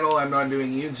my channel, I'm not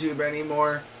doing YouTube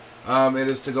anymore. It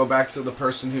is to go back to the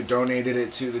person who donated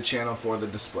it to the channel for the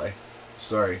display.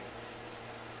 Sorry.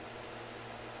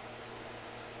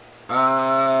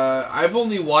 I've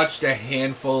only watched a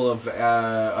handful of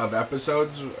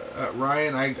episodes,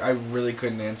 Ryan. I really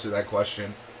couldn't answer that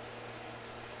question.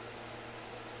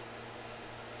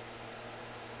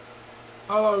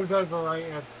 Oh, it's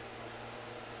overrated.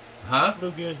 Huh?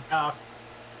 Lugia's better.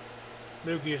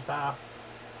 Lugia's better.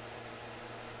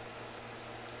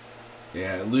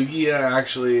 Yeah, Lugia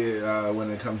actually,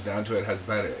 when it comes down to it,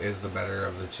 is the better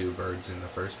of the two birds in the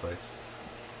first place.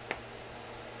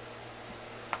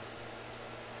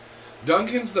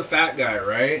 Duncan's the fat guy,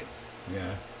 right?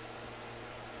 Yeah.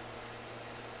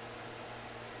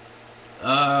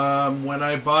 When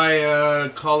I buy a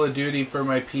Call of Duty for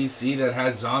my PC that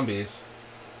has zombies.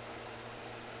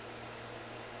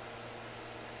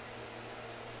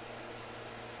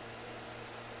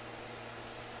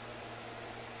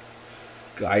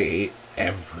 Guy ate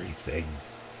everything.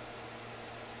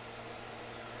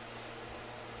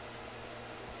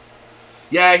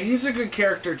 Yeah, he's a good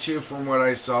character too from what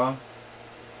I saw.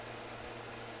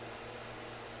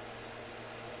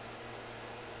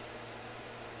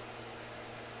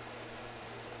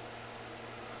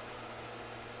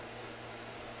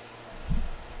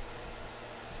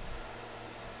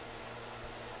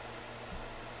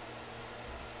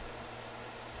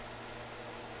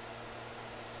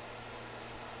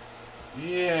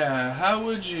 Yeah, how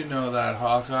would you know that,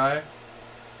 Hawkeye?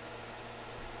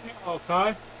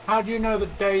 Okay. How do you know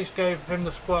that Days gave him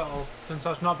the Squirtle, since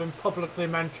that's not been publicly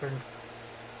mentioned?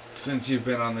 Since you've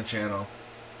been on the channel.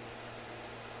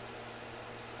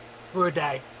 For a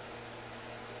day.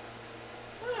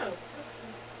 Oh.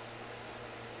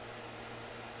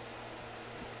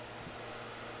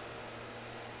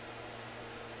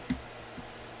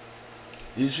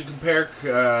 You should compare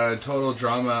Total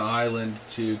Drama Island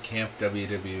to Camp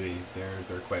WWE.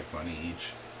 They're quite funny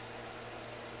each.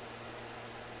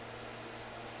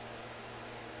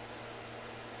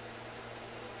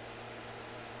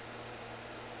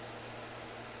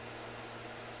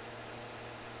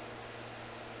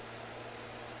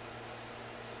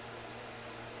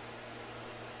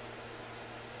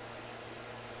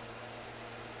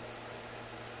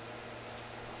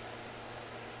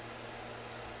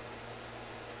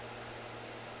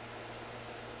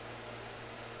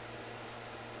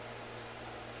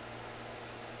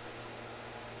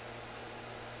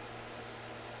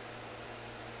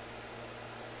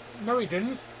 No, he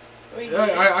didn't.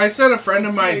 I said a friend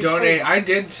of mine Yeah, donate. I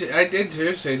did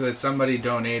too say that somebody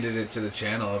donated it to the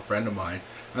channel. A friend of mine,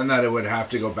 and that it would have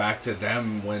to go back to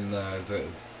them when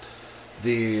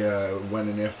when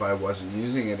and if I wasn't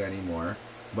using it anymore.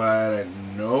 But at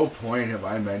no point have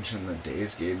I mentioned that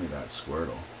Days gave me that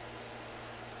Squirtle.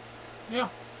 Yeah.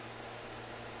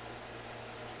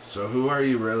 So who are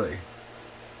you really?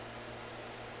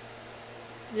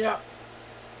 Yeah.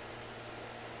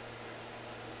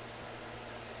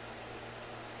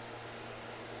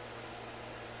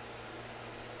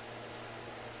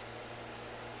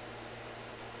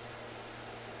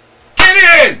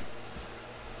 Get in!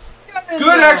 Get in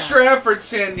Good there. extra effort,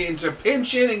 Sandine, to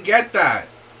pinch in and get that.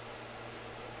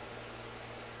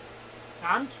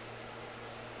 And?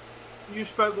 You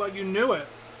spoke like you knew it.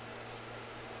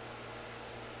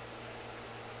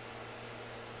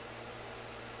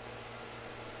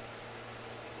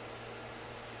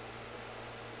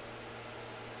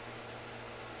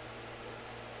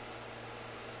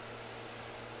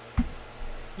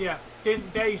 Yeah,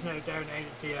 didn't Days know donated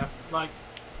to you? Like,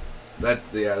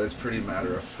 That's pretty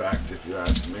matter of fact, if you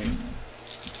ask me.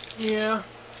 yeah.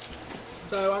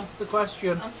 So answer the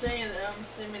question. I'm assuming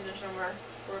there's no more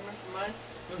improvement for mine.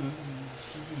 You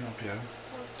can help you out.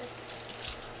 Okay.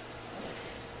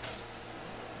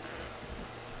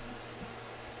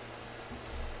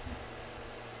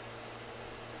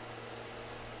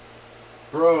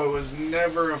 Bro, it was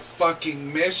never a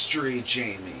fucking mystery,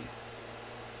 Jamie.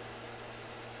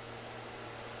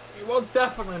 It was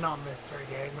definitely not mystery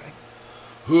gaming.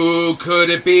 Who could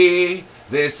it be?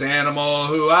 This animal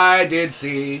who I did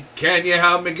see. Can you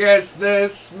help me guess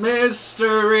this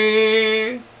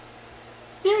mystery?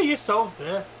 Yeah, you solved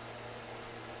it.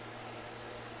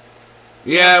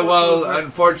 Yeah, That's what well, you were-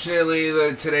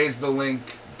 unfortunately, today's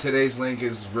link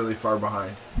is really far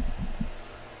behind.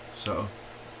 So.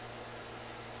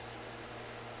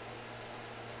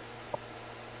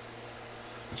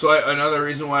 So another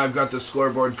reason why I've got the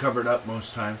scoreboard covered up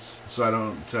most times, so I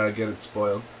don't get it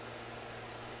spoiled.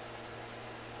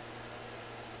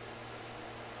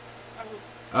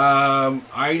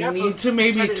 I Yeah, need but to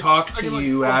maybe you said it's talk pretty to much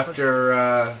you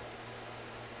spoiled.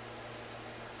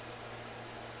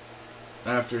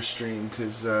 after stream,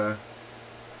 because if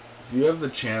you have the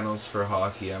channels for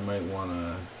hockey, I might want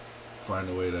to find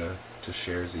a way to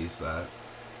share that.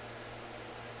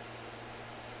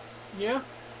 Yeah.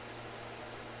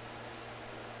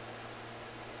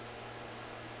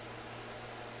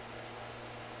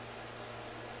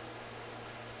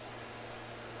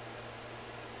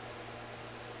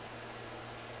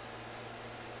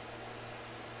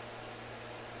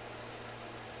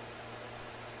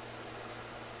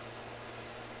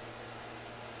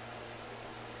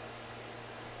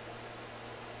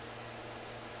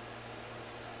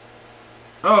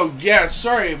 Oh yeah,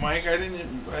 sorry, Mike. I didn't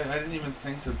even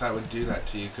think that would do that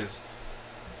to you, because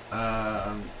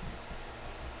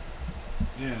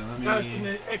yeah. That's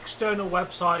an external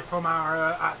website from our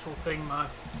actual thing, Mike.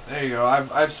 There you go.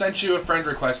 I've sent you a friend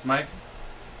request, Mike.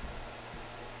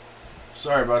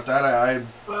 Sorry about that.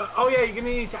 Oh yeah, you're gonna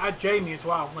need to add Jamie as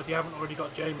well, if you haven't already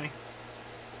got Jamie.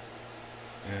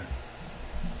 Yeah.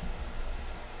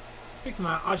 Speaking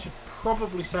of that, I should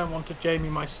probably send one to Jamie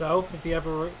myself if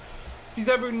he's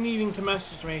ever needing to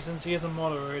message me, since he is a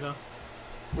moderator.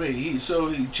 Wait,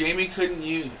 so Jamie couldn't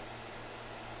use...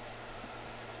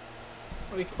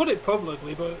 Well, he can put it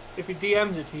publicly, but if he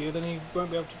DMs it to you, then he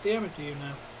won't be able to DM it to you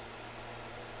now.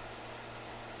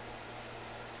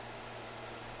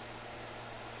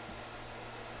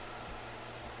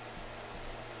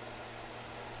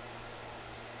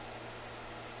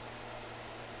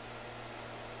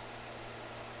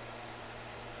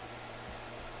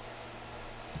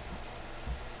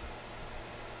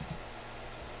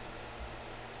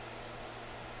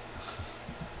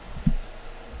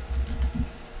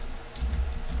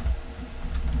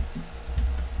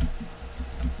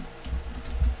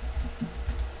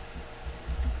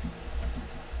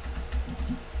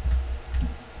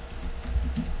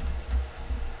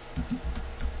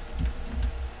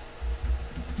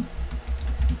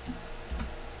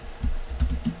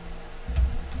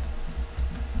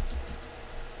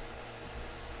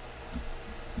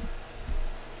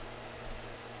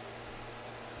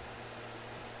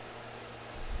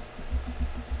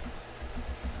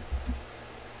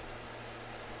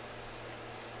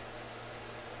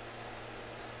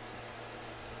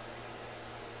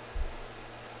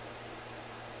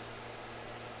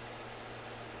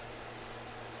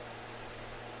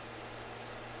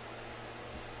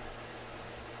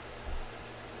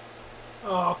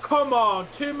 Oh, come on.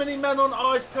 Too many men on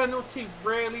ice penalty.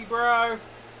 Really, bro?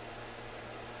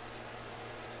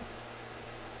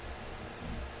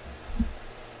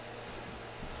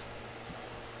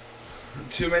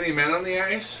 Too many men on the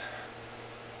ice?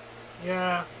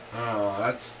 Yeah. Oh,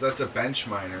 that's a bench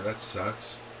minor. That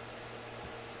sucks.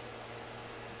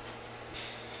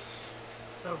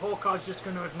 So Hawkeye's just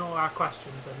going to ignore our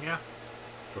questions then, yeah?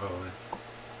 Probably.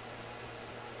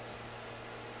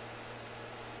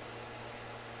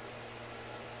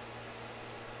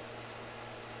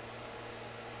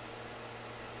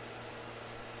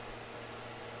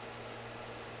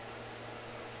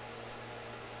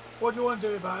 What do you want to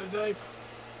do about it, Dave?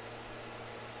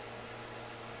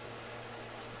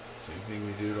 Same thing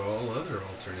we do to all other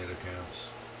alternate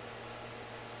accounts.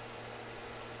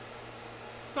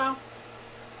 No.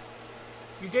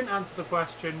 You didn't answer the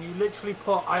question. You literally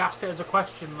put, I asked it as a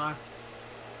question though.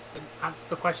 Didn't answer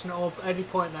the question at all at any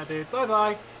point there, dude. Bye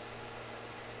bye.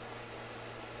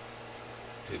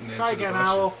 Didn't answer Try the again, question.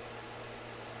 Owl.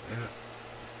 Yeah.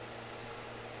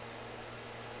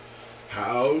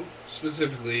 How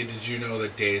specifically did you know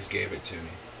that Days gave it to me?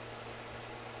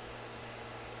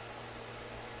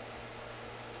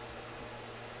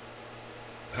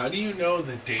 How do you know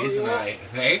that Days and I...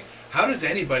 Hey? How does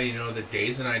anybody know that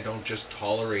Days and I don't just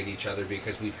tolerate each other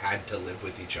because we've had to live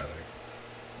with each other?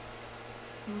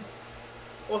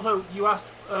 Also, you asked,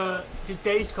 did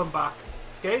Days come back?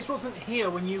 Days wasn't here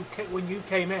when you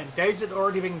came in. Days had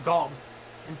already been gone.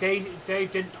 And Dave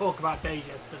didn't talk about Days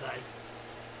yesterday.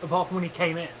 Apart from when he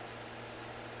came in.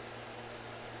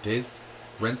 Days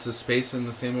rents a space in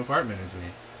the same apartment as me.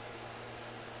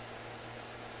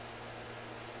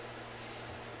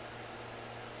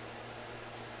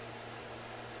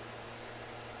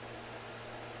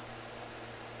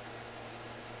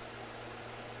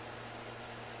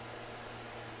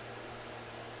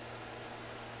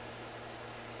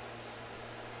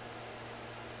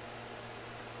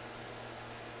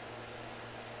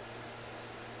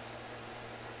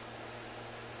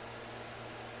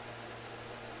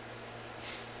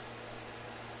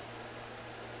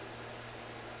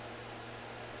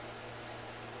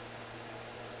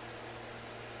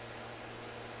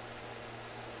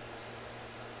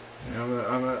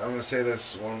 I'm gonna say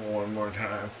this one more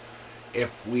time.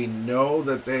 If we know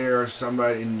that they are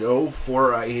somebody, know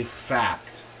for a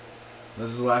fact,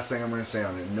 this is the last thing I'm gonna say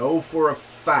on it, know for a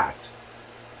fact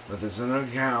that this is an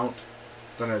account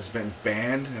that has been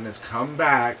banned and has come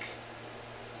back,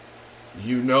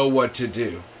 you know what to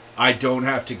do. I don't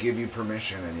have to give you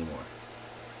permission anymore.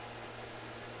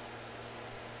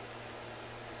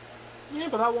 Yeah,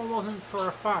 but that one wasn't for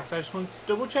a fact. I just wanted to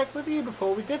double check with you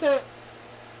before we did it.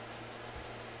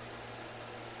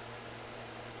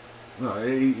 No,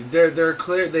 they're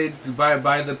clear. They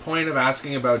by the point of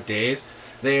asking about Days,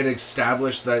 they had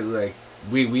established that, like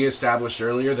we established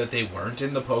earlier, that they weren't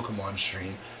in the Pokemon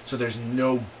stream, so there's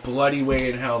no bloody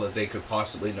way in hell that they could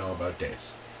possibly know about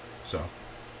Days. So.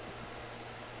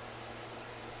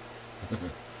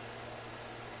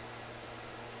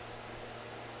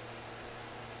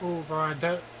 Oh, Brian,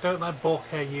 don't let Bulk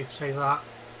hear you say that.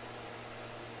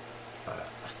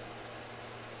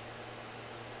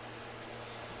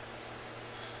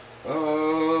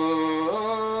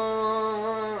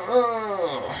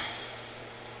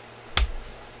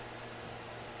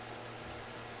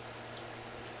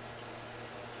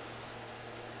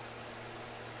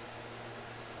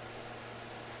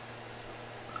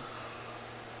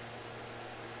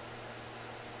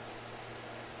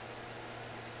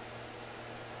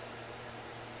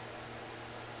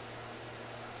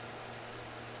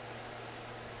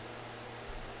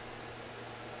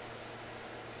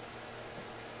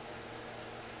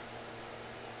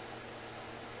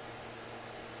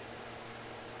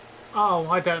 Oh,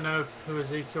 I don't know who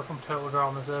Ezekiel from Total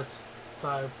Dramas is,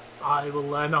 so I will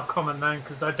not comment then,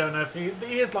 because I don't know if he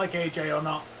is like AJ or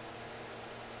not.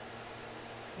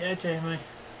 Yeah, Jamie.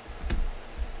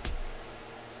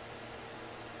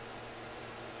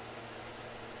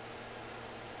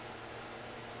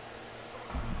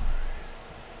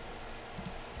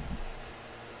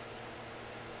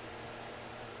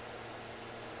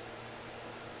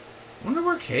 I wonder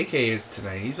where KK is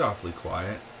tonight. He's awfully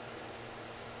quiet.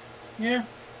 Yeah.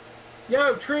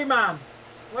 Yo, Tree Man,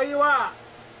 where you at?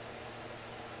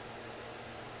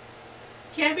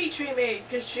 Can't be tree made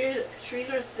because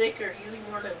trees are thicker. He's like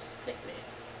more of a stick made.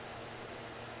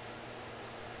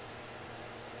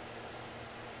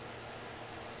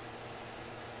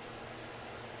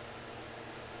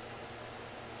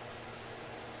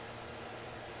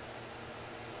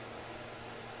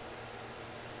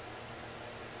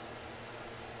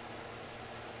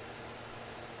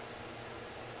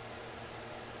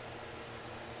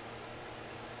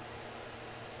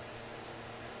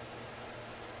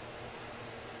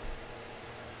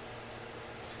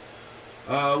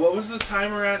 What was the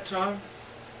timer at, Tom?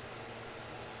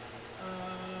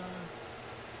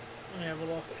 Let me have a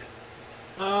look.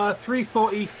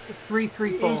 3:40,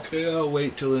 3:34. Okay, I'll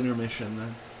wait till intermission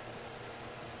then.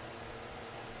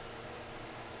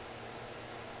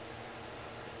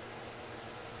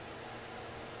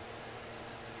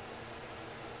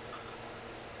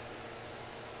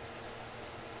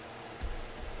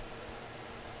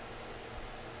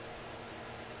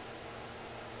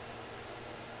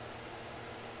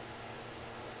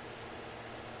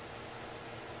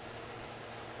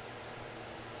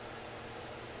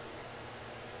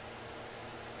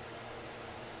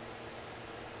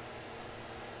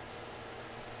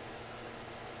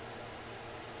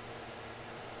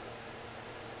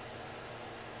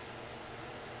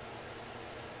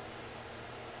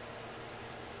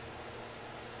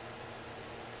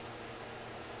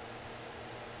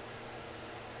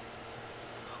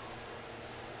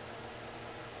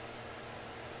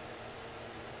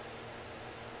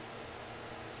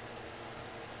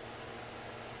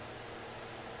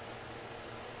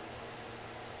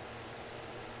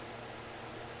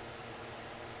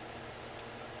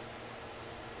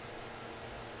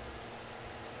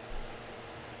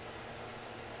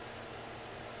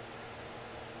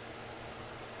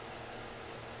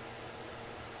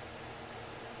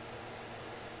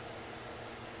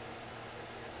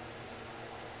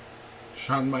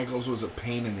 Shawn Michaels was a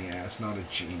pain in the ass, not a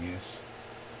genius.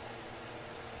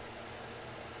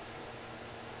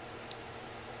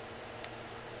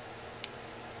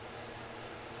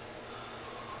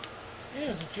 Yeah, he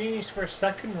was a genius for a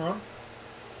second run.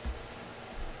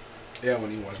 Yeah, when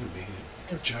he wasn't being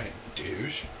a giant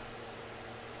douche.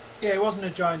 Yeah, he wasn't a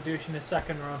giant douche in his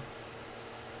second run.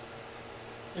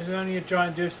 He was only a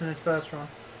giant douche in his first run.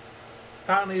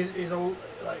 Apparently, he's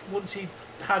once he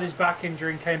had his back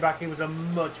injury and came back, he was a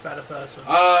much better person.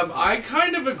 I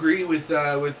kind of agree with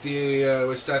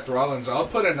Seth Rollins. I'll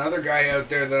put another guy out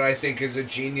there that I think is a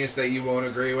genius that you won't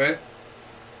agree with.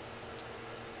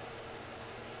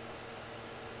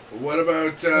 What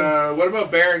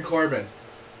about Baron Corbin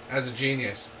as a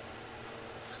genius?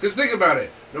 Because think about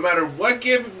it. No matter what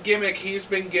gimmick he's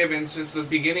been given since the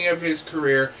beginning of his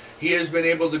career, he has been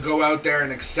able to go out there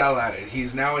and excel at it.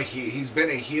 He's now he's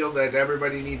been a heel that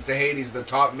everybody needs to hate. He's the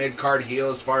top mid-card heel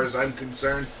as far as I'm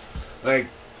concerned. Like,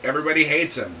 everybody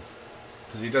hates him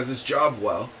because he does his job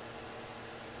well.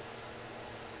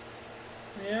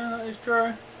 Yeah, that is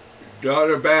true. Not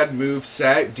a bad move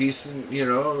set. Decent,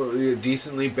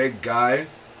 decently big guy.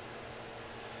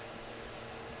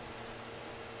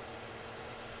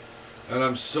 And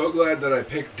I'm so glad that I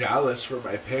picked Dallas for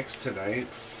my picks tonight.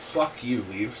 Fuck you,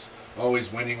 Leafs.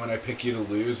 Always winning when I pick you to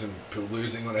lose and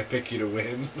losing when I pick you to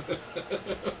win.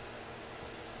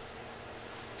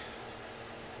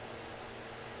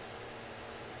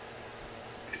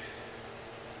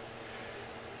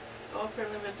 Oh,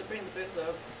 apparently we have to bring the bins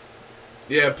up.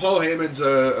 Yeah, Paul Heyman's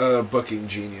a booking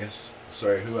genius.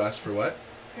 Sorry, who asked for what?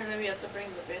 Apparently we have to bring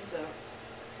the bins up.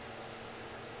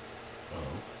 Oh.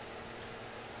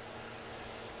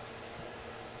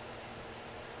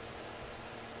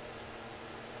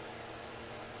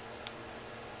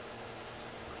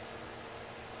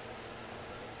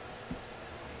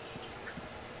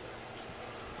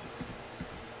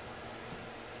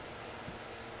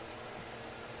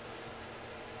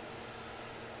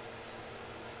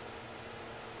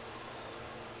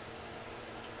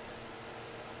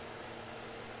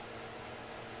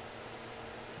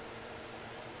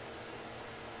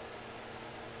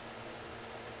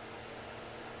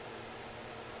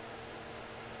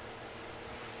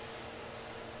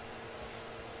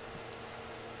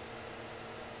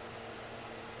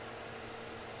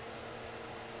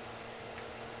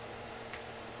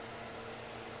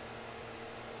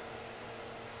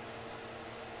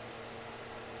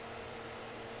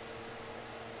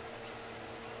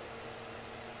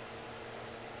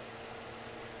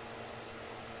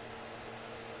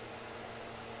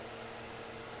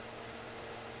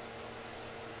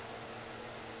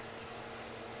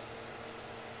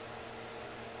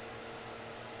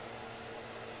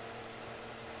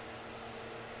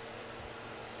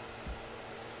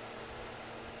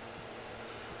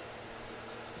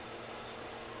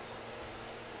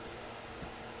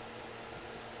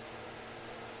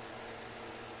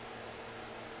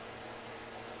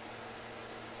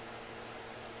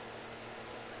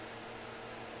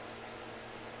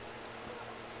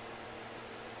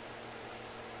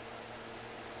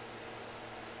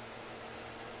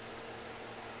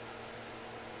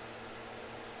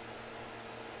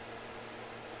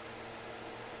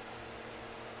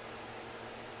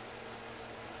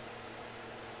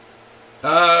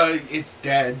 It's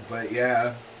dead, but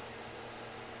yeah.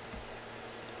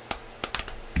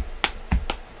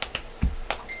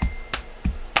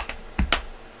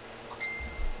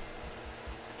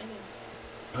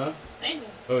 Huh?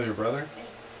 Oh, your brother?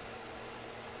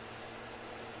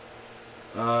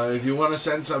 If you want to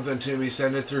send something to me,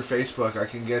 send it through Facebook. I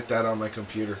can get that on my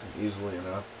computer easily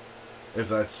enough. If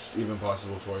that's even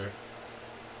possible for you.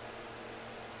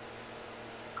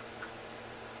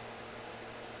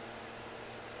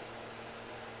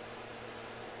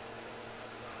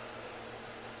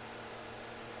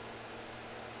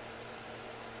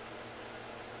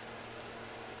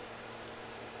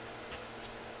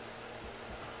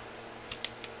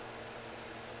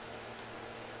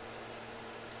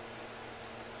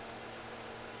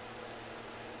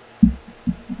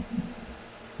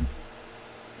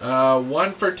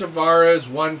 One for Tavares,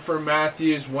 one for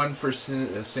Matthews, one for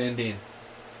Sandin.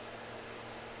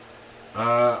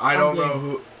 I don't know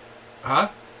who... Huh?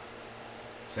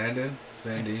 Sandin?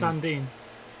 Sandin.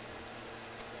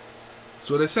 That's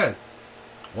what I said.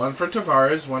 One for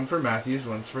Tavares, one for Matthews,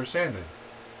 one's for Sandin.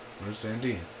 Or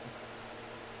Sandin.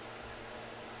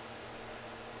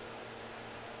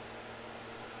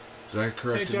 So I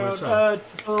corrected myself.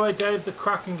 By the way, Dave, the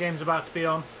Kraken game's about to be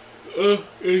on.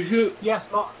 Is it? Yes,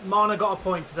 Marner got a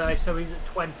point today, so he's at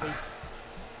 20.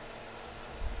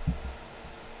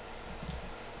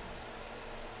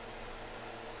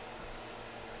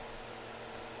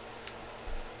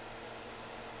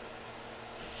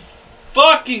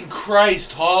 Fucking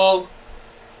Christ, Hall!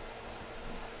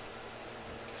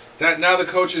 That now the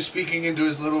coach is speaking into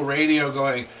his little radio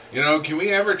going, you know, can we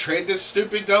ever trade this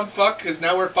stupid dumb fuck? Because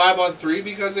now we're 5-on-3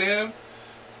 because of him?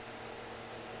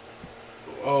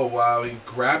 Oh, wow. He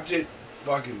grabbed it,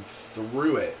 fucking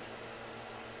threw it.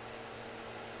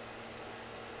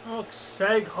 Fuck's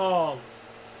sake, Hall.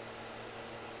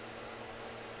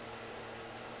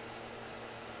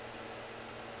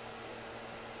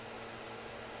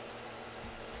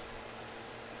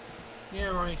 Yeah,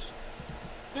 right.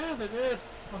 Yeah, they did.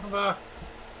 Welcome back.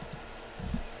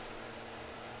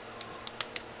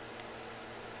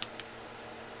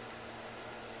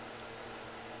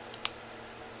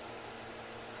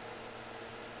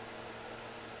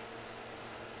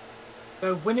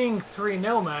 They're winning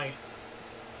 3-0, mate.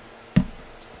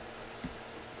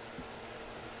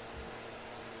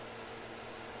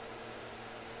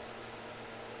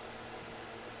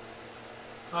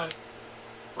 Like,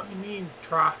 what do you mean,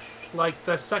 trash? Like,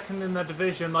 they're second in their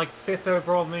division, like 5th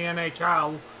overall in the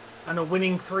NHL, and are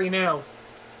winning 3-0.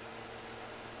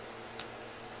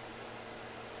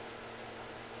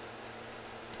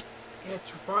 Yeah,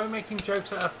 try making jokes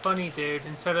that are funny, dude,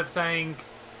 instead of saying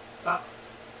that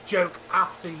joke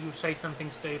after you say something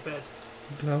stupid.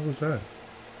 What the hell was that?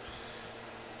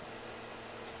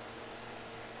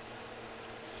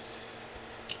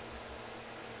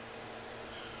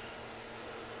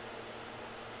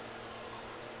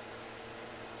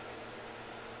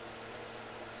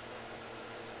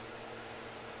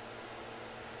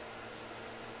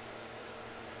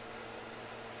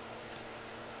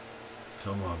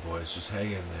 Come on, boys. Just hang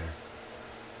in there.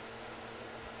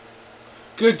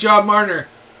 Good job, Marner.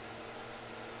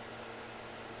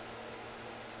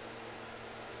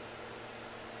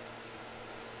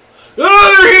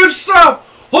 Another huge stop!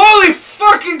 Holy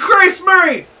fucking Christ,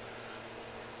 Murray!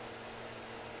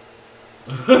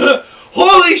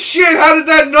 Holy shit, how did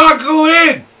that not go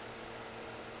in?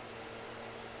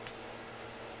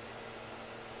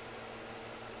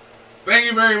 Thank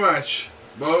you very much,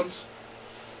 Bones.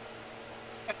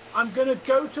 I'm gonna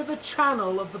go to the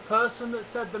channel of the person that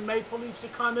said the Maple Leafs are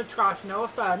kind of trash, no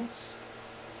offense.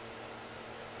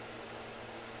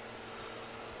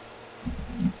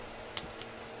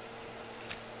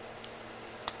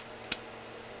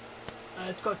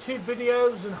 It's got 2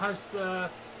 videos and has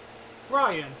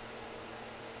Ryan.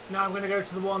 Now I'm going to go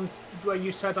to the ones where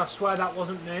you said, I swear that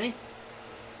wasn't me.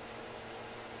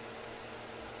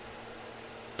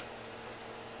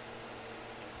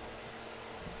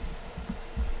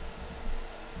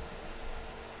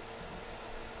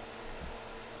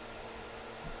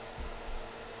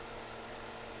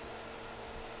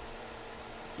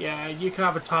 Yeah, you can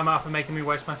have a timeout for making me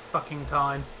waste my fucking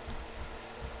time.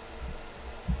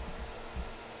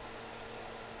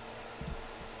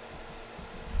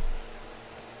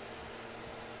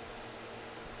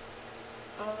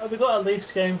 We got a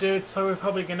Leafs game, dude, so we're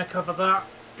probably going to cover that.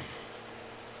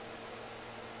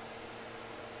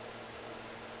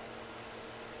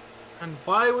 And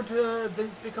why would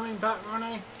Vince be coming back,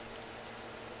 Ronnie?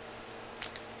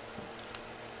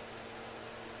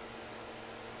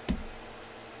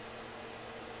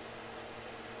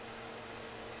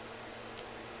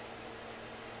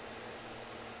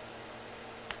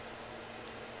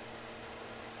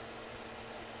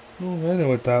 Oh, I know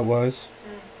what that was.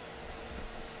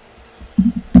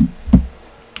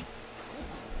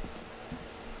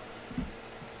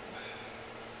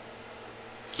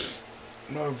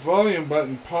 My volume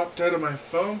button popped out of my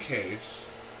phone case.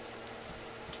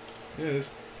 Yeah,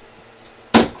 this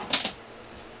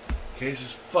case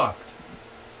is fucked.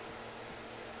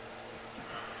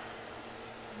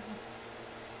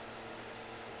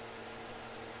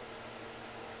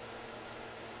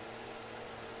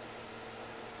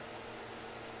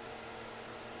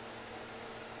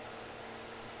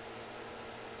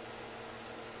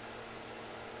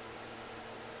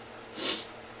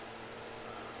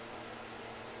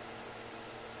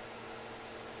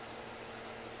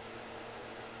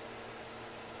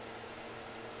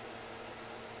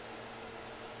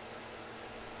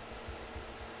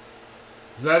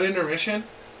 Is that intermission?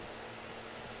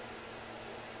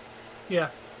 Yeah.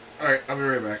 Alright, I'll be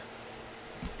right back.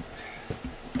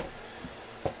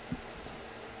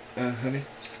 Honey,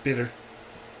 it's bitter.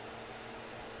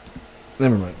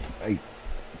 Never mind. I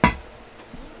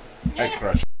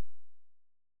crushed.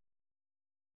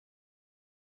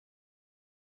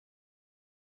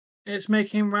 It's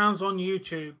making rounds on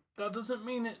YouTube. That doesn't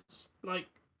mean it's like.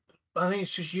 I think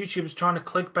it's just YouTube's trying to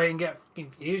clickbait and get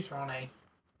fucking views, Ronnie.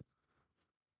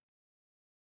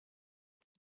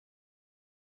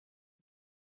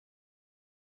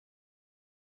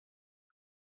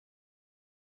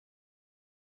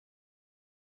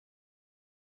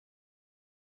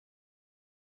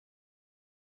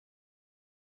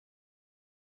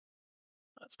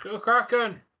 Let's go,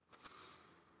 Kraken.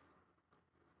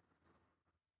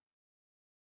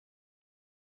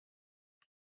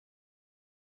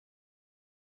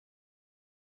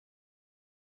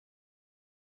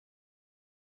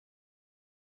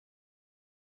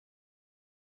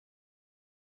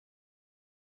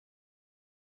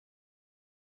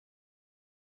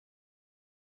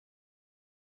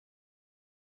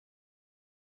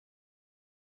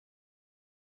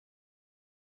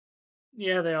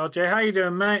 Yeah, they are, Jay. How you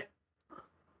doing, mate?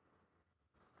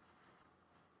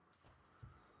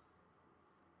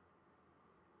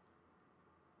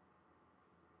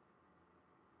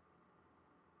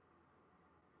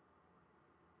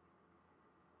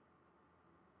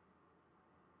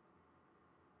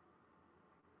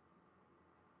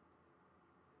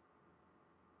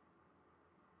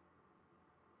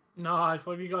 Nice.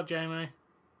 What have you got, Jamie?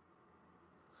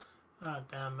 Oh,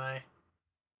 damn, mate.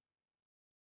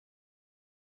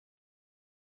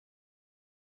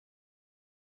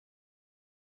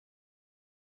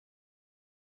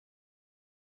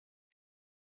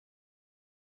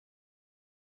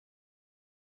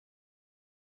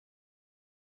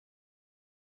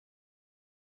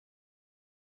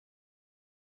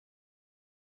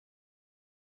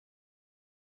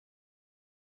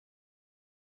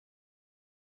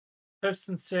 Toast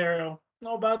and cereal.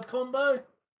 Not a bad combo.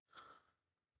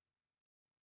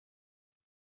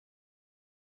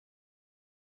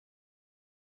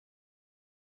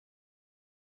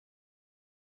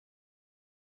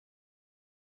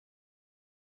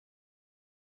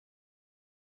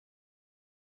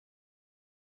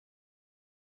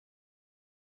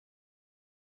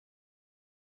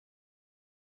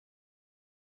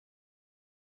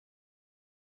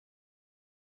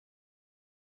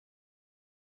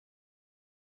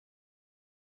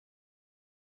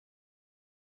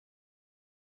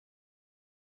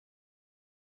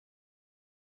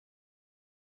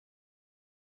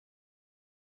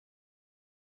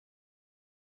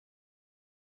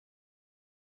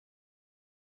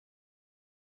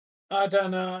 I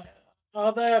don't know.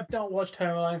 I've not watched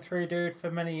Home Alone 3, dude, for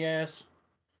many years.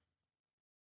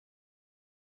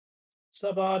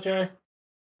 Sub RJ.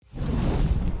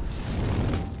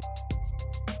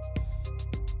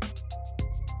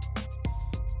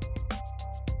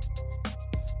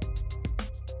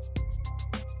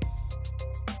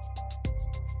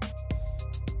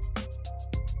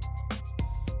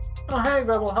 Oh, hey,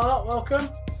 Rebel Heart, welcome.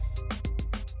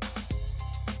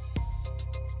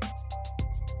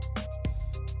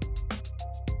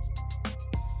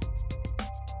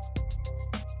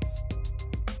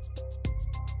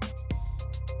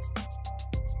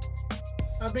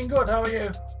 I've been good, how are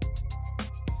you?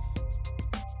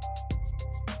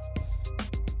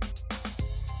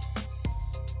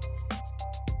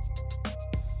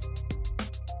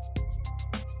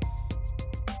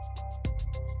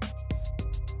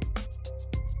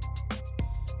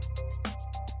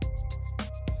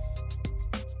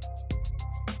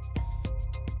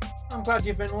 I'm glad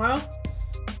you've been well.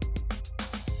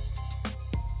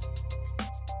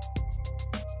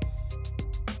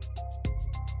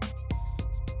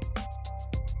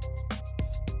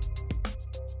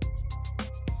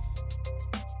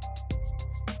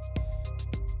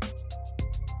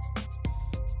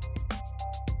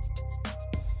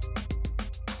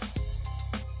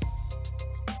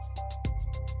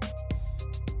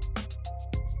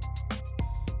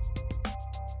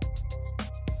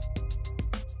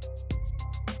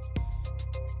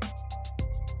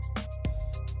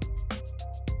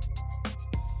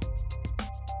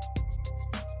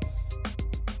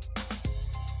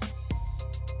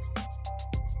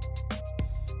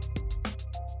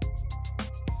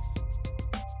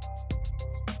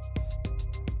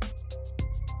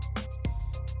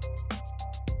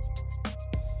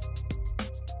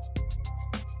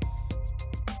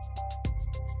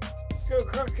 Go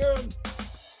Kraken!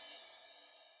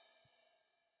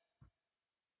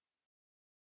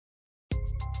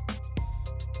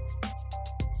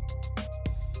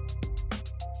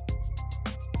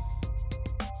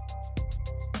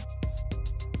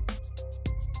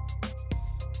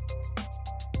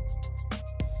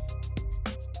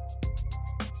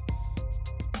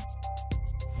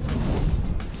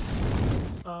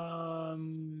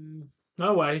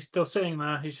 No way, he's still sitting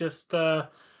there. He's just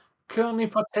currently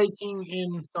partaking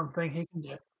in something he can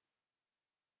do.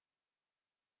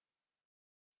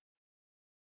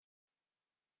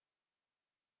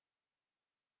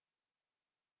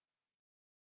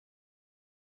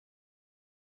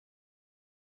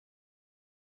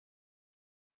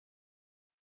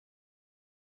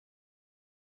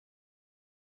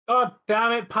 God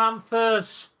damn it,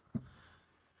 Panthers!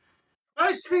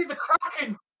 Nice to beat the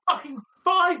Kraken fucking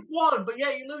 5-1, but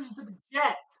yeah, you're losing to the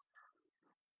Jets.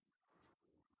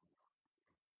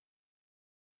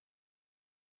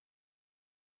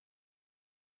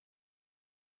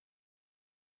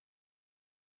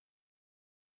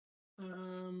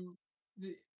 Um,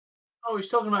 oh, he's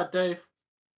talking about Dave.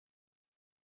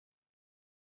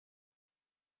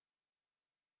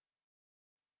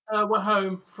 We're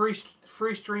home.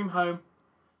 Free stream home.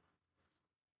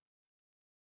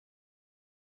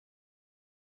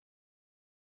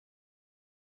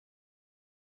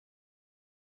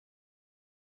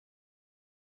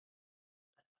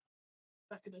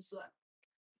 Back in a sec.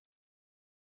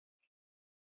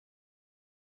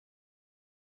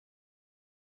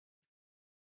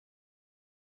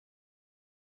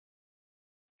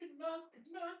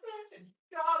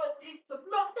 Gotta eat the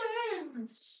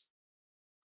muffins.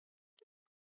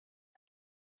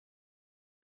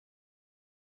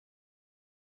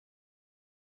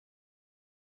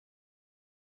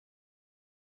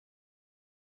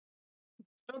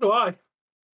 So do I.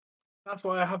 That's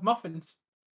why I have muffins.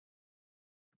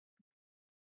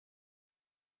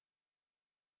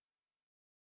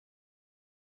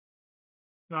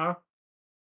 No.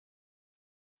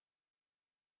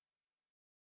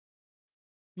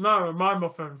 No, my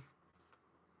muffin.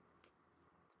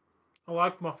 I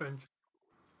like muffins.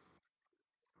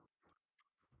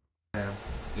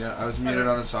 Yeah, I was muted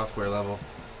on a software level.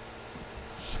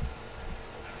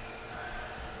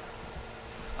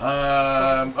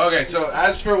 Okay, so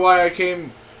as for why I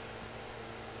came...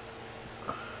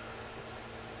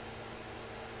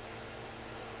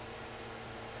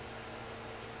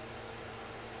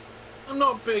 I'm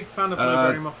not a big fan of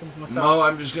blueberry muffins myself. Mo,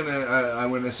 I'm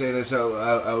gonna say this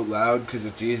out loud because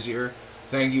it's easier.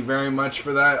 Thank you very much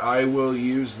for that. I will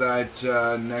use that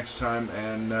next time,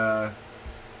 and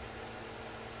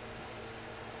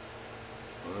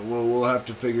we'll have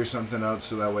to figure something out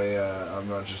so that way I'm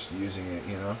not just using it,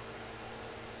 you know.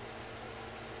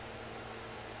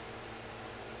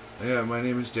 Yeah, my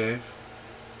name is Dave.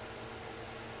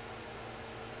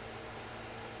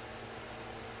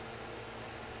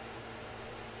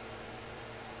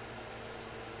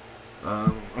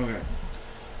 Okay.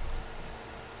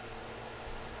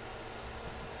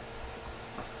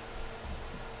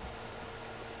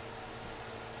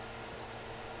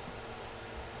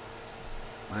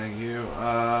 Thank you.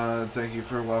 Thank you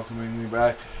for welcoming me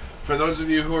back. For those of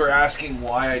you who are asking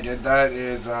why I did that,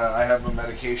 is I have a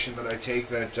medication that I take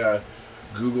that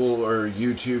Google or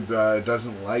YouTube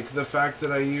doesn't like the fact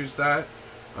that I use that.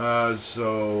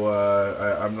 So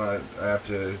I'm not. I have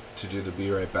to do the be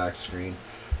right back screen,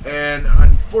 and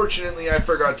unfortunately, I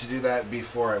forgot to do that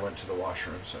before I went to the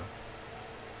washroom. So.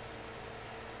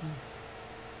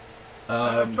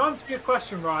 To answer your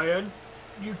question, Ryan,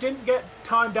 you didn't get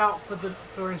timed out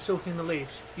for insulting the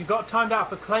Leafs. You got timed out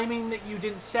for claiming that you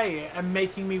didn't say it and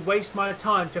making me waste my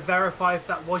time to verify if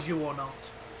that was you or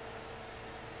not.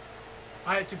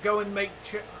 I had to go and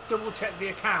double check the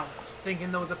accounts,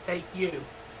 thinking there was a fake you.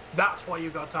 That's why you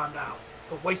got timed out,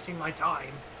 for wasting my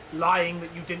time, lying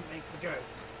that you didn't make the joke.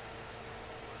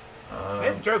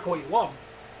 Make the joke all you want.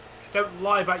 Just don't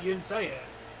lie about you didn't say it.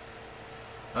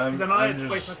 Then I had to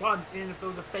waste my time seeing if there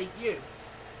was a fake you.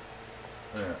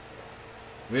 Yeah.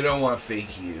 We don't want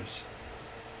fake yous.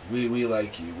 We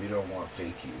like you. We don't want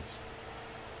fake yous.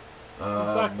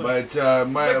 Exactly. But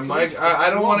I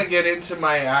don't want to get into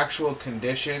my actual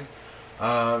condition.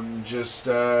 I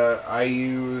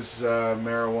use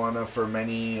marijuana for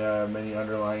many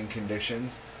underlying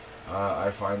conditions.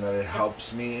 I find that it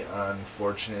helps me.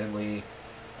 Unfortunately,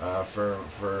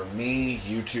 for me,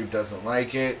 YouTube doesn't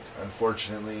like it.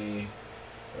 Unfortunately,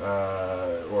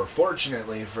 or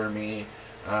fortunately for me,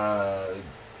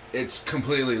 it's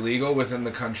completely legal within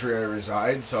the country I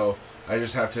reside. So I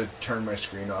just have to turn my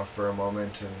screen off for a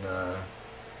moment and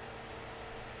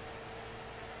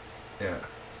Yeah.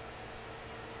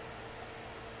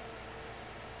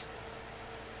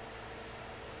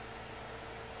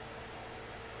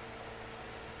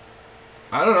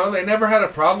 I don't know. They never had a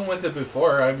problem with it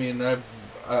before. I mean,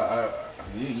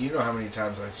 you know how many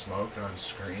times I smoked on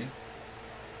screen.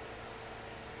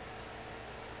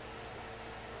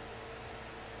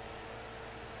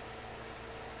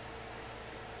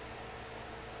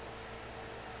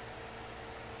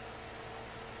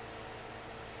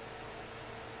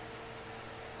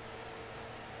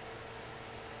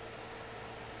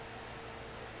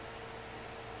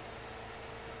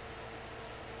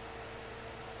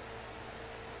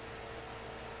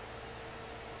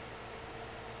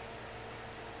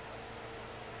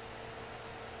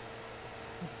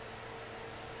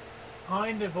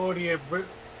 Kind of already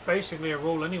basically a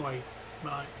rule anyway,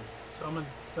 like some in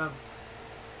sense.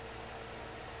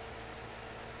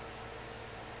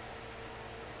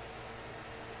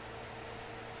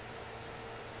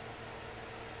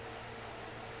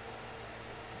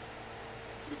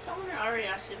 Did someone already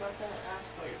ask you about that? Ask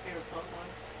about your favorite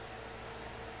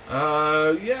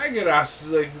Pokemon? Yeah, I get asked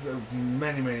like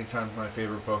many times my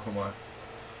favorite Pokemon.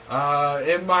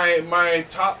 In my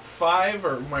top 5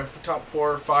 or my top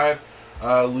 4 or 5,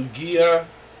 Lugia.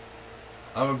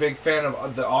 I'm a big fan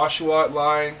of the Oshawott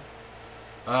line.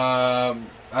 I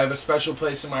have a special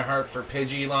place in my heart for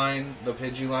Pidgey line. The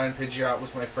Pidgey line. Pidgeot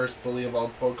was my first fully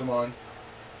evolved Pokemon.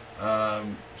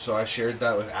 So I shared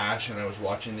that with Ash, and I was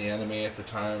watching the anime at the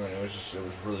time, and it was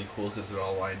really cool because it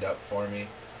all lined up for me.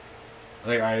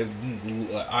 Like I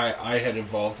had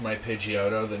evolved my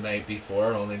Pidgeotto the night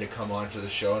before, only to come onto the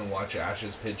show and watch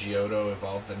Ash's Pidgeotto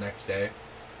evolve the next day.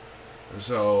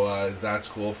 So that's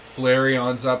cool.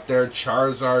 Flareon's up there.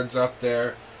 Charizard's up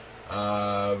there.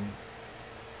 I'm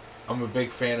a big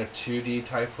fan of 2D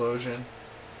Typhlosion.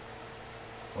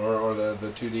 Or the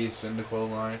 2D Cyndaquil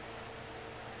line.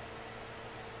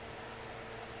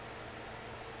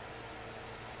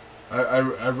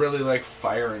 I really like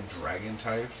fire and dragon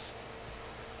types.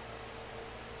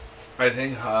 I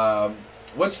think,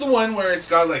 what's the one where it's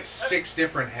got like 6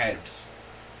 different heads?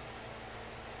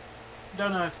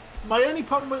 Don't know. My only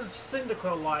problem with the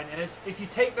Cyndaquil line is, if you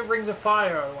take the Rings of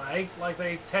Fire away, like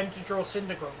they tend to draw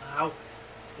Cyndaquil now,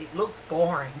 it looks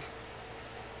boring.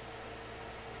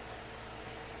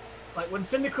 Like, when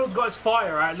Cyndaquil's got its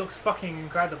fire out, it looks fucking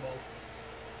incredible.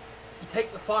 You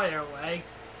take the fire away,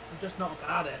 I'm just not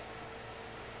about it.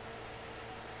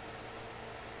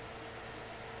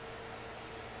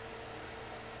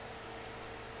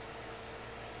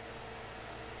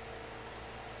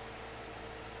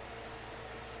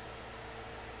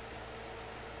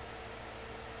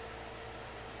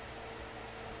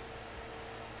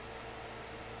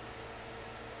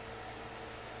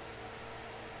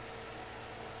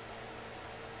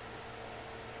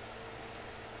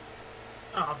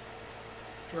 Oh,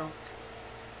 drunk.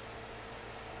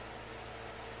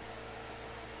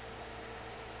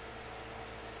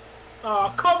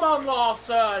 Oh, come on,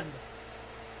 Lawson!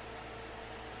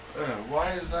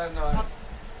 Why is that not...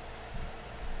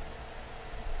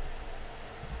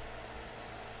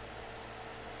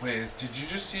 Wait, did you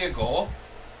just see a goal?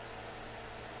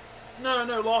 No,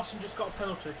 Lawson just got a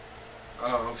penalty.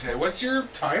 Oh, okay. What's your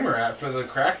timer at for the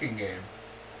Kraken game?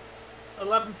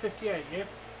 11:58, yeah?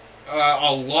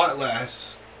 A lot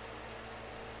less.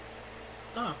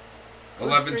 Oh.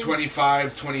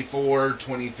 11:25, 24,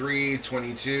 23,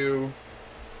 22.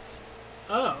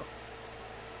 Oh.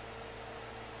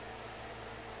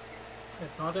 I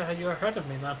have no idea how you're ahead of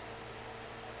me, man.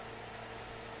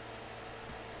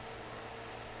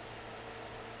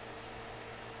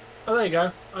 Oh, there you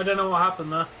go. I don't know what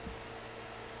happened there.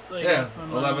 Yeah,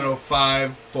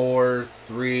 11:05, 4,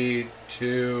 3,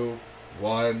 2,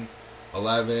 1,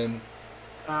 11,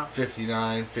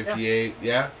 59, 58.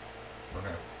 Yeah?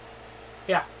 Okay.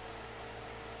 Yeah.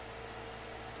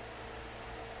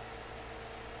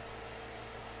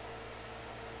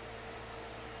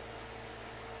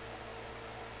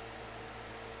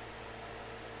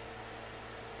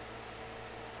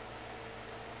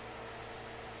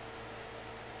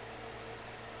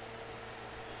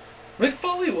 Mick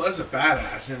Foley was a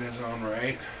badass in his own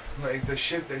right. Like, the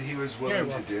shit that he was willing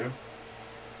to do.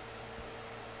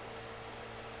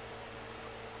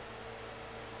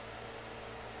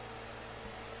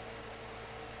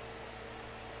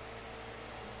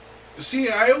 See,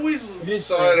 I always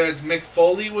saw it as Mick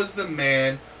Foley was the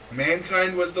man,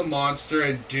 Mankind was the monster,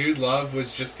 and Dude Love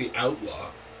was just the outlaw.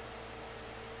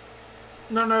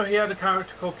 No, he had a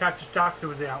character called Cactus Jack who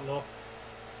was the outlaw.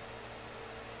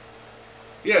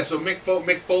 Yeah, so Mick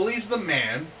Foley's the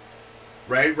man,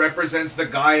 right? Represents the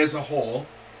guy as a whole.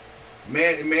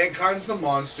 Mankind's the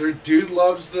monster. Dude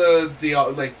loves the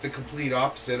like the complete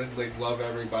opposite. Like love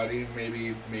everybody.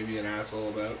 Maybe an asshole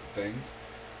about things.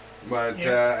 But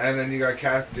and then you got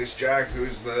Cactus Jack,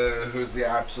 who's the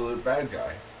absolute bad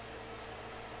guy.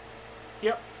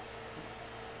 Yep.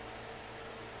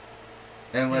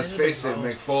 And let's face it,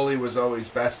 Mick Foley was always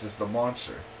best as the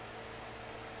monster.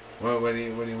 Well, when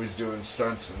he was doing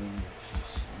stunts and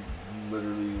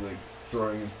literally like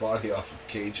throwing his body off of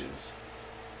cages.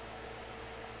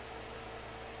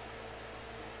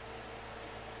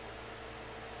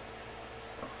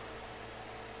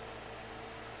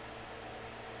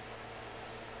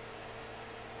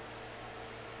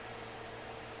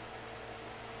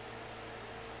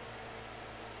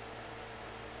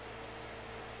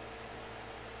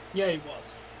 Yeah, he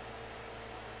was.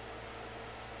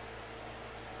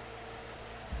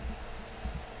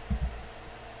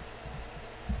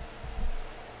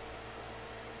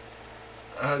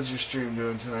 How's your stream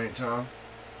doing tonight, Tom?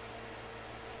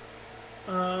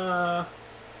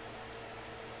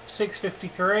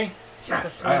 653.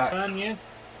 Yes.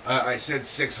 I said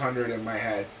 600 in my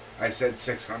head.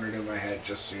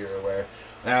 Just so you're aware.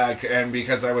 And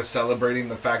because I was celebrating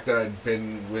the fact that I'd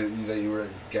been with that you were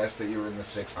guessed that you were in the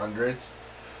 600s,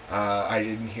 I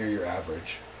didn't hear your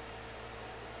average.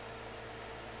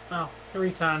 Oh,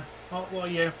 310. What are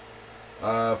you?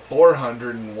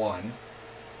 401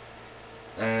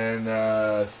 and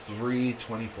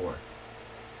 324.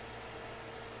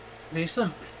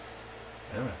 Decent.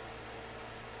 Yeah.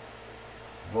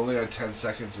 I've only got 10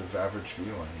 seconds of average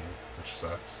view on you, which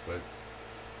sucks, but.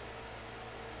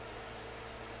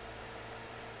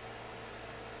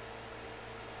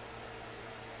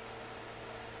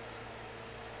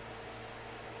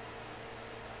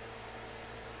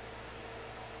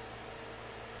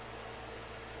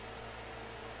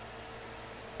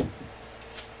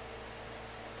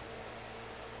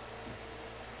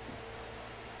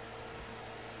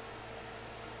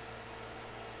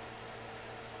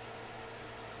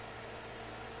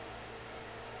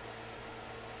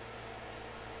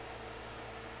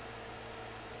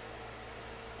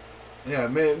 Yeah,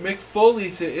 Mick Foley,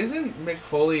 isn't Mick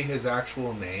Foley his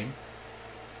actual name?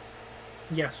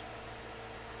 Yes.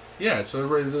 Yeah, so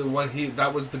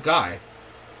that was the guy.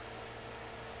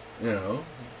 You know,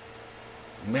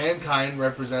 Mankind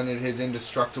represented his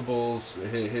indestructible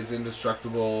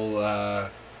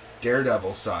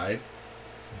daredevil side.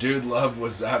 Dude Love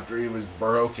was after he was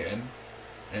broken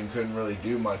and couldn't really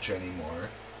do much anymore.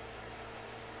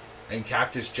 And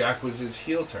Cactus Jack was his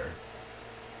heel turn.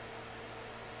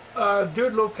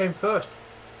 Dude Love came first.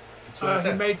 That's what I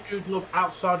said. He made Dude Love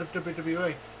outside of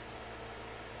WWE.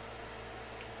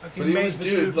 Like But he was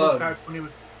Dude Love. When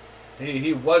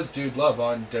He was Dude Love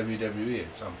on WWE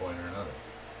at some point or another.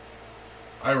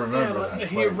 I remember that.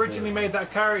 He originally made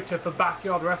that character for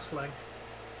Backyard Wrestling.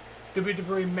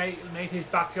 WWE made his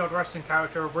Backyard Wrestling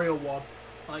character a real one.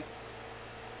 Like,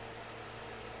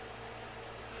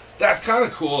 that's kind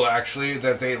of cool, actually,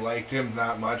 that they liked him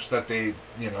that much that they,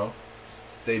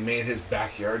 they made his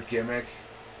backyard gimmick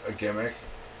a gimmick.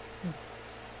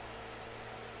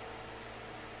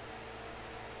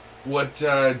 What,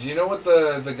 do you know what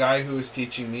the guy who was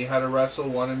teaching me how to wrestle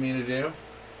wanted me to do?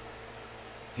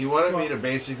 He wanted me to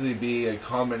basically be a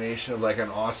combination of like an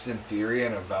Austin Theory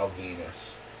and a Val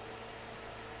Venus.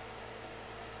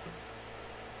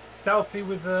 selfie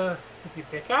with your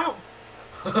dick out?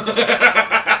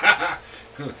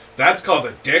 That's called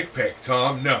a dick pic,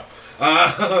 Tom. No.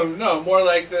 No, more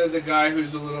like the guy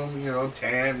who's a little,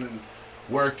 tan and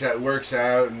works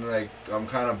out and like I'm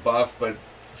kind of buff but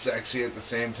sexy at the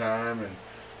same time and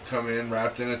come in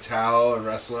wrapped in a towel and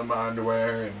wrestle in my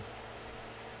underwear and.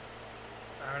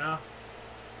 Fair enough.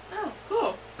 Oh,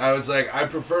 cool. I was like, I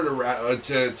prefer to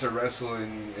wrestle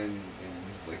in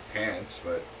like pants,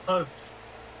 but. Clothes.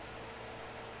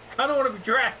 I don't want to be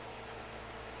dressed.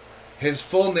 His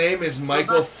full name is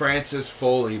Michael Francis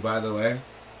Foley, by the way.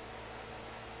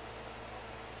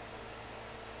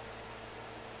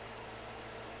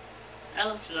 I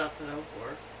looked it up and I was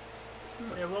bored.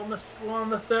 Yeah, we're on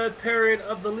the third period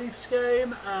of the Leafs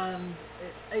game, and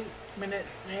it's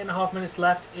 8.5 minutes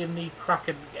left in the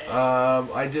Kraken game.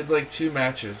 I did like 2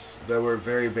 matches that were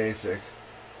very basic.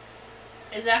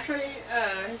 Is actually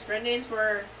his friend names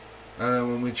were. And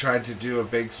then when we tried to do a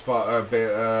big spot,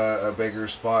 a bigger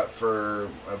spot for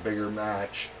a bigger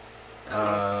match,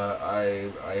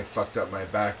 I fucked up my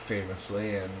back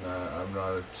famously, and I'm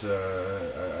not.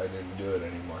 I didn't do it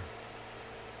anymore.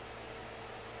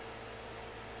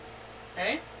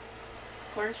 Okay.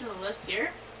 According to the list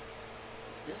here,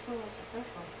 this one was the first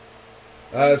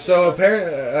one. So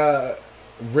apparently,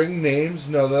 Ring names?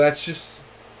 No, that's just...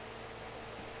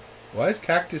 Why is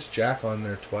Cactus Jack on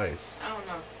there twice? I don't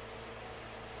know.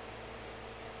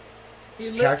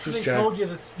 He Cactus literally Jack. told you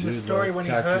the story Dude, when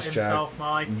he Cactus hurt Jack. himself,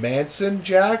 Mike. Manson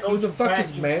Jack? Who Don't the you fuck bet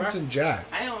is you Manson rest. Jack?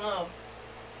 I don't know.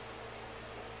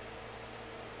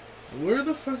 Where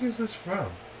the fuck is this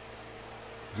from?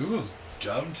 Google's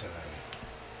dumb tonight.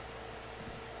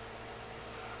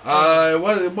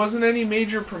 It wasn't any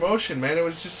major promotion, man. It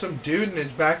was just some dude in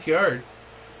his backyard.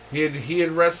 He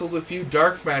had wrestled a few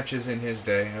dark matches in his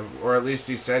day, or at least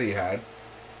he said he had.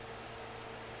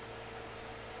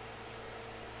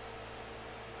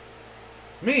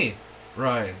 Me,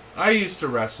 Ryan. I used to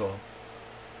wrestle.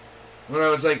 When I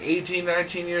was like 18,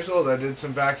 19 years old, I did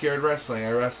some backyard wrestling.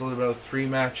 I wrestled about 3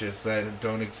 matches that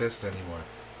don't exist anymore.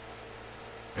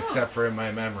 Except for in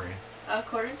my memory.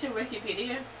 According to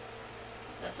Wikipedia,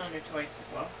 that's on your choice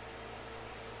as well.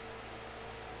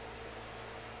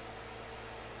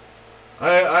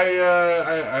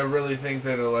 I really think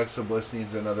that Alexa Bliss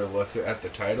needs another look at the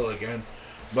title again.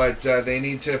 But they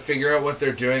need to figure out what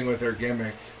they're doing with her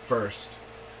gimmick first.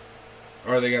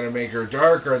 Are they going to make her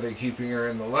dark? Are they keeping her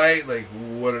in the light? Like,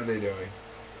 what are they doing?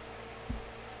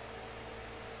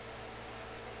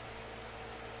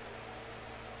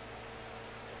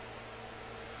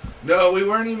 No, we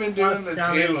weren't even doing the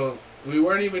table. We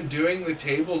weren't even doing the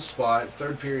table spot.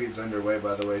 Third period's underway,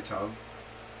 by the way, Tom.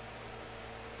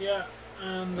 Yeah,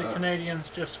 and the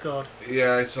Canadiens just scored.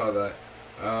 Yeah, I saw that.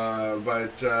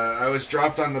 But I was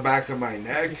dropped on the back of my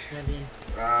neck,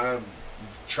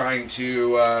 trying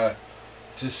to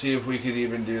see if we could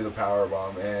even do the power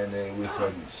bomb, and we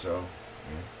couldn't. So,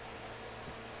 yeah.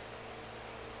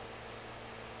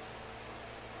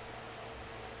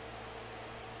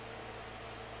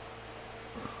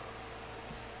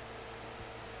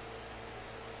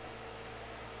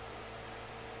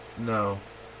 No.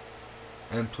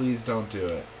 And please don't do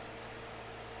it.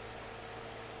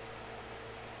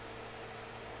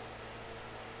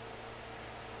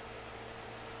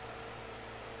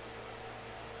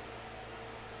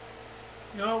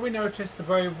 You know, we noticed the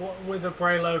Bray with the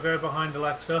Bray logo behind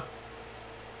Alexa.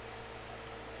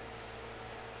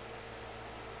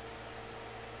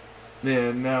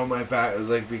 Yeah, now my back,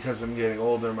 like, because I'm getting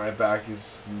older, my back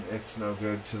it's no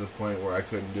good to the point where I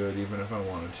couldn't do it even if I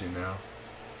wanted to now.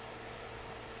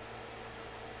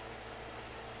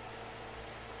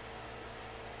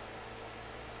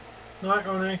 Night,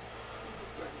 Ronnie.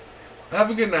 Have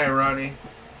a good night, Ronnie.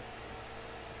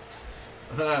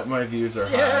 My views are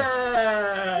high.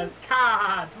 Yes!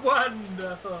 God!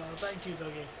 Wonderful! Thank you,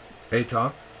 Dougie. Hey,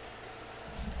 Tom.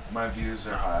 My views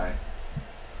are high.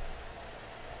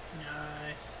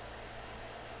 Nice.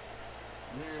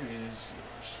 Where is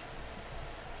yours?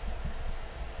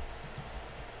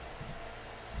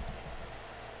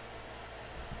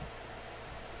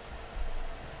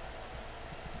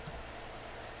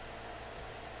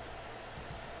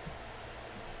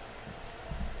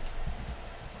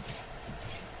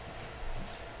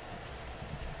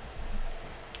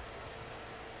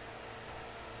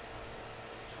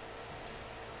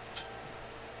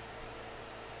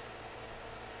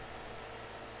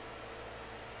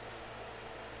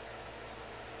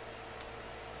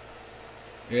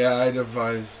 Yeah, I'd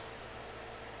advise.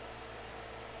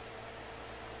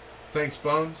 Thanks,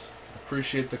 Bones.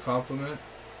 Appreciate the compliment.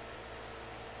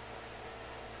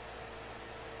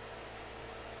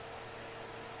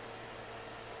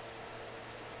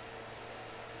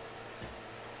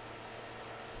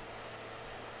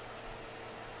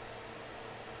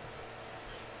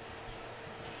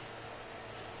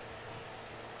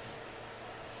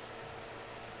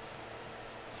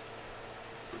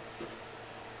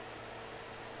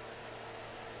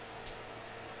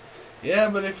 Yeah,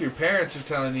 but if your parents are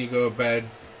telling you go to bed,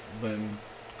 then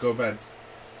go to bed.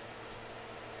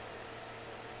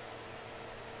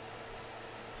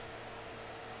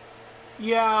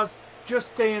 Yeah,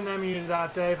 just DMing you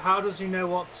that, Dave. How does he know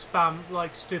what spam,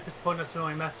 like, stupid, pointless,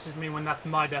 annoying messages mean when that's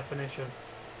my definition?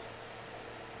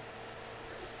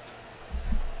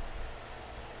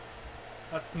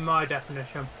 That's my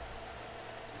definition.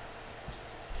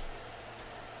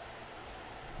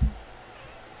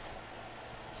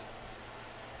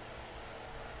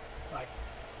 Like,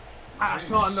 it's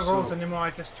not in the rules anymore, I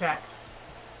just checked.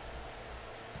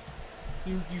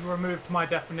 You removed my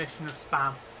definition of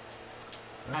spam.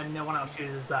 And no one else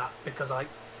uses that because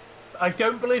I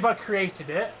don't believe I created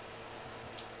it,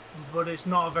 but it's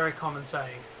not a very common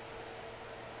saying.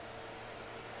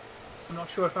 I'm not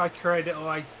sure if I created it or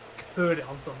I heard it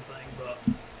on something, but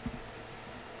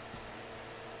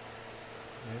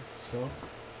Yeah, so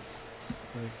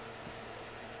like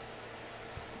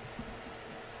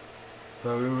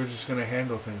Thought we were just gonna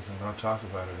handle things and not talk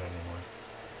about it anymore.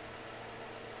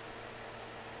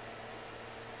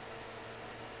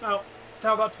 Well,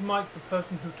 tell that to Mike, the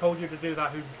person who told you to do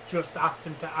that, who just asked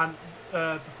him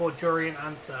to before jury and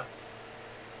answer.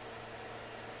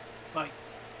 Like,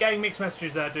 getting mixed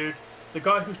messages there, dude. The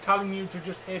guy who's telling you to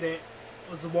just hit it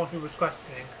was the one who was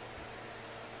questioning.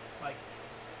 Like,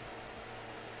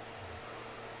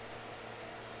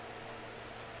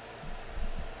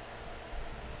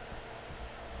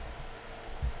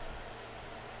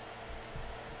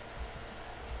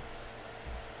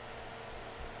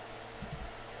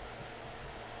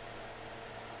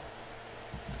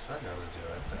 guess I gotta do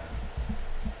it then.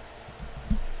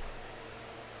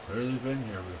 Clearly been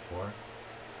here before.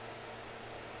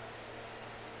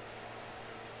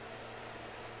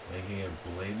 Making it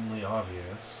blatantly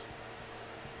obvious.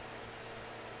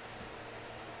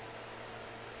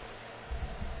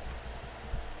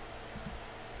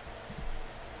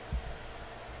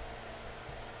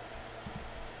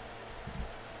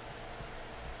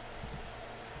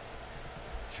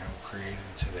 Account created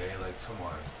today, like, come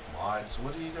on, mods,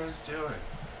 what are you guys doing?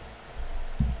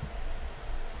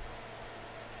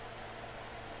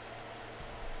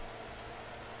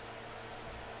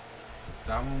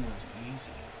 That one was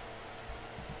easy.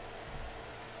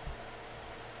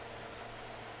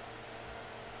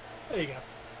 there you go.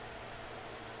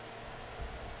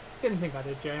 Didn't think I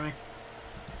did, Jamie.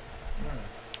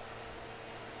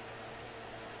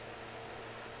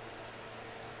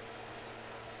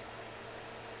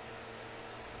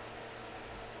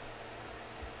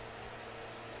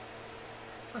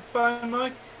 That's fine,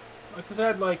 Mike. Like I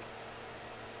said, like,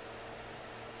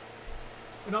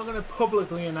 we're not going to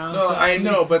publicly announce. No, that I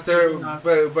know, but they're No.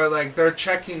 but like they're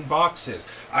checking boxes.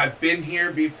 I've been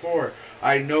here before.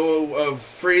 I know of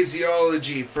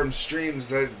phraseology from streams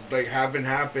that like haven't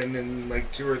happened in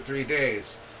like 2 or 3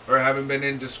 days, or haven't been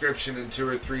in description in 2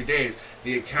 or 3 days.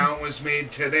 The account was made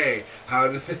today. How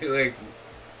do they like?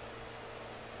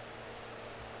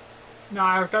 No,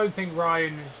 I don't think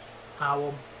Ryan is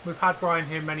Howell. We've had Ryan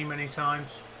here many, many times.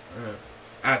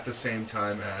 At the same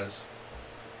time as.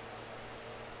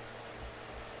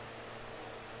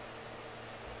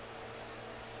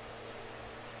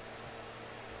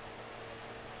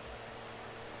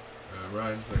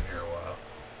 Ryan's been here a while.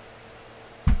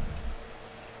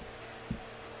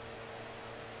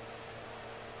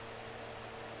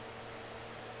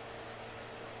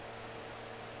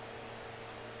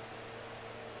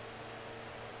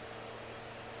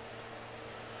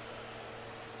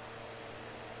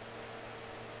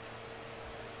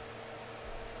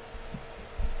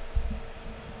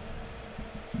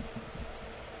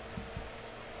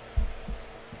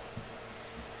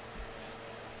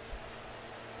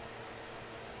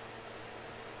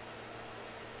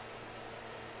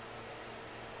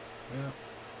 Yeah.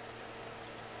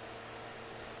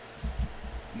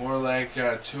 More like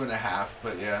 2.5,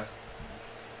 but yeah.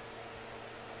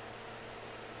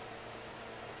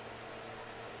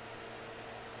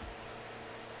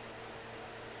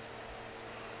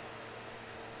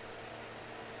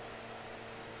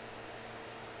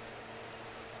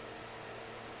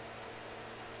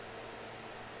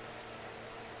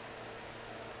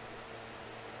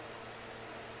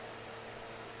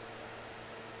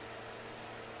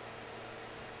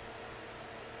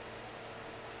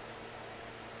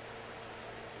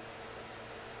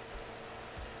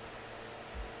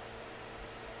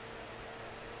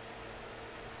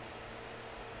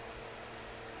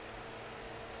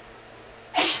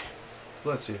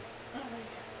 Bless you. Oh,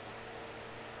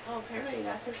 yeah. Oh, apparently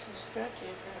that person subscribed to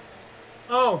you,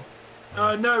 apparently.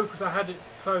 Oh, no, because I had it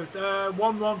closed.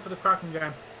 1-1 for the Kraken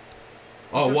game.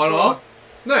 Oh, Just 1 all? scored.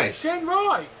 Nice. Shane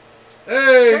Wright.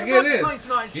 Hey, Shane get Wright's in. playing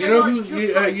tonight. You Shane know Wright who?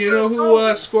 just got his You know first who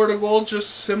goal. scored a goal just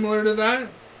similar to that?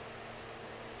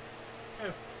 Who?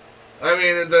 I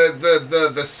mean,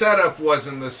 the setup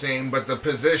wasn't the same, but the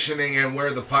positioning and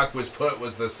where the puck was put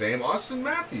was the same. Austin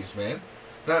Matthews, man,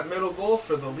 that middle goal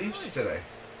for the Leafs today.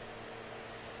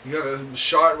 You got a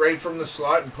shot right from the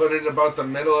slot and put it about the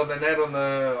middle of the net on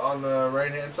the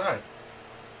right hand side.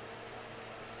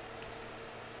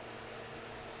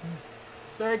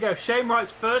 So there you go. Shane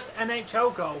Wright's first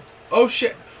NHL goal. Oh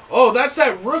shit! Oh, that's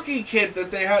that rookie kid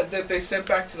that they sent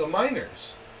back to the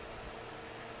minors.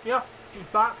 Yeah, he's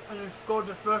back and he scored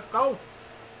his first goal.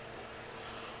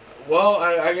 Well,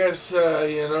 I guess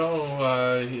they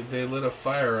lit a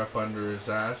fire up under his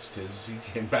ass because he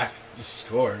came back and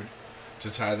scored to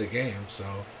tie the game. So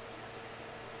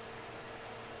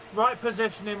Right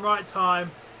positioning, right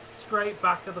time, straight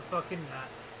back of the fucking net.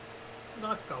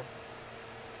 Nice goal.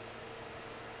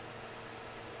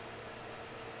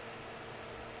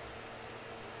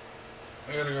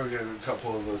 I gotta go get a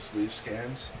couple of those Leafs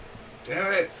cans.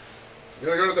 Damn it! I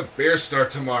gotta go to the beer store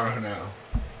tomorrow now.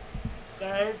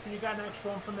 Dave, you got an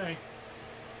extra one for me?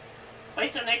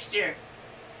 Wait till next year.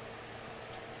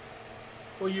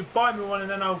 Well, you buy me one and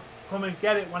then I'll come and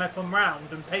get it when I come round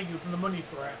and pay you from the money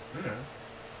for it.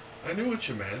 Yeah. I knew what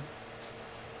you meant.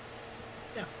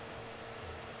 Yeah.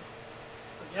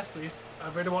 But yes, please. I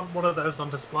really want one of those on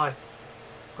display.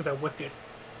 Because they're wicked.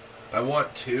 I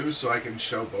want two so I can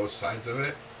show both sides of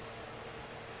it.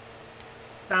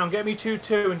 Down, get me two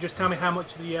and just tell me how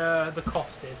much the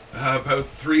cost is. About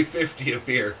 $3.50 a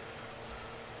beer.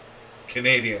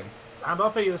 Canadian. And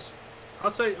I'll pay you this.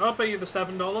 I'll pay you the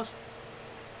 $7.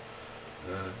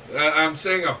 I'm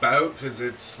saying about because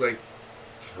it's like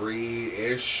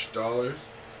 $3-ish.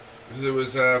 Because it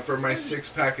was for my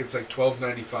 6-pack. It's like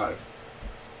 $12.95.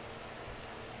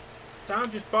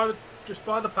 Down, just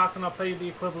buy the pack and I'll pay you the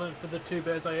equivalent for the 2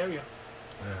 beers I owe you.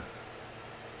 Yeah.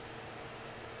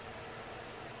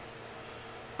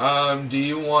 Do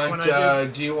you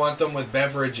want them with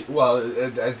beverage? Well,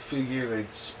 I figure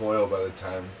they'd spoil by the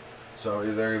time, so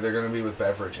they're gonna be with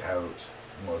beverage out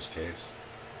in most cases.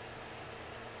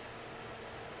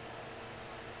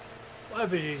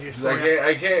 Whatever it is,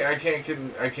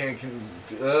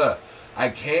 I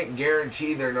can't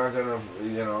guarantee they're not gonna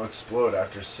explode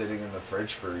after sitting in the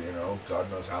fridge for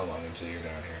God knows how long until you're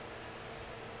down here.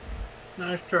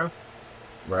 No, it's true.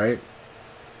 Right.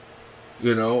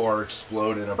 Or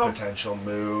explode in a potential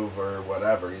move or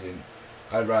whatever.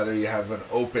 I'd rather you have an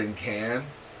open can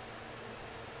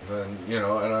than,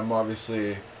 and I'm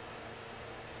obviously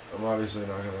not going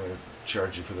to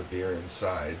charge you for the beer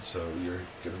inside, so you're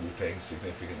going to be paying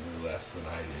significantly less than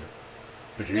I do.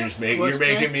 But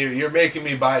you're making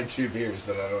me buy 2 beers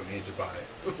that I don't need to buy.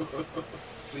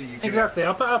 So you can exactly.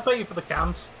 I'll pay you for the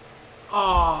cans.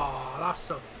 Oh, that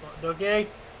sucks, but Dougie.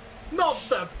 Not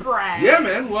the brand. Yeah,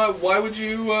 man. Why would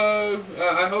you?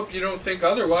 I hope you don't think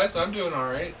otherwise. I'm doing all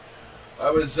right.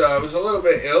 I was a little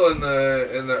bit ill in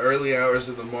the early hours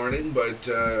of the morning, but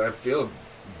I feel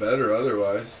better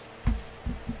otherwise.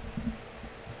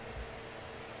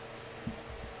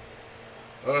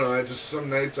 I don't know. Some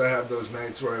nights I have those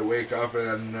nights where I wake up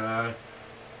and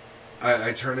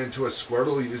I turn into a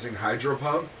Squirtle using Hydro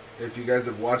Pump. If you guys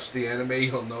have watched the anime,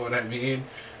 you'll know what I mean.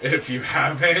 If you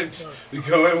haven't,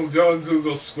 go and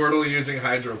Google Squirtle using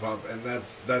Hydro Pump, and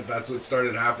that's what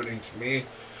started happening to me.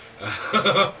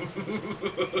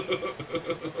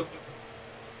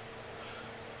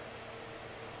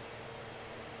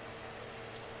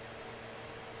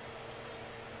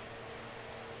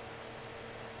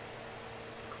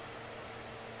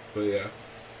 But yeah.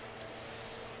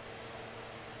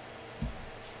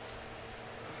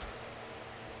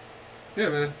 Yeah,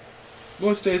 man.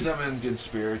 Most days I'm in good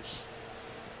spirits.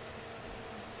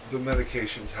 The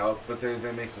medications help, but they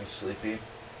make me sleepy.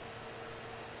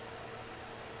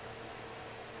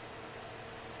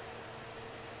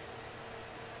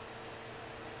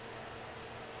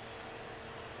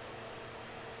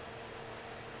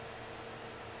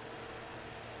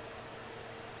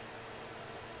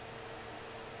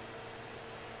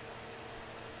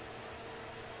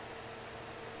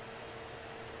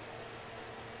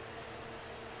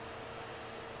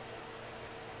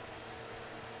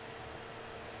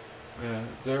 Yeah,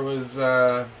 there was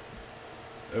a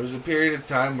period of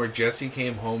time where Jesse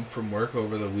came home from work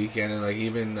over the weekend, and like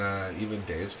even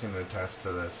Days can attest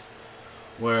to this,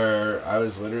 where I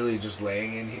was literally just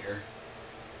laying in here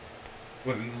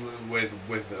with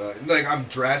like I'm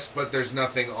dressed, but there's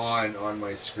nothing on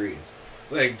my screens,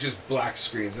 like just black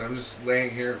screens, and I'm just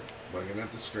laying here looking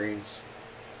at the screens.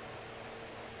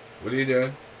 What are you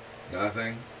doing?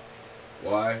 Nothing.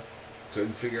 Why?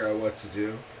 Couldn't figure out what to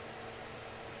do.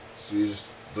 So you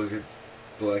just look at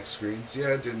black screens?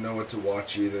 Yeah, didn't know what to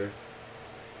watch either.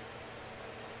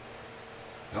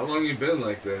 How long you been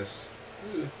like this?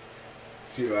 A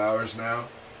few hours now.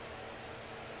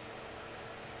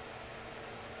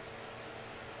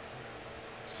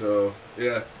 So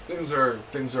yeah, things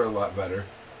are a lot better.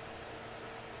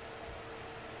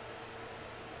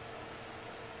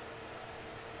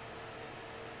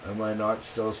 Am I not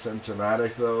still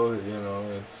symptomatic though?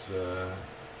 It's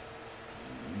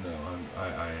no,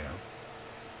 I am.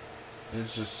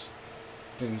 It's just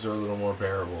things are a little more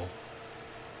bearable.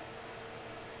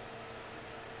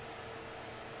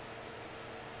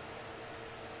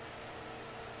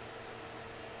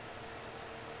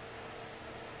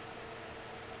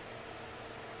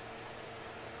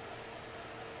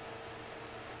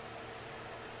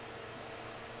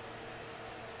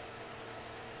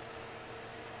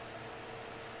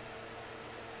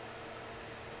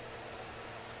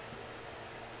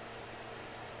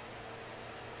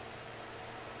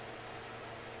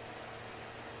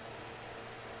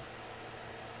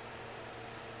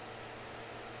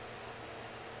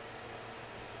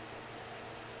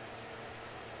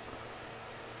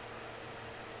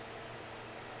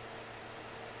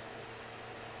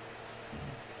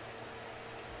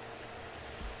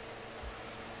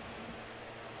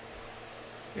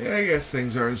 Yeah, I guess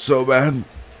things aren't so bad.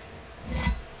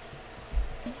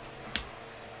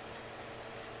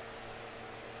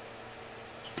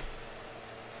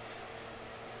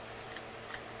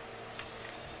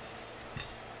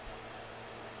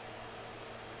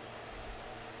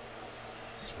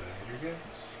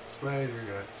 Spider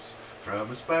guts.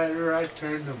 From a spider I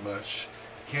turn to mush.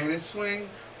 Can it swing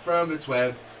from its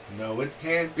web? No, it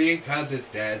can't because it's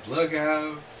dead. Look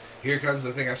out. Here comes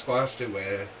the thing I squashed it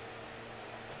with.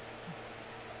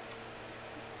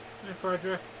 Hey,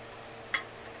 Frederick.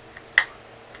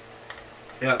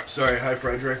 Yep, sorry. Hi,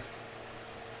 Frederick.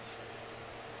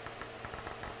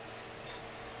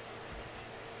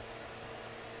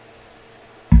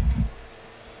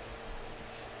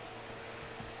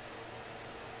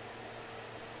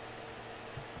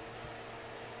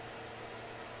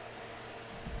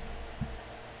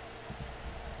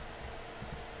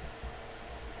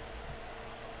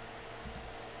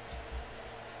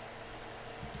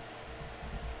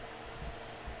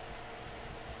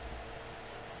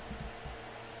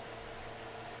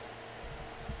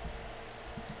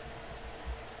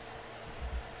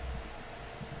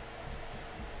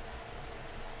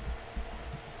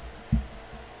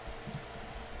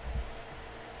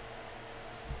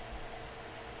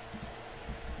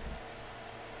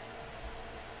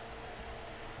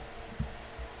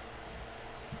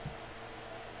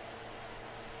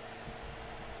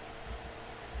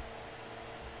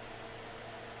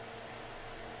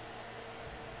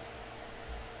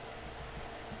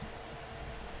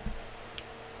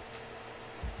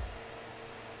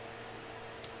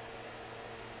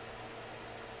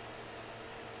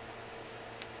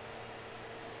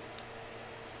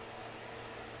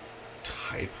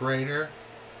 Typewriter?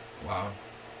 Wow.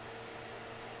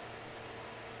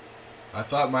 I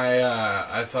thought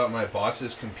my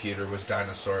boss's computer was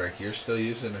dinosauric. You're still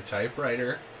using a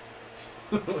typewriter?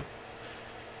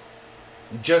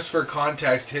 Just for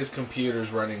context, his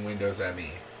computer's running Windows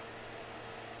ME.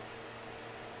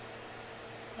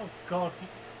 Oh God.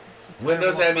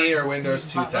 Windows ME or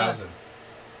Windows 2000?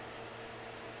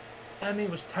 ME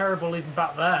was terrible even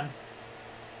back then.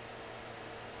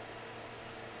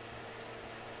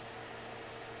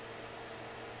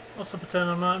 What's a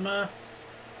paternal nightmare?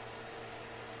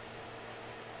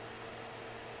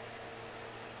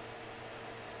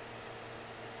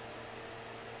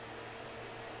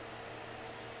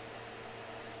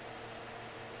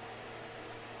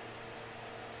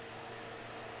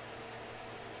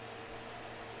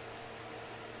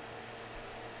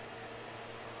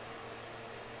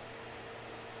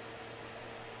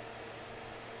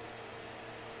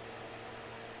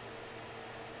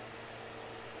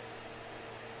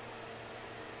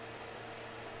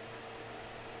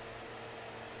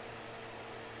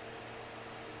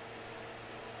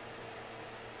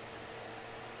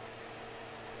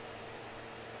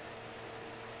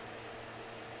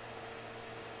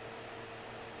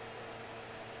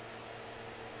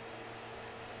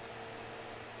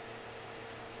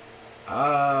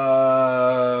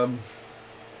 Um,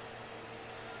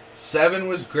 7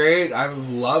 was great. I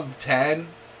love 10.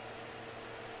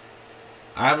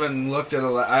 I haven't looked at.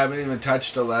 I haven't even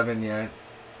touched 11 yet.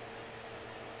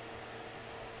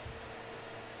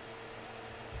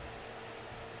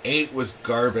 Eight was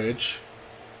garbage.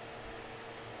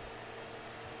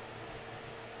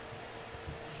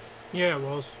 Yeah, it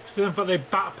was. Because they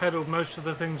backpedaled most of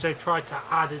the things they tried to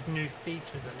add as new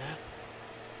features in it.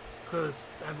 Because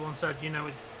everyone said, you know,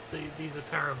 these are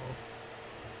terrible.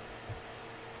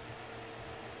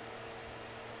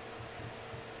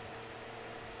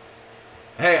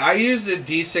 Hey, I used a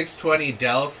D620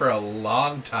 Dell for a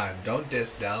long time. Don't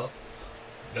diss Dell.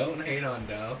 Don't hate on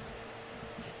Dell.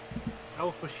 That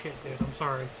was shit, dude. I'm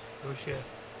sorry. It was shit.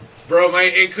 Bro,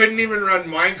 it couldn't even run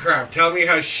Minecraft. Tell me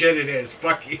how shit it is.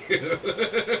 Fuck you.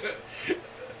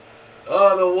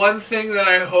 Oh, the one thing that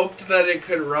I hoped that it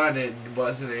could run, it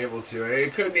wasn't able to.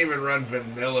 It couldn't even run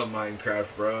vanilla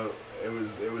Minecraft, bro. It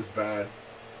was bad.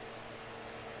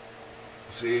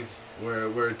 See,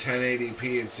 we're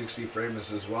 1080p and 60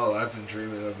 frames as well. I've been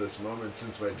dreaming of this moment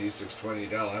since my D620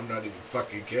 Dell. I'm not even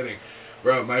fucking kidding.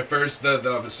 Bro, my first,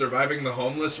 the Surviving the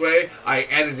Homeless Way, I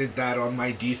edited that on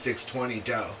my D620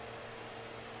 Dell.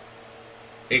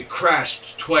 It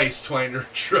crashed twice trying to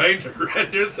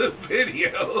render the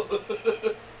video.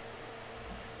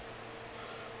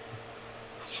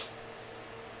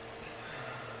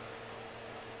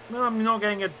 No, I'm not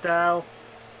getting a Dell.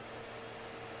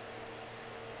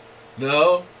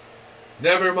 No?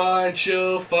 Never mind,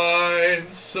 she'll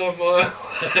find someone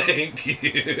like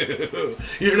you.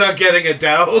 You're not getting a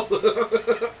Dell?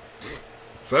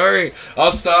 Sorry.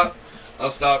 I'll stop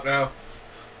now.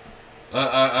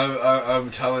 I'm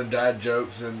telling dad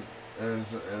jokes and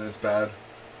it's bad.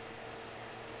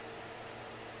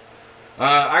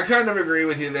 I kind of agree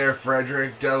with you there,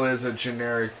 Frederick. Dell is a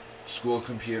generic school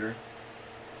computer.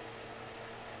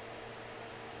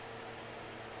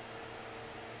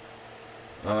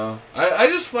 I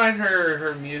just find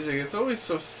her music, it's always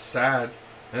so sad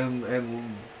and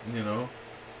you know.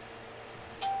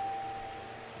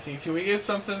 Can we get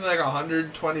something like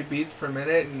 120 beats per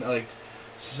minute and like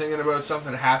singing about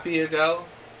something happy, Adele?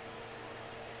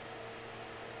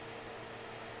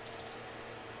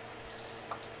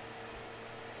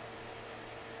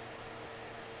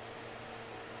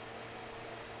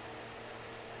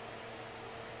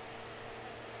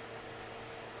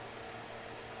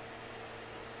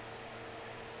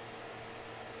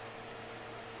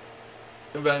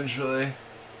 Eventually.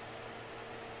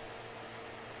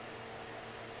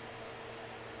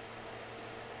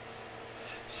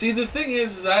 See, the thing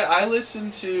is I listen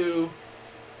to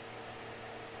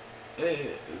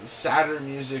sadder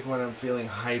music when I'm feeling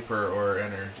hyper or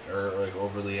like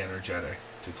overly energetic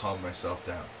to calm myself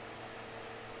down.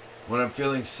 When I'm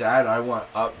feeling sad, I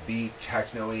want upbeat,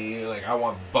 techno-y, like I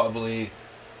want bubbly,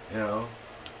 you know,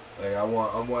 like I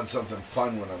want something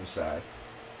fun when I'm sad,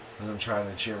 because I'm trying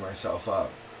to cheer myself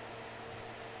up.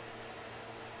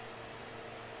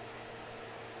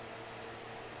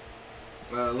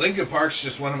 Linkin Park's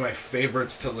just one of my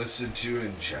favorites to listen to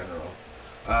in general.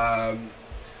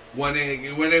 When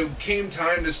it came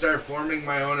time to start forming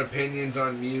my own opinions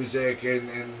on music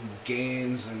and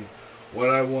games and what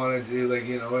I want to do, like,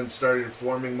 you know, and started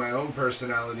forming my own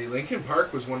personality, Linkin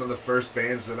Park was one of the first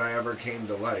bands that I ever came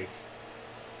to like.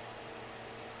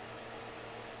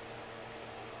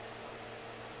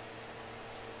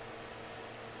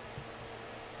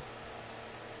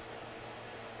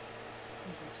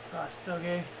 Jesus Christ,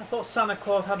 Dougie. I thought Santa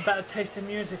Claus had better taste in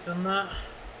music than that.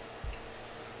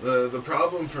 The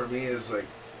problem for me is, like,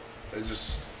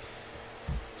 it's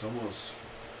almost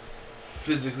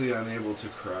physically unable to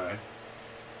cry.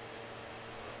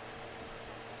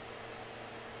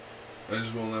 I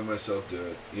just won't let myself do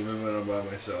it, even when I'm by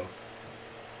myself.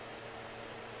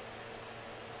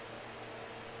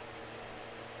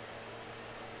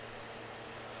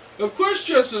 Of course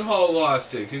Justin Hall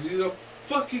lost it, because he's a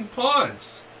fucking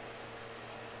Ponce.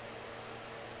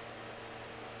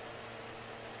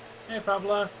 Hey,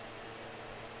 Pablo.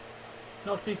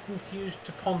 Not to be confused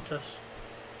to Pontus.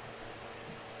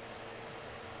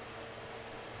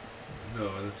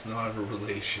 No, that's not a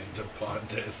relation to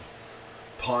Pontus.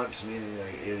 Ponce meaning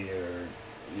like idiot or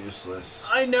useless.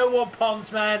 I know what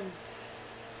Ponce meant.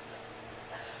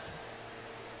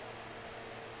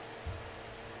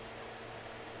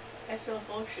 That's real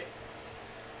bullshit.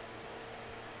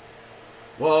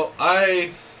 Well,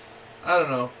 I don't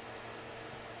know.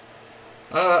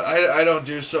 I don't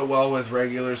do so well with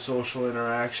regular social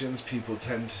interactions. People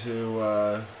tend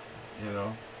to, you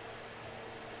know,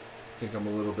 think I'm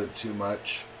a little bit too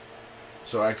much.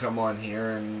 So I come on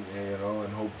here and, you know,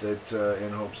 and hope that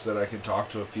in hopes that I can talk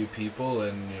to a few people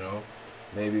and, you know,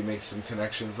 maybe make some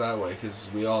connections that way, because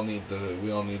we all need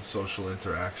social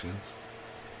interactions.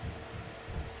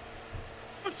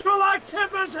 Social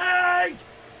activity.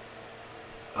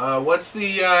 What's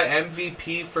the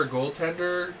MVP for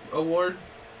goaltender award?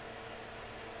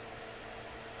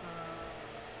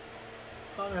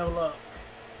 Let me have a look.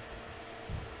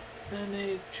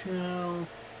 NHL.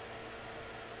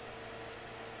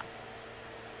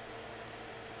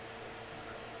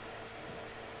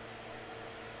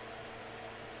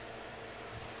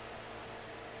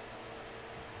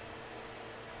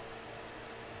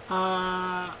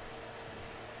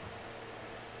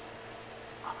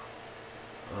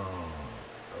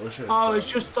 Oh, it's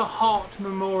just the Hart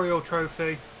Memorial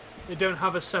Trophy. They don't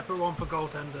have a separate one for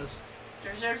goaltenders.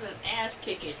 Deserves an ass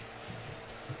kicking.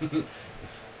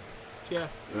 Yeah,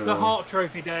 the Hart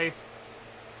Trophy, Dave.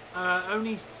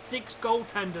 Only 6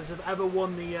 goaltenders have ever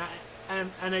won the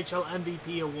NHL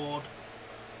MVP award.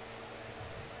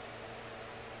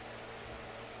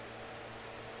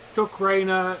 Chuck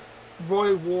Rayner,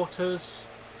 Roy Waters,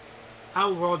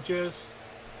 Al Rogers,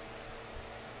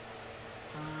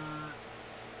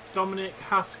 Dominic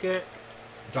Hasek,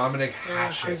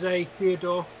 Jose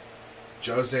Theodore,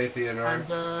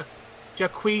 and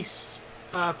Jacques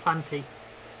Planty.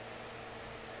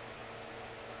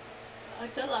 I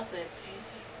like that last name,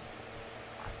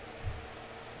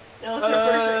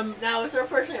 Planty. Now is their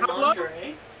first name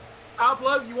Lingerie?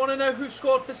 Pablo, you want to know who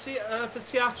scored for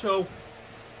Seattle?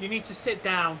 You need to sit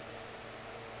down.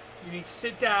 You need to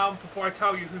sit down before I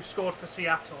tell you who scored for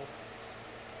Seattle.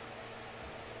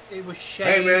 It was shame.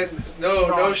 Hey man,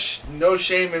 no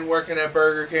shame in working at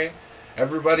Burger King.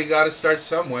 Everybody got to start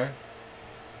somewhere.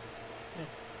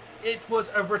 It was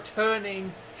a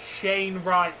returning Shane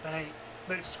Wright, mate,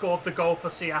 that scored the goal for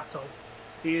Seattle.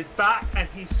 He is back and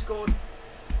he scored.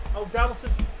 Oh, Dallas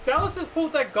has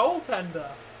pulled their goaltender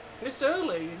this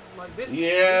early, like this.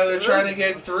 Yeah, they're this trying early. to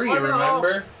get 3.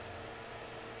 Remember?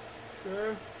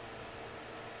 True.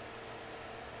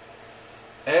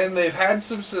 And they've had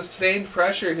some sustained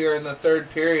pressure here in the third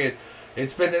period.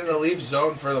 It's been in the Leafs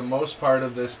zone for the most part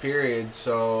of this period,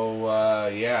 so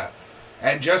yeah.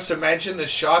 And just to mention, the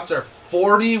shots are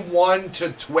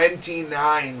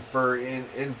 41-29 for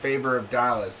in favor of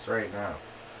Dallas right now.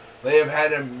 They have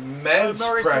had immense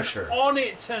Murray's pressure. been on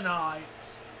it tonight.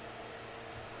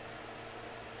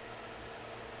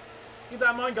 Keep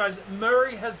that in mind, guys.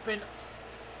 Murray has been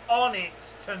on it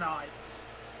tonight.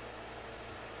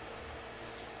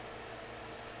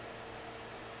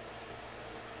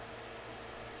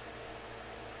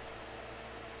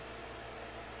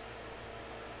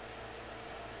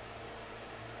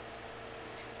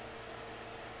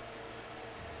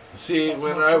 See,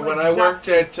 when I worked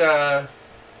at I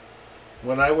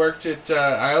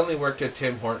only worked at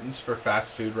Tim Hortons for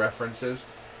fast food references.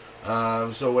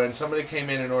 So when somebody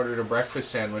came in and ordered a breakfast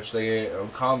sandwich, they get a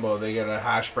combo. They get a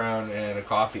hash brown and a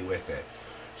coffee with it.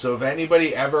 So if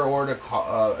anybody ever ordered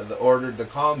the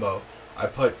combo, I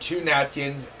put 2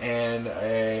 napkins and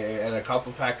a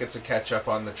couple packets of ketchup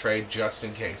on the tray just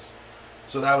in case.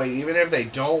 So that way, even if they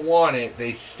don't want it,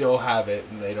 they still have it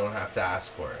and they don't have to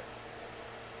ask for it.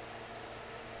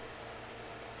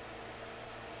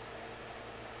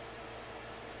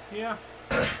 Yeah.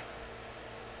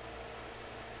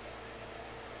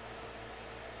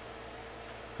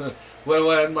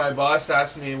 When my boss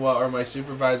asked me, or my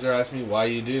supervisor asked me why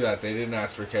you do that, they didn't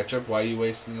ask for ketchup. Why are you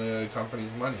wasting the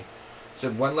company's money? I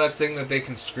said one less thing that they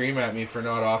can scream at me for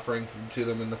not offering to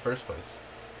them in the first place.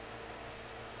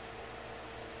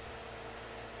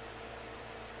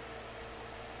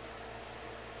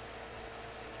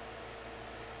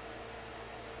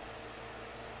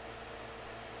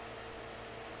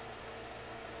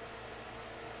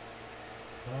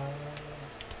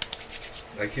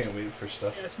 I can't wait for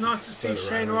stuff. Yeah, it's nice to see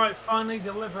Shane Wright finally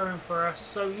delivering for us.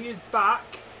 So he is back.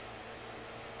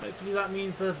 Hopefully that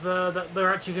means that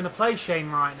they're actually going to play Shane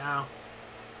Wright now.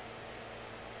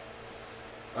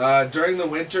 During the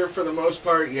winter, for the most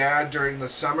part, yeah. During the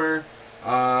summer,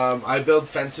 I build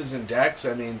fences and decks.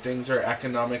 I mean, things are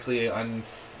economically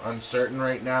uncertain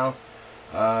right now.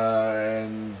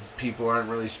 And people aren't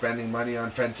really spending money on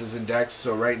fences and decks.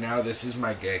 So right now, this is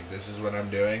my gig. This is what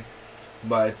I'm doing.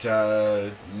 But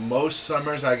most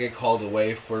summers I get called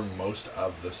away for most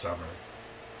of the summer.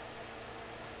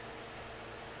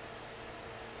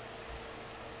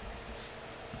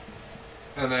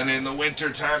 And then in the winter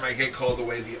time I get called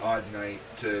away the odd night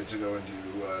to go and do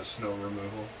snow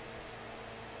removal.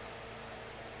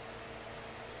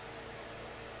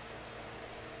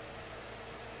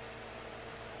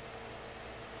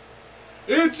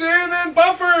 It's in and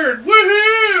buffered!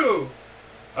 Woohoo!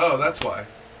 Oh, that's why.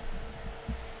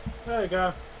 There you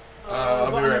go.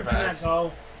 I'll be right back.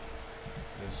 Don't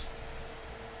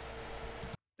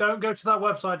go to that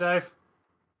website, Dave.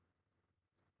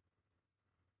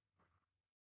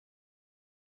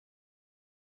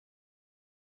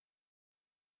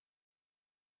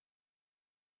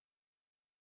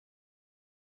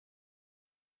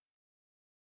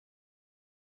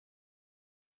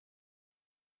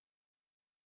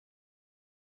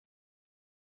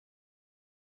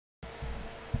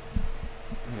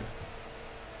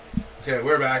 Okay,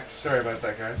 we're back. Sorry about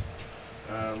that, guys.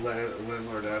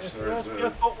 Landlord asked.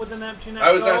 With an empty net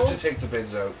I was goal. asked to take the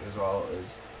bins out. Is all.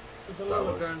 With the that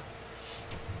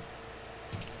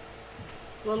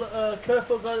was.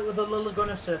 Kerfoot got it with a little gun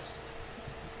assist.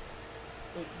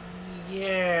 But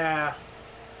yeah.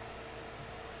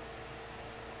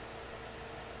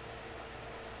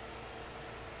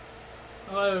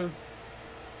 Hello,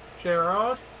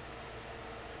 Gerard.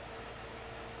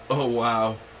 Oh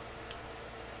wow.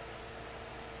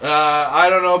 I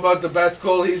don't know about the best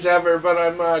goalies ever, but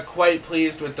I'm quite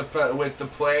pleased with the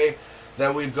play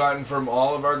that we've gotten from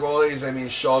all of our goalies. I mean,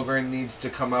 Shalgren needs to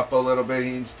come up a little bit;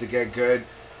 he needs to get good.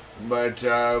 But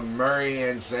Murray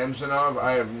and Samsonov,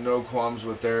 I have no qualms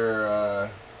with their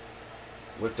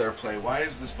play. Why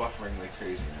is this buffering like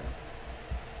crazy now?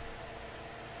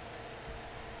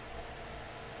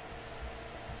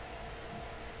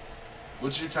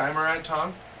 What's your timer at,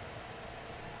 Tom?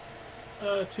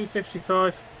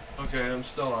 2:55. Okay, I'm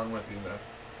still on with you then.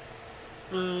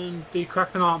 And the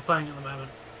Kraken aren't playing at the moment.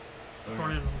 Okay.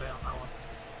 Probably on that one.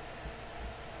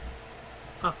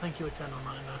 I'll thank you a 10 on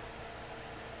that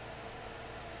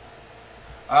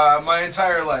now. My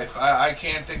entire life. I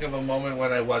can't think of a moment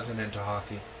when I wasn't into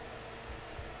hockey.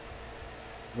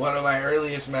 One of my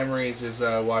earliest memories is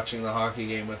watching the hockey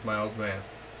game with my old man.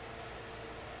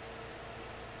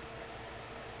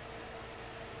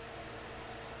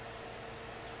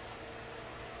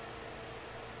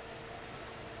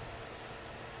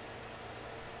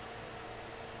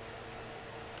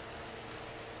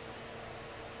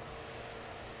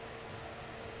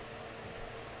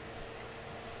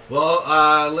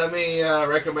 Well, let me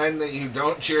recommend that you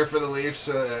don't cheer for the Leafs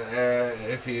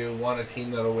if you want a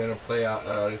team that'll win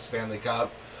a Stanley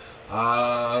Cup.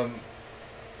 And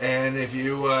if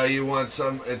you want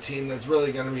a team that's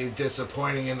really going to be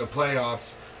disappointing in the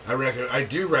playoffs, I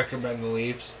do recommend the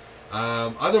Leafs.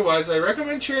 Otherwise, I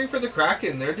recommend cheering for the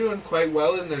Kraken. They're doing quite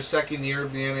well in their second year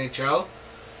of the NHL,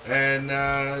 and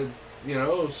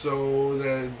so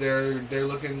they're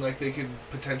looking like they could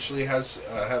potentially have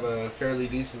a fairly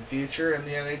decent future in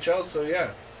the NHL. So yeah.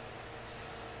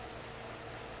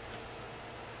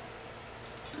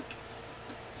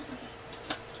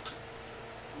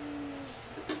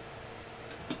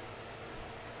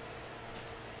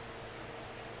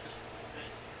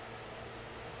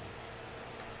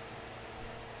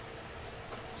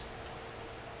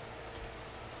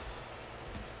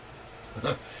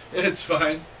 It's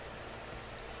fine.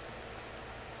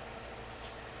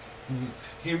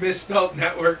 You misspelled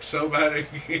network so bad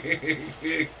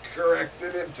he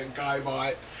corrected it to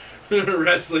Guybot.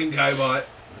 Wrestling Guybot.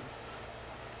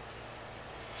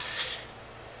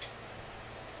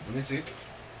 Let me see.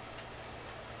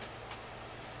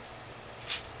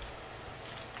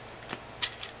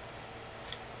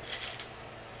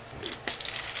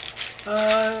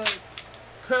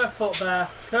 Kerfoot there.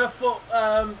 Kerfoot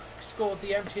scored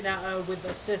the empty netter with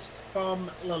assist from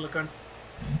Liljegren.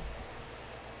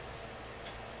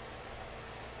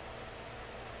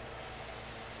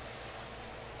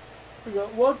 We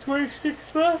got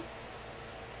 126 there.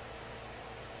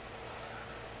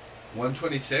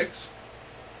 126?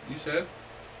 You said?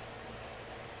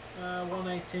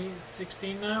 118,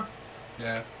 16 now.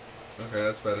 Yeah. Okay,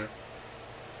 that's better.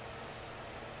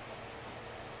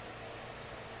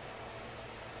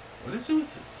 What is it with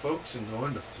folks and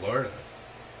going to Florida?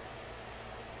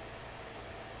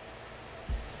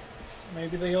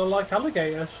 Maybe they all like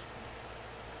alligators.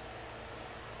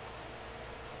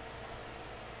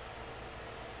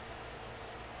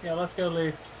 Yeah, let's go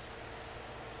Leafs.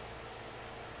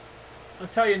 I'll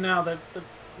tell you now that the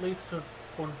Leafs have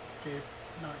won, dude.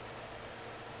 No.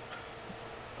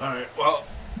 Alright, well,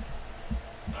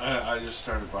 I just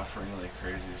started buffering like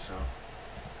crazy, so.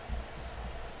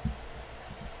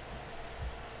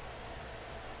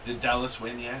 Did Dallas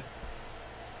win yet?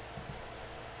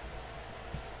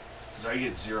 Because I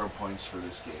get 0 points for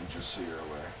this game, just so you're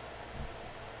aware.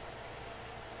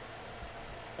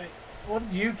 Wait, what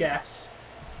did you guess?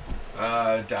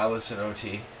 Dallas and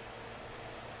OT.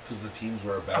 Because the teams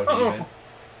were about even.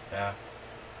 Yeah.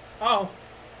 Oh,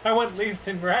 I went Leafs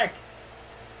in reg.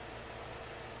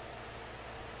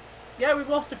 Yeah, we've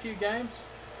lost a few games.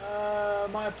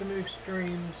 Might have to move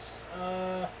streams.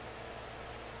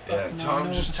 Yeah,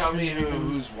 Tom, just tell me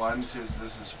who's won, because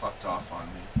this is fucked off on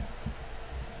me.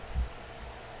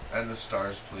 And the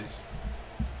stars, please.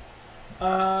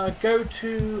 Go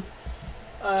to...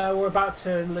 we're about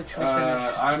to literally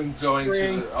finish. I'm going to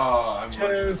the... Oh, I'm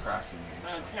going to the Kraken game.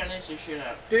 So. Apparently it's a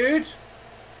shootout. Dude.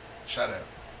 Shut up.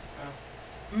 Oh.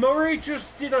 Murray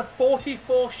just did a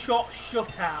 44-shot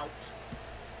shutout.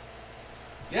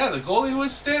 Yeah, the goalie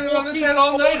was standing on his head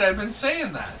all night. I've been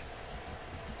saying that.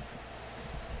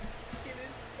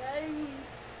 Insane.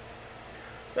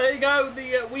 There you go.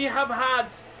 We have had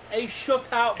a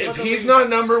shutout. If he's not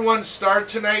 #1 star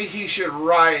tonight, he should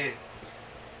riot.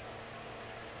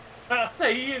 I'll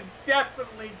say he has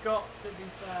definitely got to be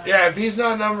fair. Yeah, if he's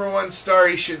not #1 star,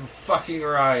 he should fucking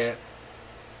riot.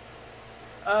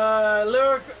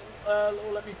 Lyric.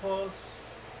 Let me pause.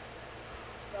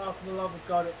 Oh, for the love of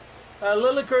God, it.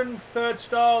 Liljegren, 3rd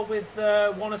star with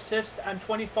 1 assist and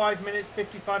 25 minutes,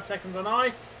 55 seconds on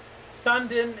ice.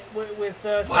 Sandin with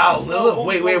wow,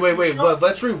 wait.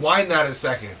 Let's rewind that a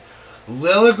second.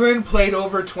 Liljegren played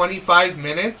over 25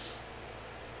 minutes?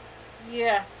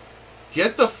 Yes.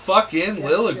 Get the fuck in,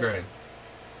 yes, Liljegren.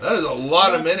 That is a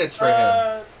lot of minutes for him.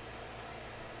 And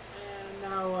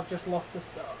now I've just lost the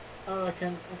start. Oh,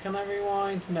 can I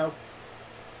rewind? No.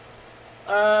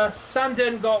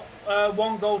 Sandin got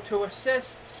 1 goal, 2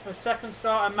 assists for 2nd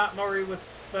star, and Matt Murray with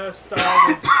 1st star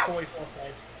with 44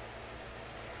 saves.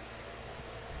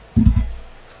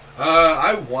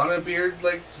 I want a beard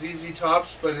like ZZ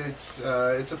Top's, but it's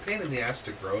a pain in the ass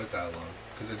to grow it that long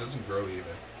because it doesn't grow even.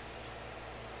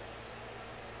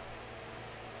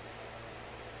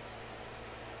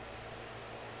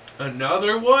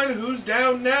 Another one? Who's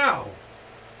down now?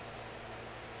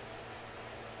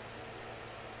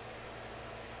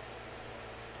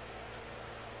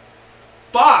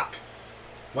 Fuck!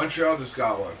 Montreal just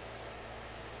got one.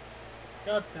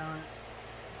 God damn it.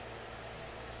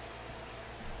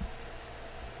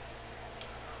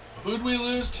 Who'd we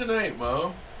lose tonight,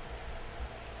 Mo?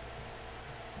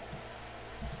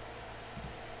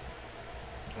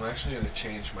 I'm actually going to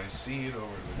change my seed over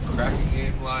to the Kraken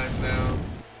game live now.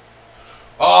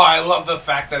 Oh, I love the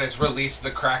fact that it's released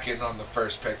the Kraken on the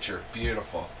first picture.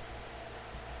 Beautiful.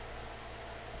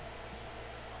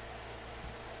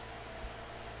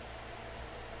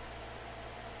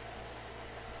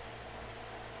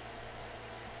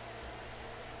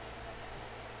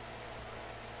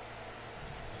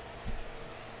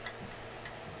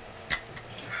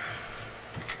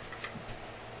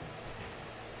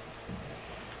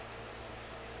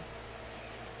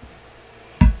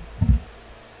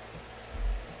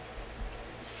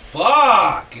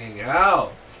 Fucking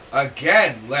hell.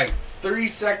 Again, like 3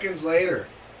 seconds later.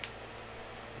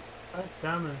 God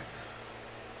damn it.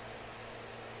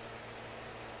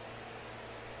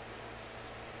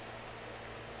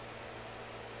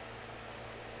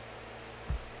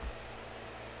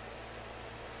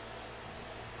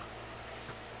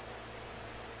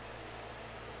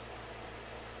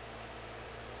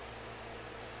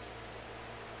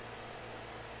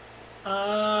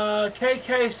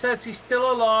 KK says he's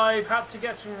still alive, had to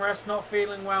get some rest, not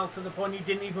feeling well to the point he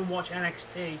didn't even watch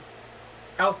NXT.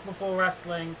 Health before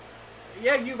wrestling.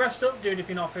 Yeah, you rest up, dude, if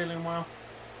you're not feeling well.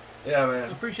 Yeah, I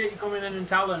man. appreciate you coming in and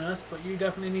telling us, but you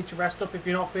definitely need to rest up if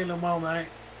you're not feeling well, mate.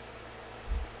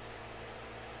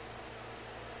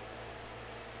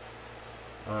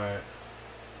 Alright.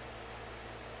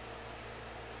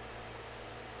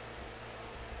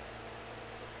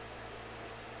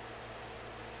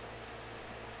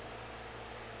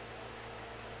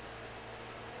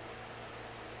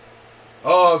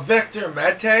 Oh, Victor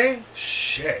Mete?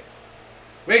 Shit.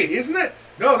 Wait, isn't that?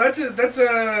 No, that's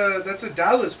a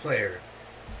Dallas player.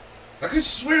 I could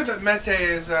swear that Mete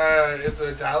is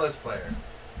a Dallas player.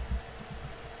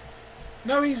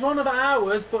 No, he's one of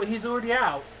ours, but he's already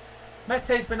out.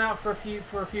 Mete's been out for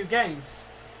a few games.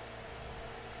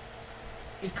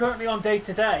 He's currently on day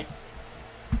to day.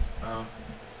 Oh.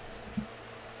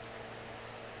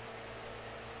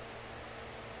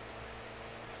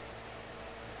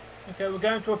 Okay, we're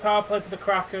going to a power play for the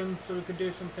Kraken, so we can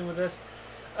do something with this.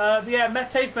 But yeah,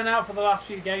 Mete's been out for the last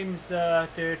few games,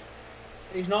 dude.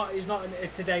 He's not a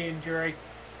today injury.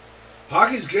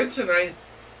 Hockey's good tonight.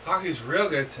 Hockey's real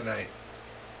good tonight.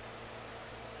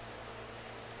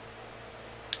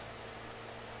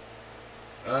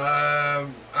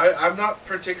 I'm not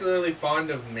particularly fond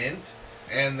of mint,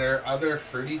 and their other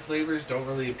fruity flavors don't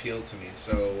really appeal to me,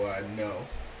 so no.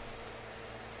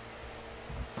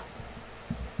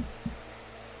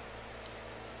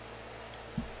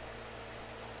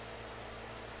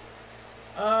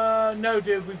 No,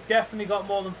 dude, we've definitely got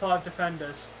more than 5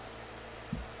 defenders.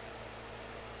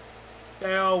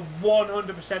 They are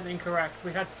 100% incorrect.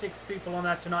 We had 6 people on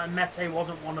there tonight, and Mete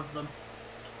wasn't one of them.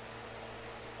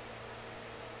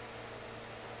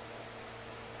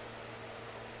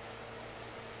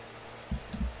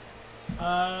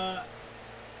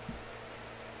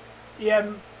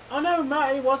 Yeah, I know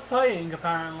Mete was playing,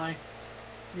 apparently.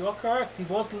 You are correct, he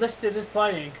was listed as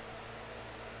playing.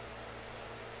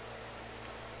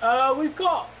 We've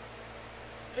got...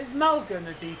 Is Malgin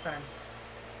a defense?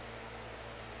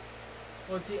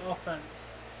 Or is he offense?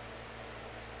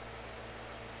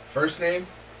 First name?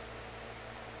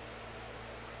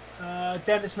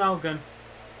 Dennis Malgin.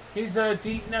 He's a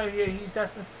no, yeah, he's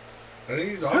definitely... I think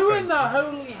he's Who in offense. the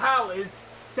holy hell is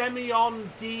Semyon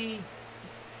D...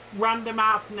 random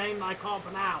ass name that I can't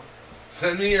pronounce?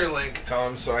 Send me your link,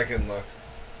 Tom, so I can look.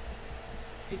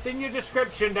 It's in your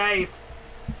description, Dave.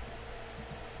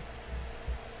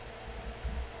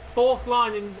 4th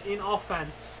line in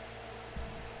offense.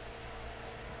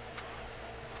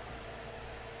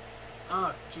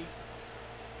 Oh, Jesus.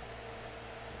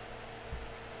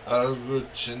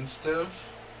 Ruchinstev?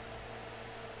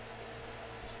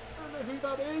 I don't know who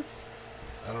that is.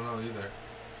 I don't know either.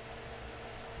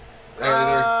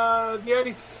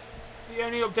 The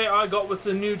only update I got was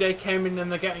the New Day came in and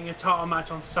they're getting a title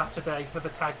match on Saturday for the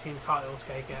tag team titles,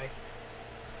 KK.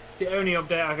 It's the only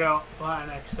update I got by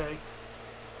NXT.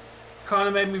 kind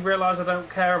of made me realise I don't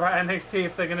care about NXT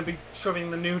if they're going to be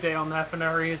shoving the New Day on there for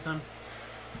no reason.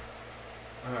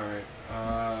 Alright.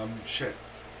 Shit.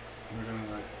 We're doing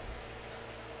that.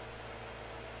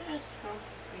 Yes, from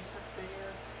free stuff video.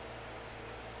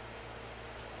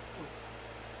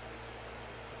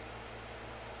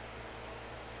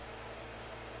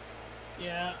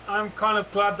 Yeah, I'm kind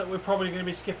of glad that we're probably going to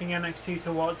be skipping NXT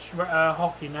to watch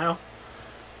hockey now.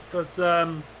 Because, that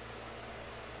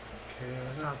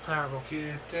sounds terrible.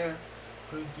 Get down,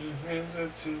 put your hands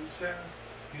up to the sound.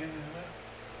 Get up,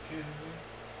 get up.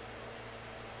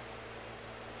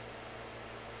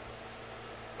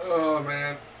 Oh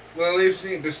man, the Leafs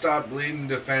need to stop bleeding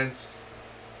defense.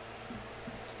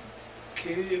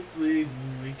 Keep bleeding,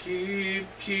 we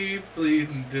keep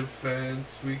bleeding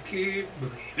defense. We keep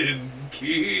bleeding,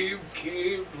 keep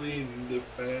bleeding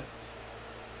defense.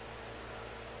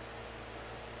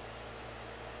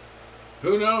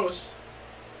 Who knows?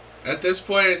 At this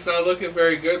point, it's not looking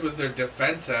very good with their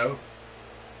defense out.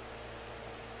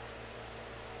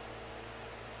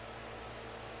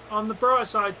 On the bright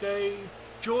side, Dave,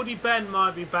 Geordie Ben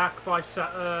might be back by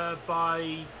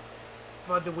the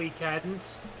weekend.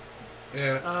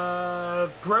 Yeah.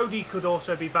 Brody could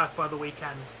also be back by the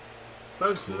weekend.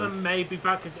 Both Cool. of them may be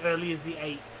back as early as the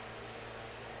 8th.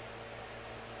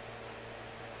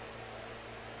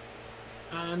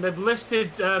 And they've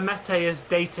listed Mete as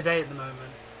day-to-day at the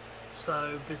moment.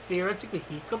 So, but theoretically,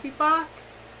 he could be back.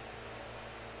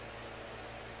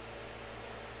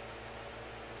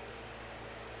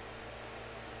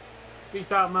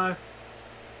 Peace out, Mo.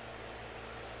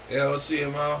 Yeah, we'll see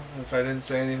you, Mo, if I didn't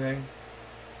say anything.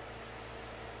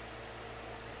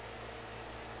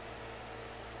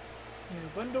 Yeah,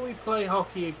 when do we play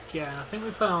hockey again? I think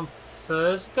we play on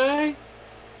Thursday.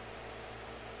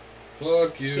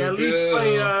 Fuck you, Yeah, Leafs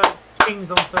Bill. play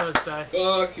Kings on Thursday.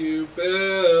 Fuck you,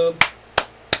 Bill.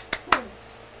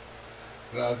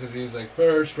 No, because he was like,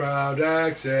 first round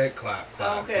exit, clap,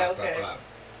 clap, Okay, clap, okay. clap, clap.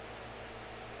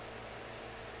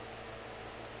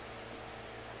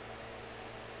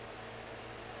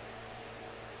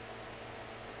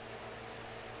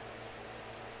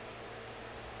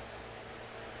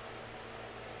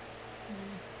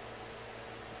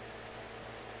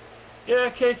 Yeah,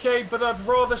 KK, but I'd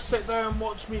rather sit there and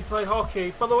watch me play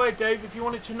hockey. By the way, Dave, if you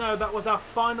wanted to know, that was our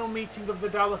final meeting of the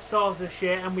Dallas Stars this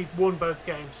year, and we won both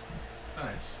games.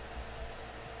 Nice.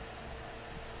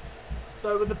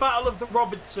 So, in the Battle of the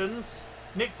Robinsons,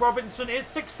 Nick Robinson is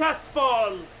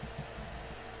successful!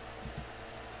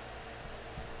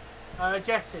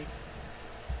 Jesse,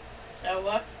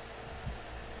 What?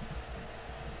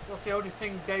 what's the oldest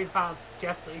thing Dave has?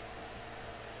 Jesse.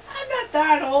 I'm not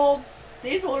that old.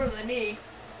 He's older than me.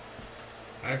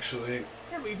 Actually,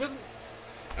 Yeah, but he doesn't...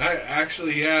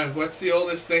 yeah. What's the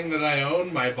oldest thing that I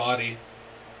own? My body.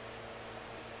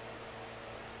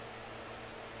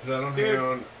 Because I don't think I Dude.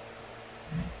 own...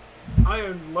 I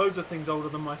own loads of things older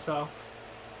than myself.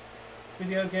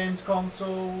 Video games,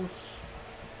 consoles...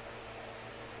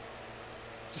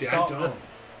 See, I Stop don't.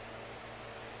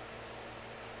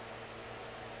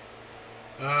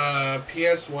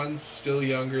 PS1's still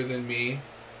younger than me.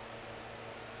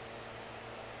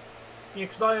 Yeah,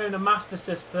 because I own a Master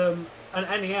System, an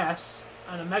NES,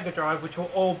 and a Mega Drive, which were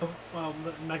all... Well,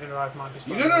 the Mega Drive might be You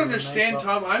slightly gotta older than me, understand, but-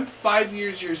 Tom, I'm 5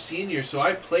 years your senior, so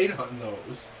I played on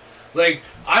those. Like,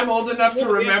 I'm old enough to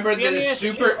Well, remember the that NES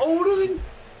is the older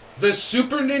than...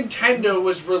 Super Nintendo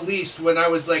was released when I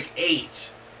was like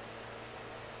 8.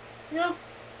 Yeah.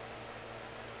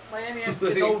 My NES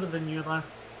Like- is older than you, though.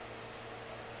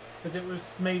 Because it was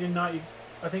made in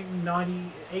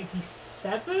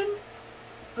 1987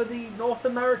 for the North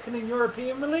American and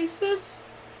European releases?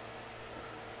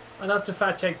 I'd have to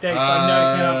fact check Dave, but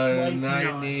I know it came out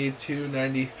in 92,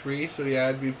 93, so yeah,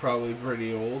 I'd be probably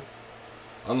pretty old.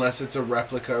 Unless it's a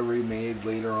replica remade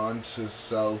later on to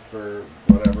sell for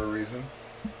whatever reason.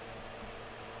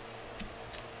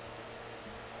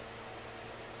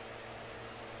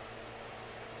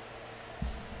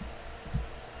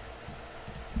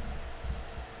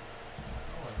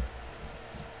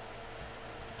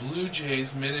 Blue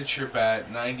Jays miniature bat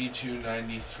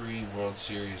 92-93 World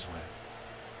Series win.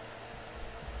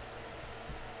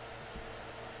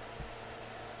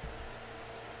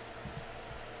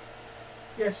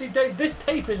 Yeah, see, Dave, this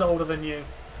tape is older than you.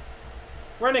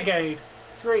 Renegade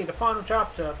 3, the final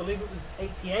chapter. I believe it was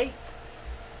 88.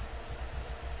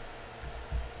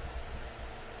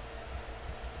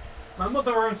 My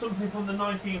mother owned something from the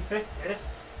 1950s.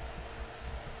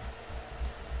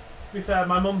 To be fair,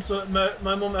 my mum owns something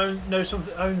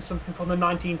from the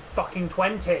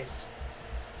 1920s.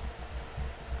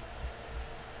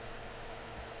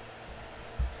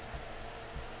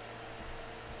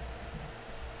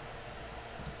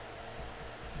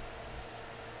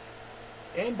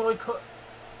 Boy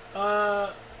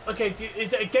okay,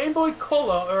 is it a Game Boy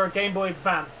Color or a Game Boy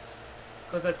Advance?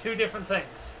 Because they're two different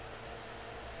things.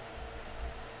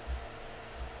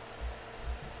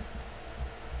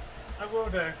 I will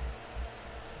do.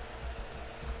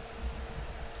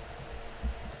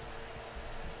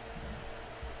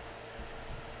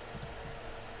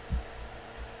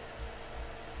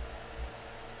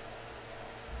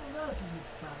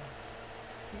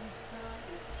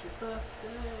 It's your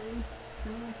birthday.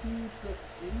 Happy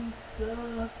birthday,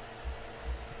 Lisa.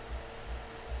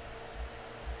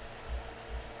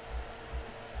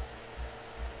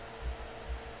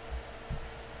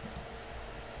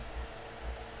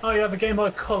 Oh, you have a Game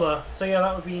Boy Color. So yeah,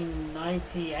 that would be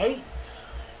 98.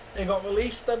 It got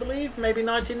released, I believe. Maybe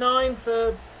 99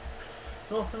 for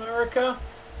North America.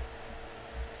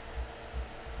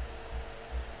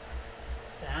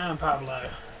 Damn, Pablo.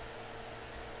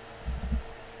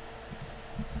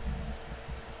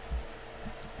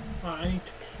 Right, I need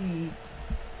to pee.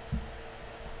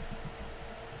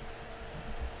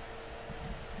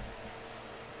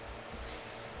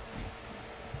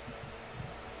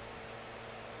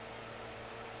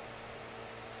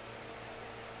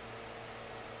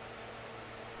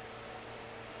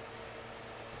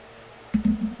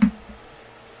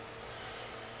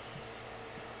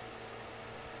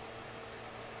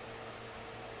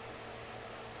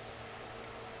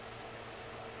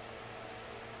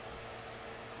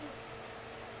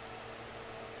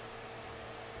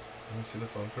 Let me see the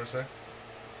phone for a sec.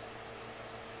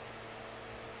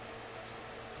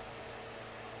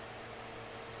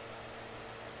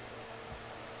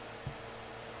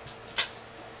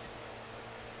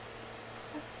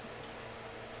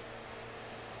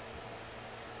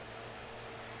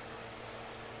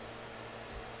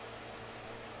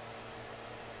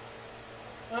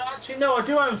 Actually, no, I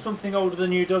do own something older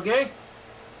than you, Dougie.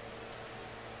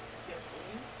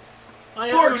 I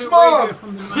own Bork's a mom! radio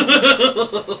from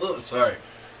the Sorry,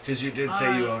 because you did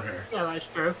say you own her. Yeah, that's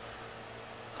true.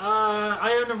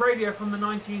 I own a radio from the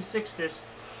 1960s.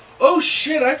 Oh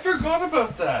shit! I forgot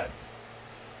about that.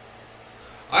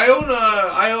 I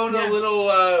own a little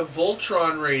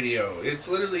Voltron radio. It's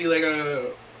literally like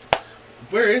a.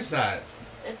 Where is that?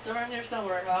 It's around here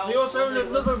somewhere. I also own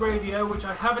another radio which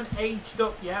I haven't aged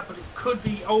up yet, but it could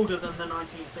be older than the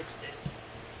 1960s.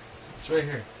 It's right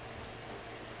here.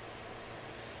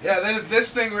 Yeah,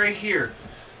 this thing right here.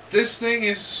 This thing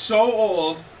is so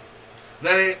old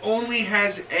that it only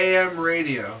has AM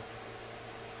radio.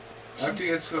 I have to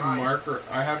get some marker.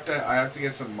 I have to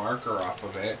get some marker off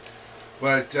of it.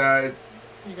 But You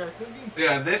got a Dougie?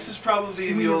 yeah, this is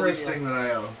probably the oldest thing that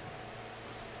I own.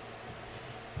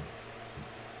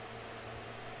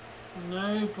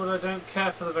 No, but I don't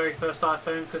care for the very first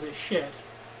iPhone because it's shit.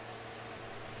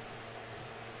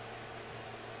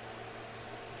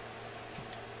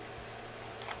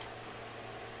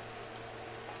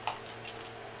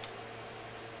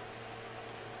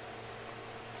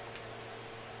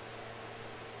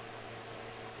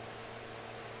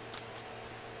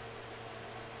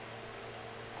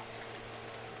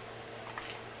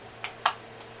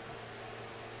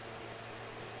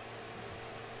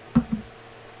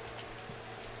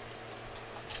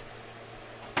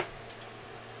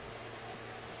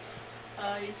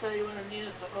 You said you would have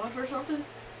needed the phone for something?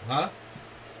 Huh?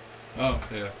 Oh,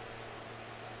 yeah.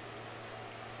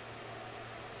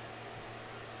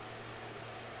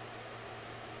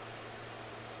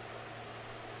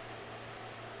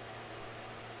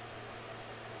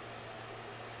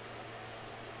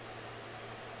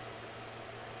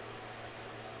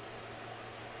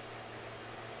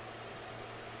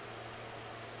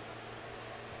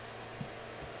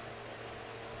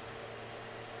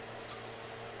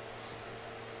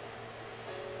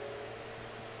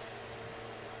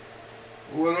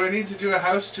 What do I need to do a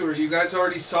house tour? You guys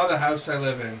already saw the house I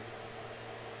live in.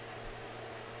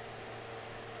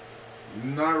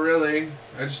 Not really.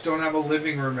 I just don't have a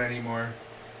living room anymore.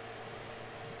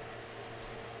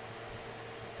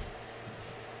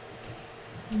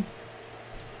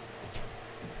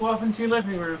 What happened to your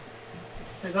living room?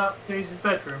 Is that Daisy's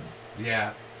bedroom?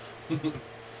 Yeah. Fair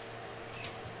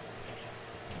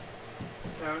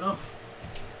enough.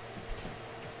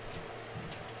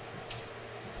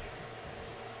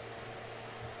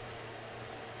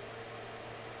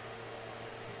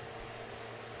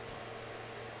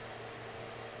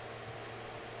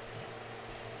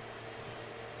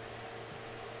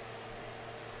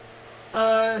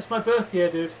 It's my birth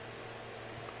year, dude.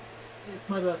 It's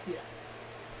my birth year.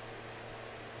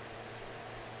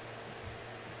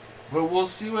 But we'll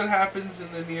see what happens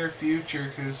in the near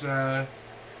future, because,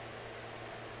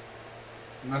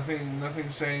 Nothing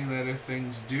saying that if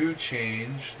things do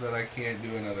change that I can't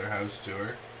do another house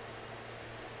tour.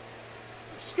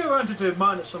 Let's go around to do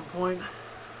mine at some point.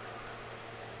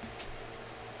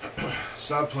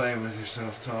 Stop playing with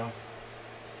yourself, Tom.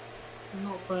 I'm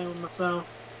not playing with myself.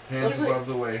 Hands Looks above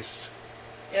the waist.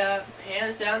 Yeah,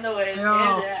 hands down the waist,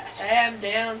 Yeah. hand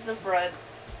down the front.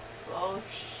 Oh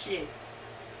shit.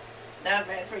 Not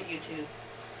bad for YouTube.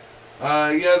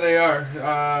 Yeah, they are.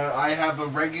 I have a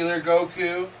regular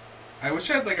Goku. I wish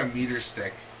I had like a meter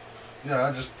stick. You know,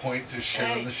 I'll just point to shit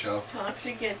on the shelf. Tom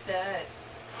should get that.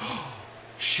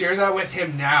 Share that with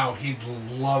him now. He'd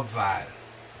love that.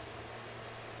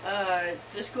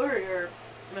 Discord or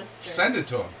Messenger? Send it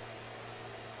to him.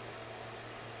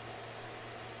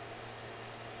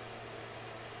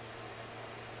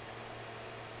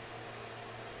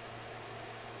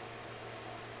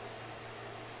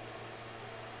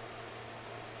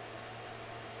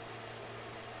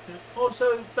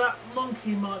 Also, that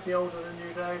monkey might be older than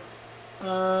you, Dave.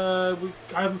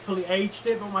 I haven't fully aged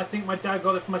it, but I think my dad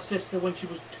got it for my sister when she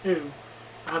was 2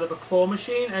 out of a claw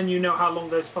machine, and you know how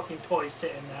long those fucking toys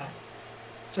sit in there.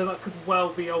 So that could well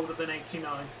be older than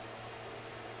 89.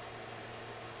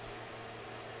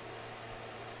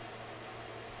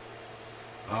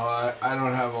 Oh, I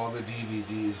don't have all the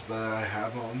DVDs, but I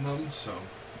have on them, so.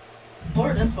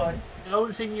 Or this one. The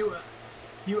only thing you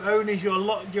own is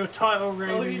your title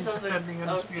reigning, use of the- defending of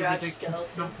undisputed Jack against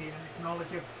Skeleton. Dumpy, and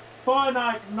acknowledge you. Fine,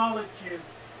 I acknowledge you.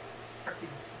 Fucking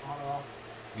smart ass.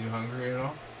 You hungry at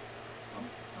all?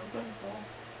 I'm going full.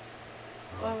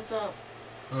 Oh, what's up?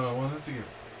 Oh, I wanted to get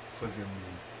fucking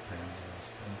panzers.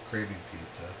 I'm craving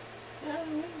pizza.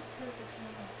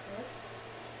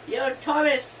 Yeah, Yo,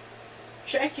 Thomas!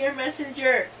 Check your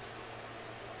messenger!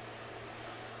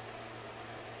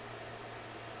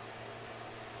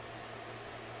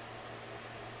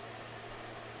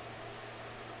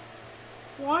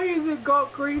 Why has it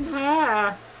got green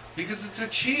hair? Because it's a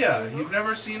chia. You've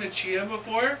never seen a chia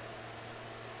before?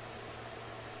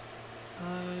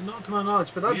 Not to my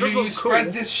knowledge, but that You does look spread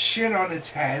cool. this shit on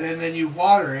its head and then you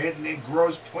water it and it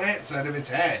grows plants out of its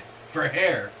head for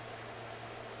hair.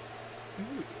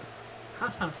 Ooh,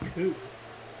 that sounds cool.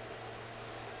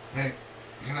 Hey,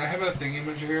 can I have a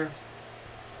thingy here?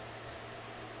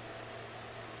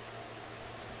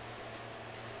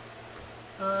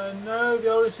 No, the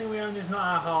oldest thing we own is not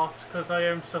our hearts, because I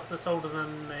own stuff that's older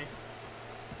than me.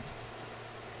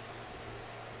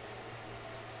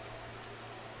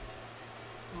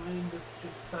 Mine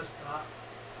just says that.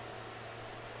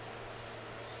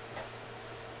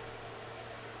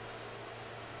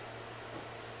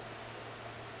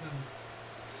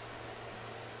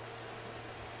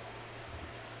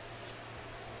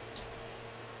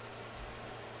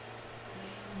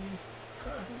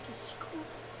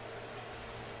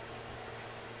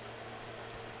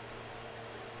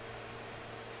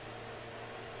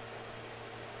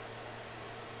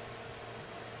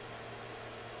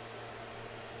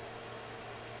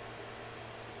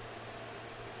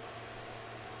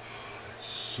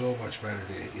 So much better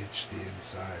to itch the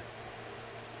inside.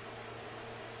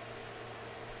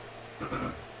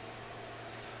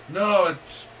 No,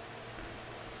 it's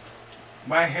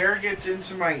my hair gets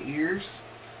into my ears,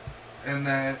 and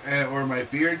then or my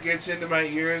beard gets into my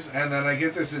ears, and then I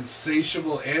get this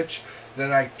insatiable itch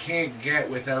that I can't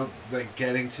get without like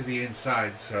getting to the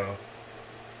inside. So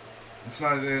it's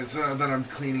not that I'm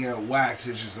cleaning out wax.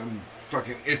 It's just I'm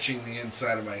fucking itching the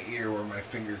inside of my ear where my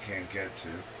finger can't get to.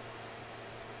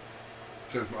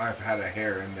 Because I've had a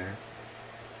hair in there.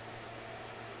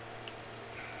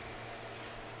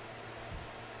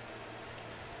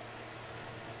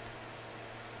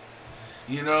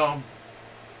 You know,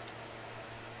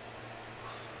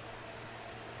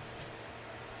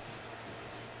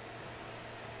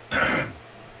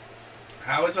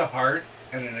 how is a heart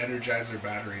and an Energizer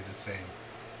battery the same?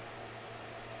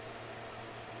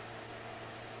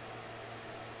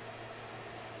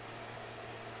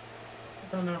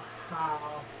 I don't know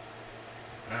how.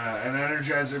 An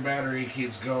Energizer battery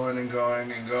keeps going and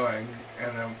going and going,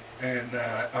 and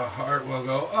a heart will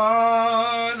go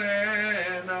on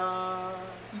and on.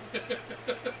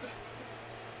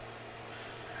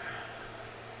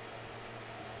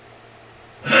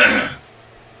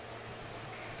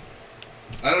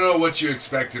 I don't know what you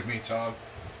expect of me, Tom.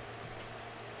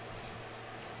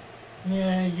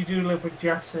 Yeah, you do live with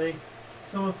Jessie.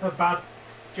 Some of her bad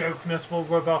jokeness will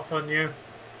rub off on you.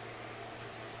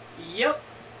 Yep.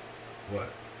 What?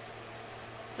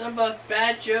 Some about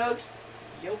bad jokes.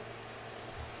 Yep.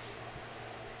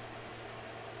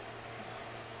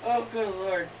 Oh, good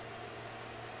lord.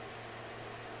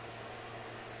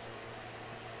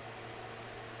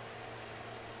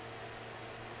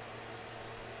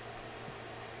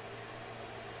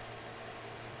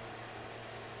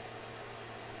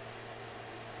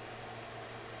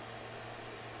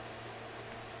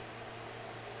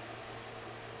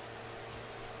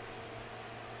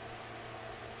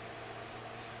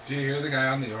 Do you hear the guy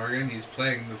on the organ? He's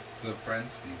playing the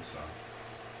Friends theme song.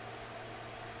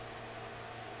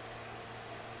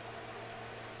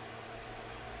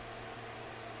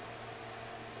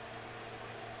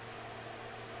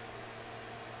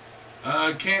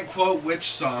 Can't quote which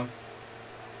song.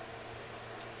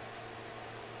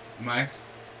 Mike?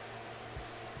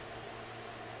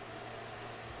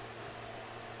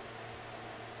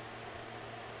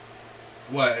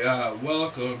 What?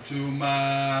 Welcome to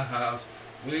my house.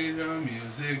 Play your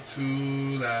music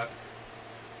too loud.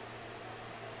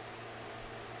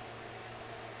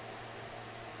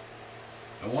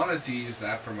 I wanted to use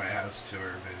that for my house tour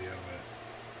video, but...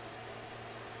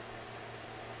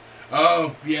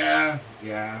 Oh, yeah,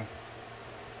 yeah.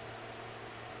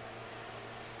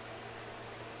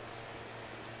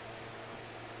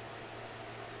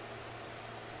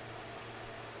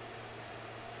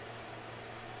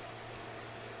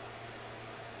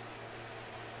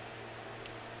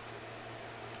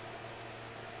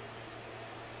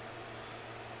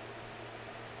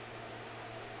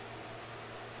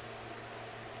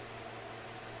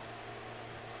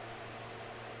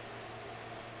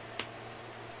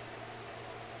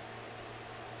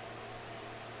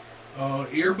 Oh,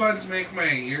 earbuds make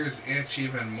my ears itch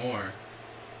even more.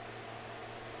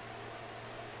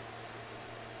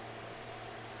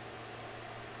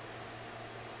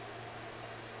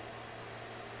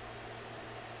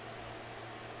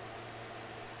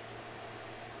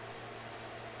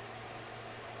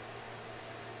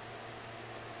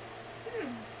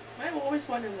 I've always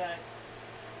wondered that.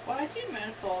 Why do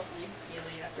men fall asleep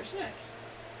immediately after sex?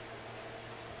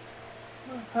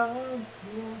 I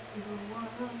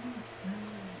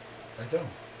don't.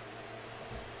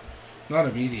 Not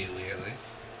immediately, at least.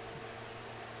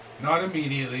 Not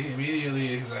immediately. Immediately,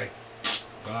 he's like,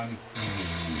 done.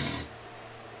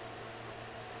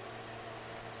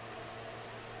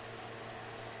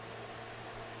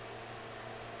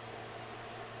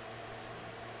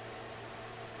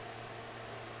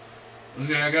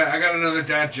 Okay, I got another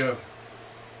dad joke.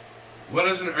 What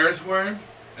does an earthworm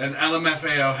and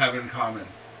LMFAO have in common?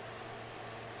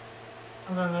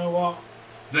 I don't know what.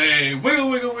 They wiggle,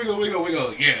 wiggle, wiggle, wiggle,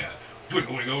 wiggle. Yeah.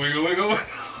 Wiggle, wiggle, wiggle, wiggle, wiggle.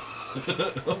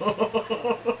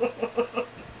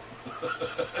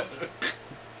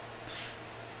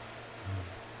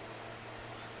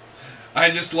 I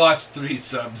just lost 3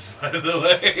 subs, by the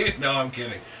way. No, I'm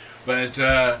kidding. But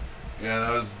yeah,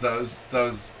 that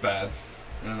was bad,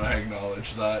 and I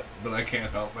acknowledge that, but I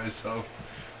can't help myself.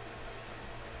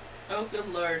 Oh, good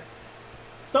lord.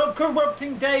 Stop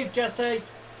corrupting Dave, Jesse.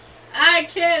 I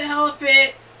can't help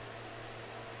it.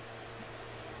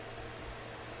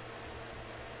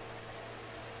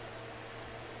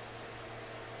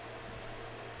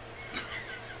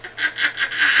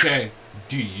 Okay,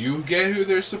 do you get who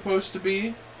they're supposed to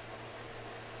be?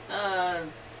 Not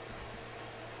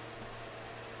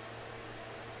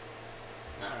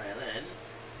really. I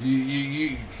just.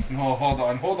 You. Oh, hold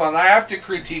on. I have to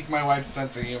critique my wife's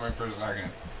sense of humor for a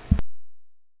second.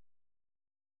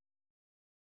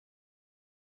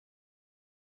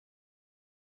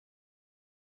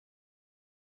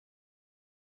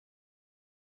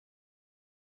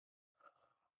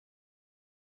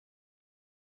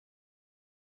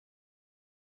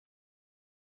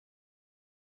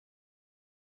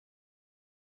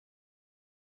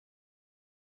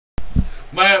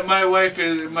 My wife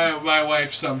is my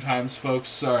wife sometimes, folks.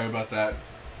 Sorry about that.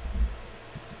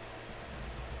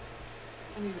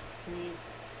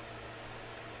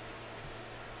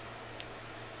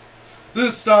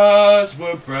 The stars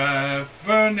were bright,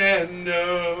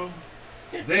 Fernando.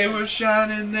 They were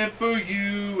shining there for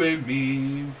you and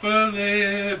me, for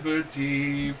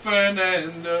liberty,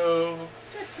 Fernando.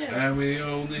 And we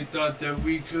only thought that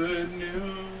we could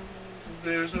knew.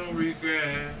 There's no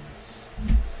regrets.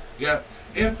 Yep.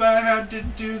 If I had to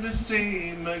do the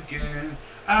same again,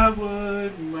 I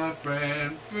would, my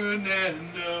friend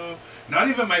Fernando. Not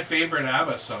even my favorite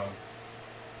ABBA song.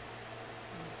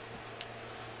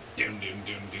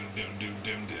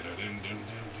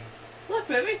 Look,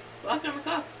 baby. Welcome to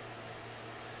cock.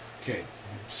 Okay,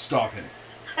 stop it.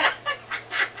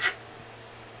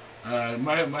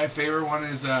 My favorite one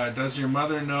is Does Your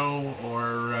Mother Know,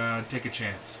 or Take a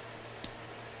Chance.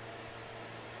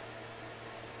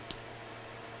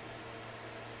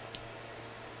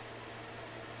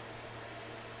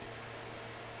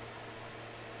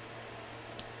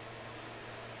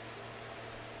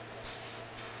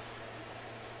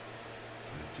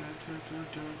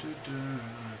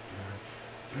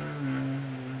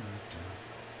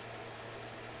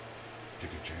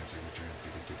 Take a chance, take a chance,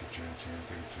 take a chance, take a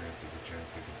chance, take a chance,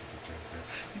 take a chance.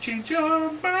 You change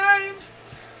your mind.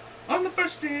 On the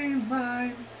first in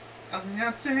line, on the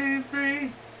outside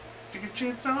free. Take a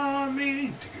chance on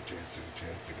me. Take a chance, take a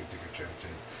chance, take a chance.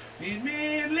 Need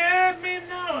me, let me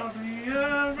know I'll be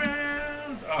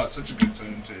around. Oh, it's such a good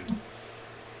tune, too.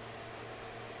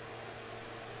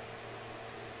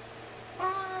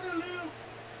 Waterloo,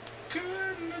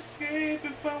 couldn't escape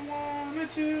if I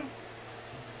wanted to.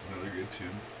 Another good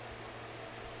tune.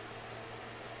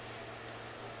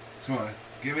 Come on,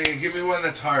 give me one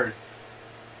that's hard.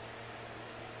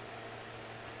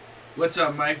 What's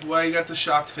up, Mike? Why you got the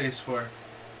shocked face for?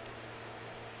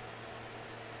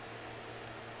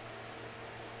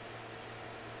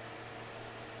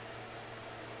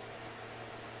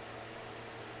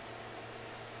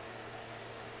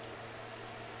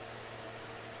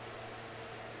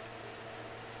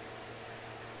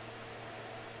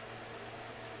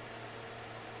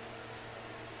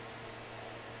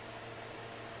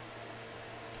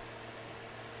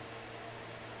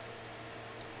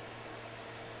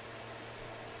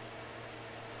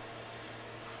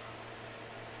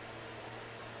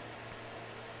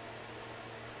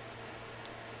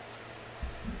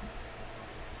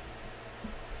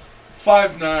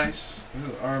 Five nice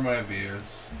are my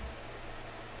views.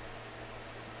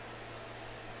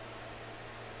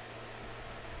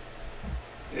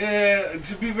 Yeah,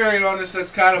 to be very honest,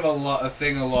 that's kind of a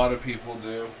thing a lot of people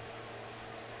do.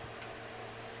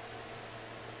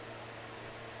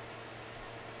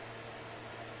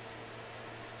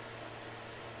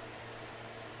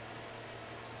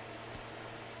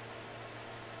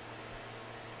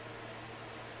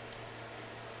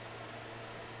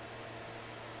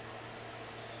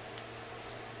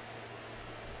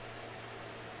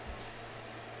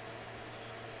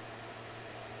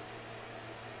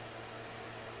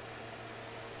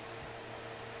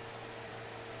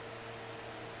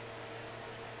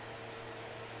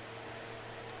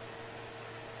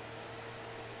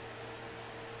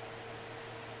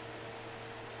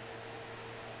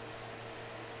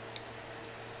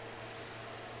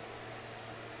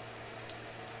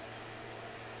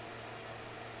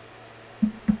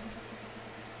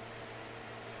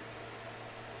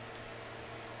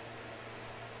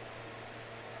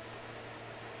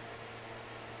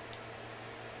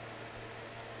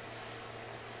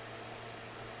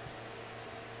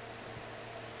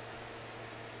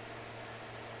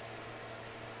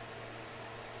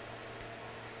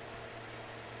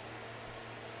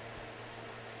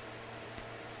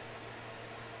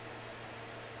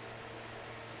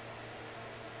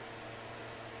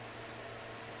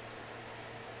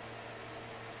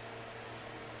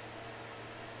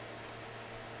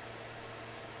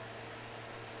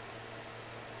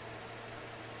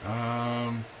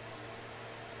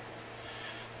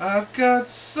 I've got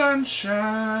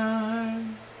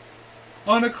sunshine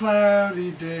on a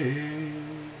cloudy day.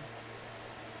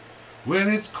 When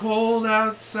it's cold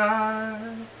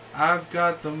outside, I've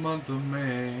got the month of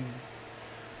May.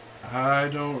 I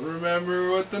don't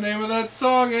remember what the name of that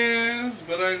song is,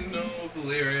 but I know the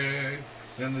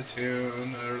lyrics and the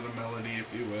tune, or the melody,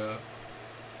 if you will.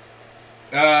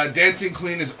 Dancing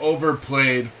Queen is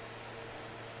overplayed.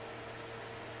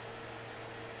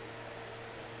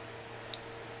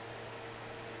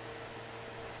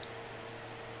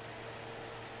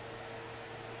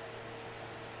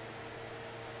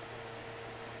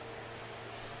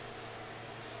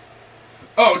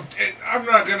 Oh, I'm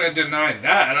not gonna deny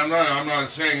that. I'm not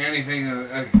saying anything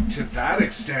to that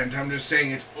extent. I'm just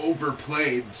saying it's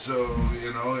overplayed. So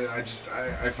you know, I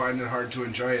find it hard to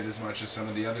enjoy it as much as some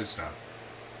of the other stuff.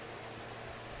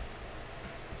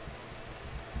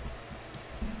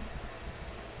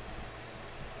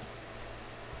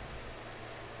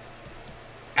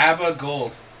 ABBA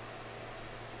Gold.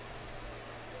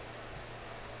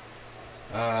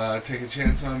 Take a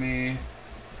Chance on Me.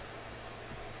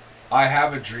 I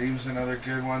Have a Dream's another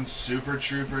good one. Super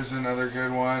Trooper's another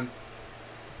good one.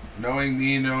 Knowing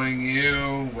Me, Knowing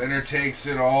You. Winner Takes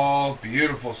It All.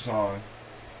 Beautiful song.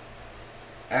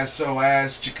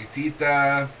 SOS,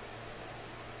 Chiquitita.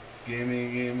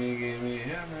 Gimme a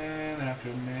man after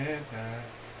midnight.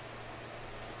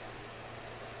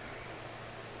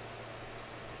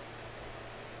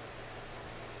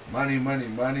 Money, Money,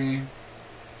 Money.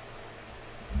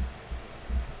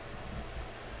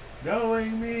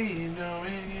 Knowing me,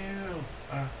 knowing you,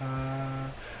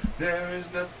 there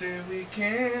is nothing we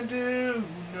can do.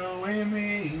 Knowing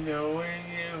me, knowing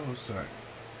you. Sorry.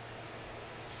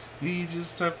 We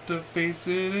just have to face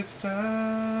it, it's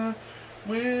time.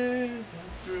 We're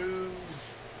through.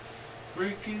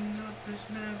 Breaking up is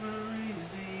never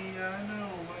easy, I know,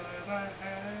 but I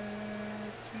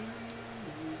have to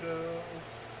go.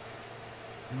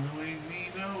 Knowing me,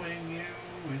 knowing you,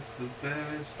 it's the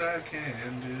best I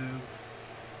can do.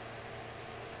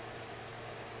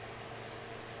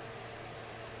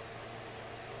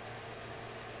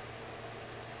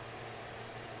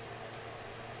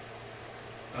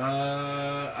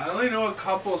 I only know a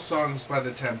couple songs by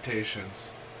the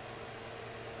Temptations.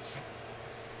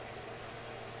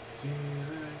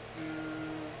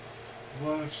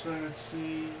 Watch that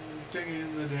scene,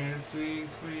 digging the dancing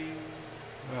queen.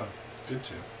 Oh, good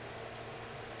tune.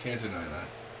 Can't deny that.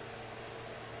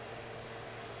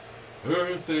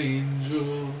 Earth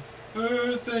angel,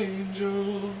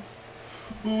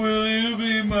 will you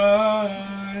be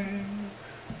mine?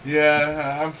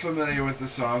 Yeah, I'm familiar with the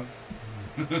song.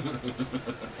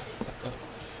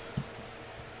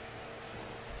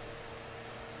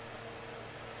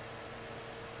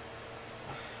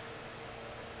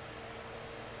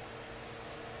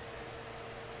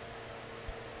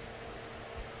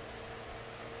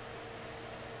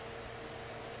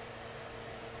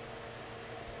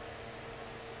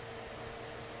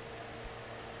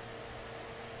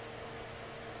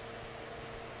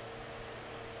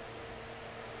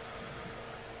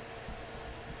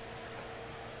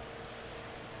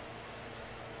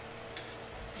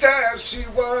 There she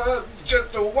was,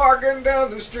 just a walking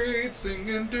down the street,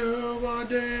 singing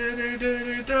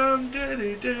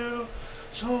do-a-diddy-diddy-dum-diddy-do.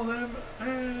 Holding my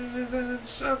hand and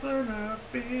shuffling her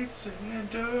feet, singing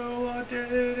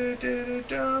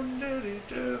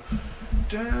do-a-diddy-diddy-dum-diddy-do.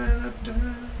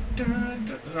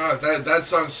 Oh, that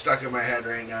song's stuck in my head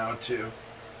right now, too.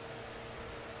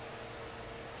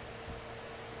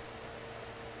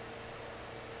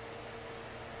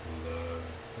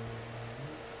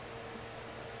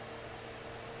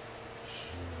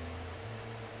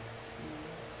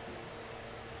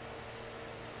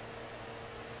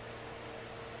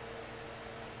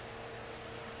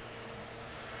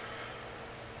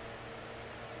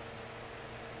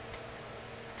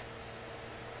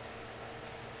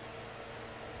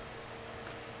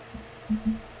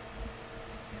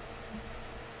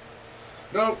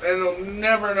 Nope, and they'll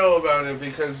never know about it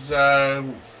because their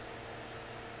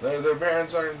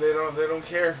parents aren't. They don't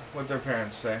care what their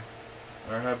parents say,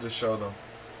 or have to show them.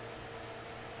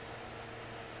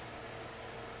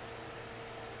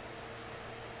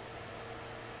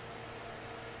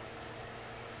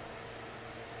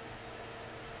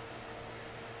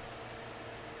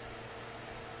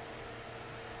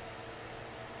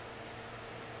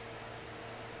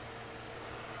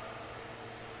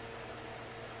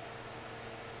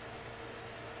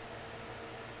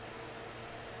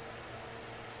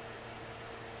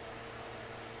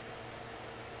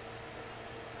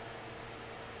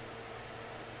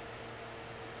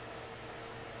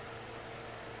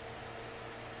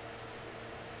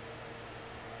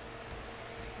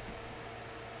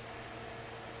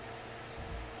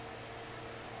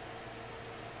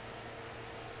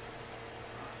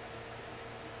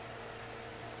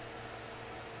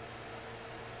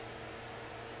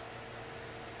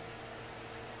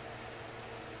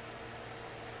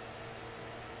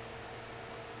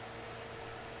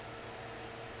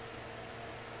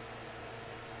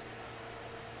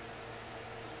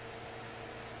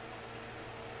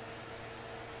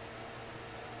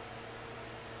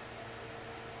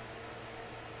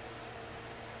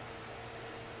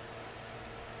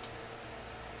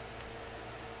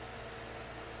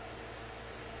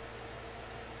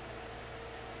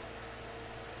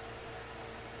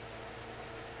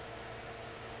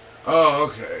 Oh,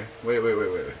 okay. Wait.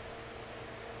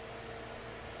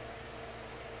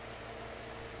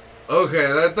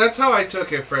 Okay, that's how I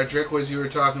took it, Frederick, was you were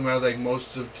talking about, like,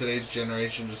 most of today's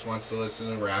generation just wants to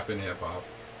listen to rap and hip-hop.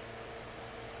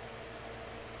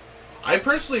 I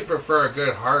personally prefer a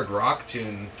good hard rock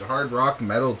tune, hard rock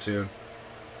metal tune.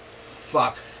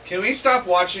 Fuck. Can we stop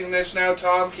watching this now,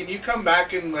 Tom? Can you come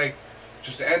back and, like,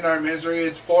 just end our misery?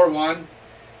 It's 4-1.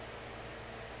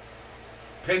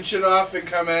 Pinch it off and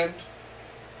come end.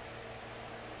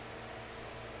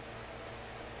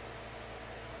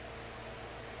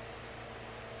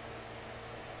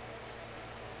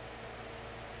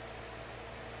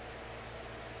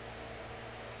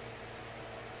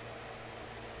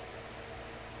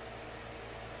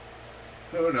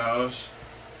 Who knows?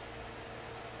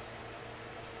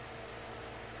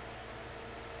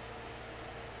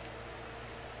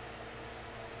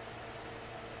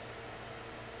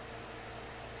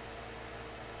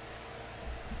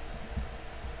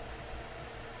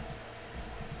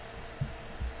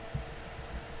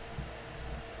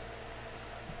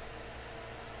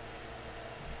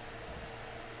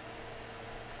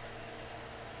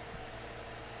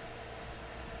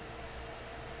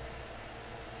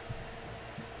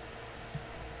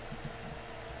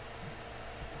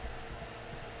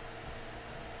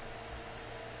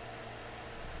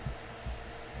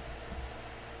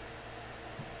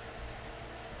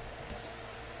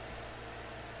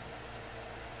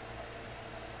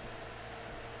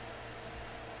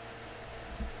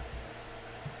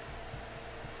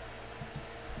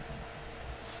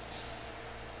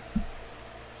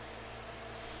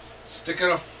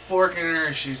 Sticking a fork in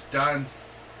her, she's done.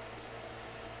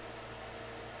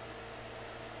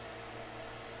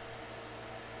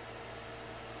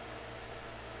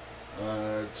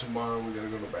 Tomorrow we gotta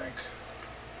go to the bank.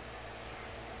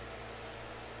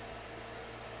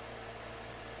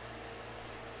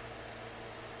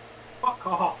 Fuck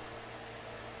off.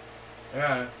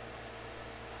 Yeah.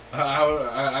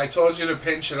 I told you to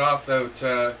pinch it off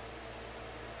that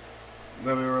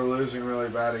we were losing really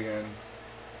bad again.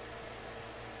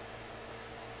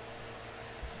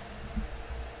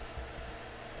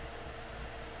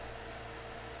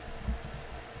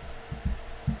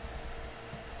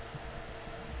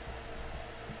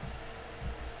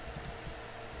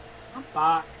 I'm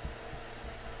back.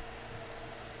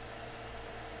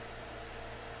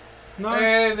 No.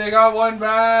 Hey, they got one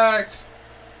back.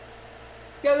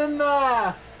 Get in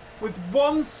there! With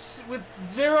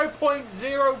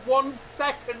 0.01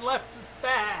 second left to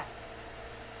spare.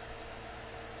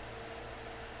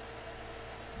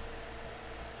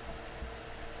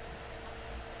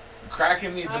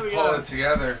 Kraken need to There we pull go. it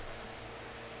together.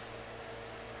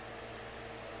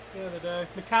 Yeah, they do.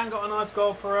 McCann got a nice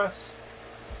goal for us.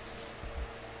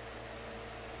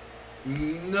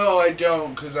 No, I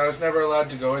don't, because I was never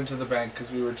allowed to go into the bank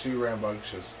because we were too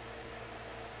rambunctious.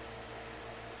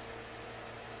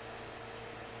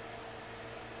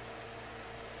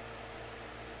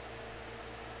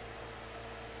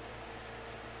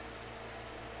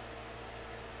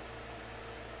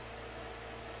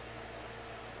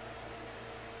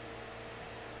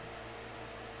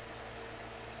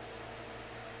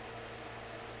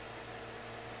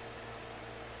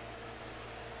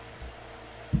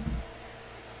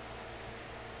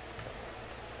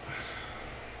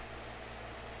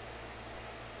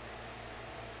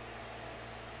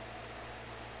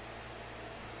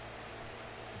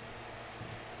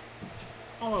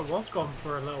 Oh, it was gone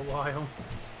for a little while. I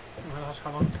didn't realise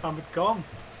how long time had gone.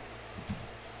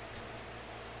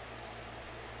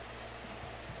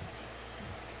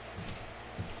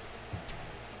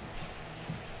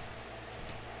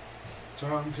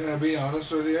 Tom, can I be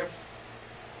honest with you?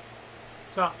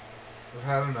 So, I've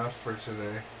had enough for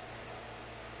today.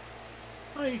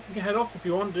 oh, you can head off if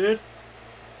you want, dude.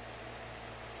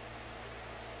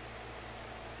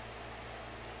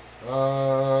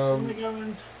 I'm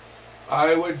going.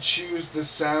 I would choose the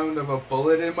sound of a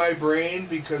bullet in my brain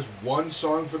because one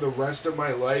song for the rest of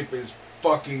my life is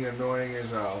fucking annoying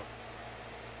as hell.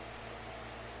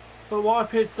 But what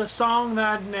if it's the song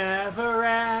that never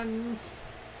ends?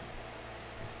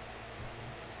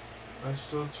 I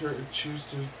still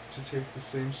choose to take the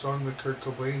same song that Kurt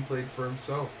Cobain played for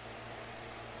himself.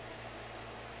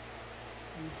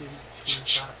 You didn't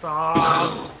choose that song.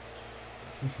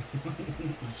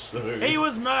 Sorry. He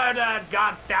was murdered,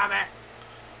 god damn it!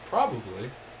 Probably. He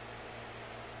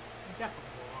definitely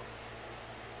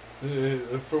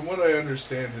was. From what I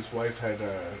understand, his wife had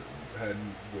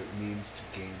means to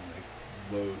gain like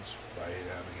loads by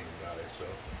having him die. So.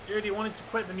 Dude, he wanted to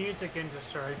quit the music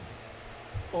industry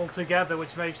altogether,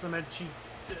 which makes them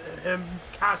him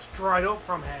cash dried up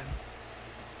from him.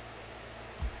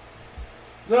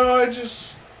 No, I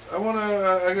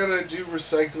gotta do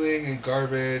recycling and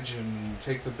garbage and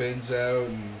take the bins out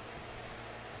and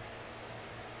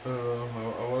I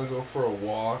wanna go for a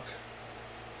walk.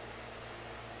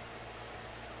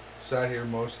 Sat here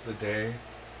most of the day.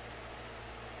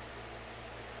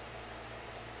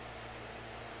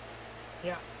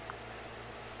 Yeah.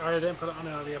 Sorry, I didn't put it on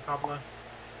earlier, Pablo.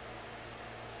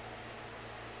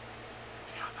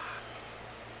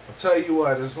 I'll tell you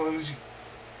what, as long as you...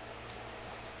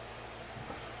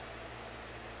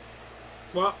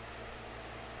 What?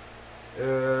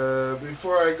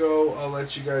 Before I go, I'll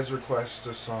let you guys request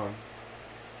a song.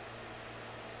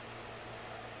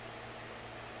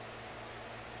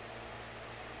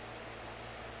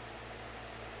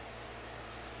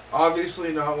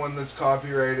 Obviously not one that's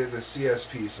copyrighted, a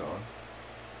C.S.P. song.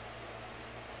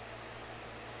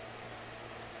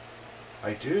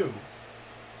 I do.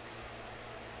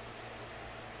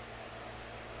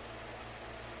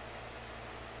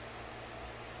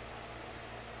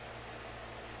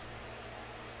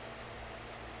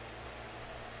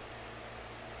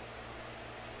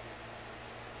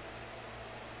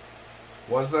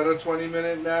 Was that a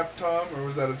 20-minute nap, Tom, or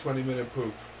was that a 20-minute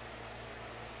poop?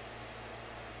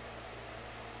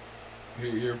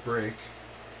 Your break.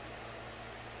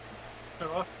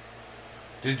 What?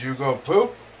 Did you go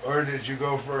poop, or did you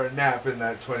go for a nap in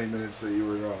that 20 minutes that you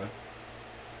were gone?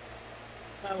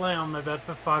 I lay on my bed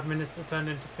for 5 minutes that turned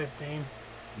into 15.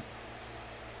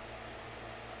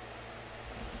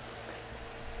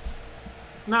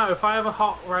 No, if I have a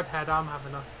hot redhead, I'm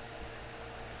having a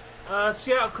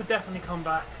Seattle could definitely come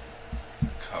back.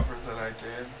 Cover that I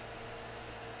did.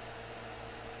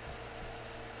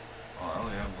 Well, I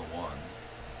only have the one.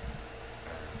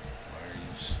 Why are you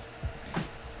just...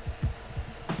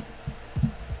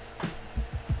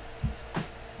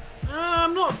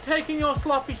 I'm not taking your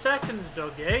sloppy seconds,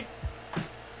 Dougie. I'm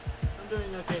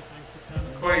doing okay, thank you,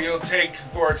 Colonel. Well, you'll take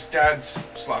Bork's dad's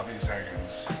sloppy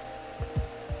seconds.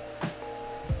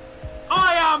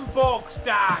 I am Bork's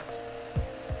dad!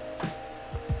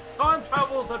 Time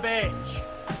travel's a bitch.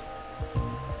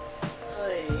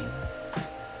 Oy.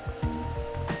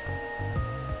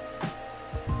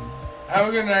 Have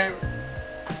a good night,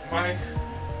 Mike.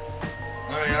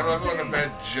 I mean, I'm not going to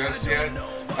bed just yet.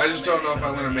 I just don't know if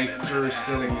I'm going to make it through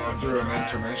sitting through an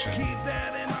intermission. Keep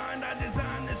that in mind. I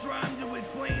designed this rhyme to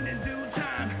explain in due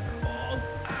time. All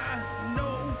I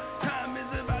know, time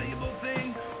is a valuable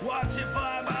thing. Watch it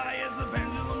fly by as the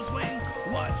pendulum swings.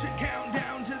 Watch it count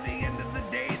down to the end of the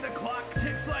day. The clock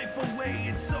ticks life away.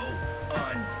 It's so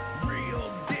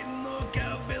unreal. Didn't look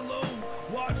out below.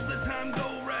 Watch the time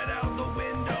go right out the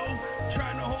window.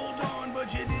 Trying to hold on,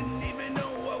 but you didn't even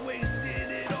know I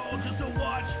wasted it all just to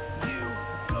watch you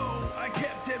go. I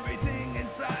kept everything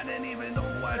inside, and even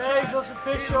though I tried, Hey, that's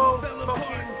official.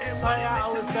 Fucking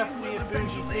Seattle is definitely a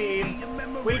bougie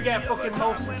team. We get fucking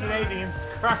most of the Canadiens.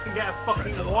 Kraken get a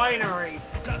fucking winery.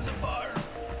 got so far,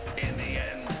 in the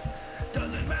end,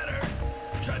 doesn't matter.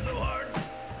 Tried so hard,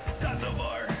 got so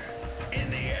far, in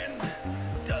the end,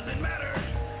 doesn't matter.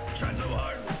 Tried so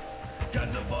hard, got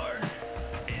so far,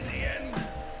 in the end,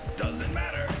 doesn't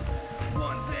matter.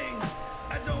 One thing,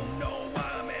 I don't know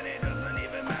why, man, it doesn't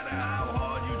even matter how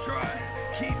hard you try.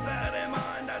 Keep that in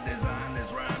mind. I designed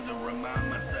this rhyme to remind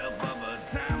myself of a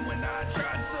time when I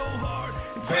tried so hard.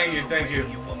 Thank you, thank you.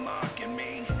 You were mocking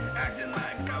me, acting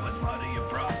like I was part of your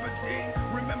property.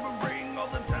 Remembering all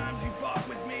the times you fought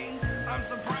with me. I'm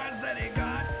surprised that it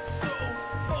got so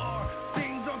far.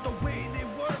 Things aren't the way they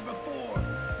were before.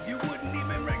 You wouldn't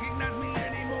even recognize me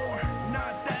anymore.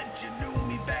 Not that you knew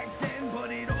me back then,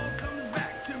 but it all comes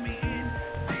back to me in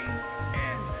the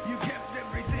end. You kept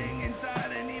everything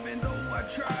inside, and even though I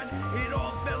tried, it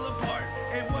all fell apart.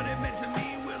 And what it meant to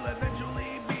me will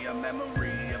eventually be a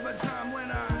memory of a time when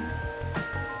I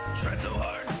tried so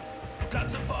hard, got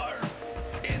so far,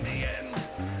 in the end,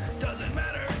 doesn't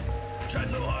matter. Tried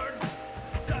so hard,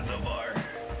 got so far,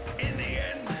 in the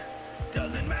end,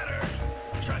 doesn't matter.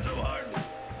 Tried so hard,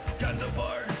 got so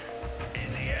far,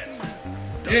 in the end.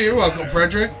 Yeah, you're welcome,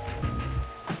 Frederick.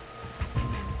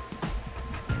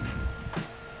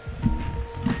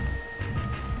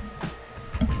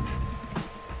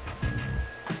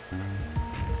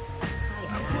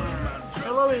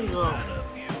 Hello, Ingo.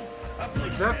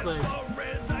 Exactly.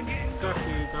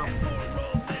 Exactly, Ingo.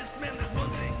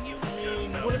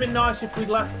 It would have been nice if we'd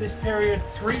left this period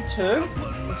 3-2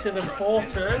 instead of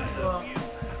 4-2, but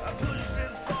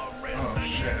Oh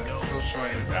shit, it's still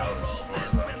showing the Dallas score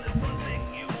though.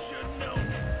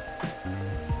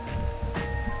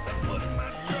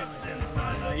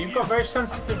 you've got very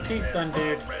sensitive teeth then,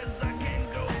 dude.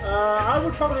 I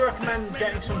would probably recommend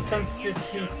getting some sensitive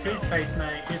teeth toothpaste,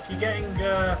 mate. If you're getting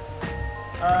problems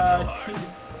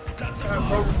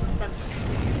with sensitive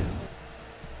teeth.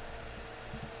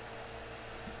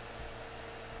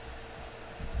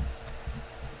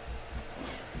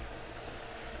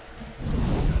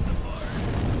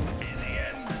 In the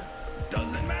end,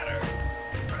 doesn't matter.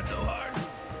 Tried so hard,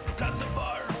 got so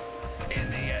far. In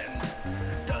the end,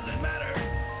 doesn't matter.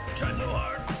 Tried so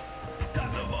hard,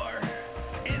 got so far.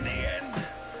 In the end,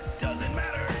 doesn't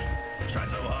matter. Tried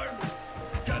so hard,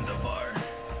 got so far.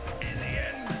 In the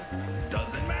end,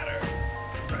 doesn't matter.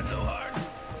 Tried so hard,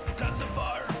 got so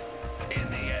far. In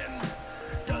the end,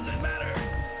 doesn't matter.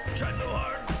 Tried so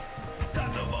hard,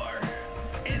 got so far.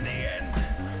 In the end,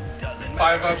 doesn't matter.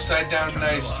 5 upside down,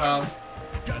 nice, Tom.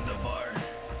 Got so far.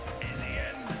 In the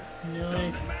end, Nice.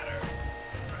 doesn't matter.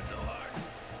 Tried so hard,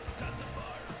 got so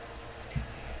far.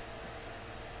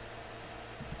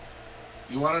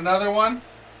 You want another one?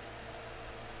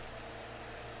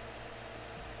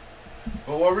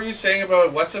 Well, what were you saying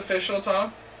about what's official,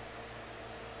 Tom?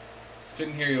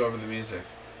 Couldn't hear you over the music.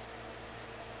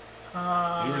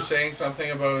 You were saying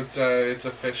something about it's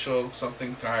official,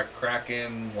 something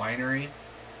Kraken winery.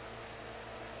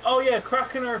 Oh yeah,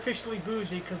 Kraken are officially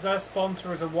boozy because their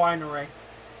sponsor is a winery.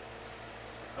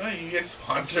 Well, you get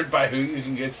sponsored by who you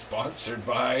can get sponsored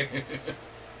by.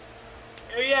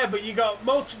 Yeah, but you got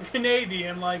most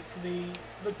Canadian, like the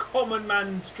common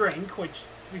man's drink, which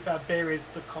to be fair, beer is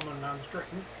the common man's drink,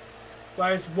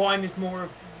 whereas wine is more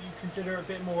of, you consider a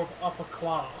bit more of upper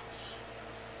class.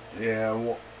 Yeah,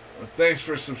 well, thanks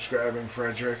for subscribing,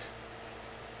 Frederick.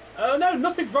 No,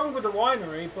 nothing's wrong with the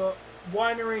winery, but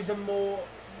wineries are more...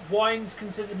 Wine's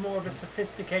considered more of a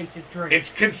sophisticated drink.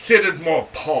 It's considered more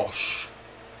posh.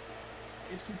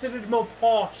 It's considered more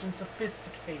posh and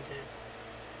sophisticated.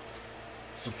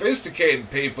 Sophisticated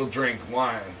people drink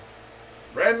wine.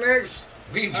 Rednecks,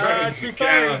 we To drink be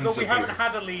fair, gallons but we of haven't beer.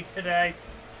 had a lead today.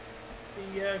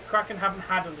 The Kraken haven't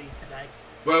had a lead today.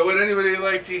 But would anybody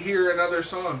like to hear another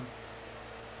song?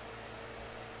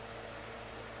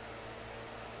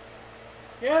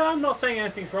 Yeah, I'm not saying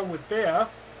anything's wrong with beer.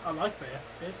 I like beer.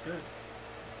 Beer's good.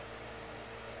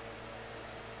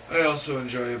 I also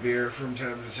enjoy a beer from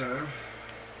time to time.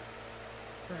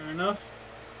 Fair enough.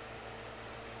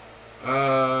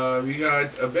 We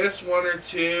got Abyss 1 or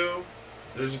 2.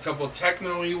 There's a couple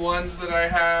techno-y ones that I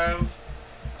have.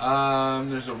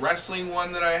 There's a wrestling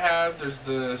one that I have. There's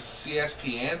the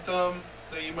C.S.P. anthem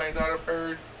that you might not have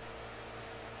heard.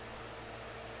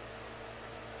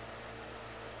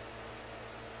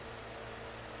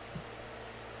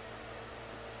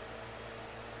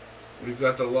 We've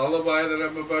got the lullaby that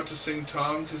I'm about to sing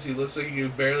Tom because he looks like he can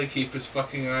barely keep his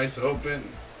fucking eyes open.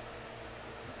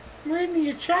 We're in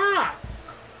your chat.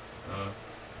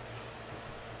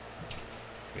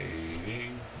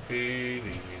 Fading, fading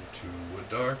into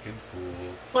a darkened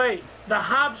pool. Wait, the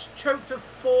Habs choked a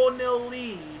 4-0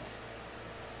 lead.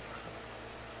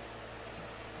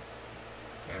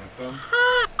 Anthem.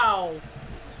 How?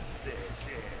 This is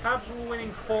Habs were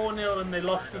winning 4-0 and they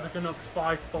lost to the Canucks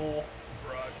 5-4. brought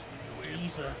to you in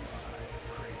Jesus.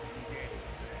 Crazy Dave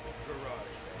and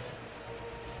Garage Band.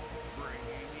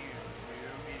 Bringing you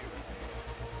new music.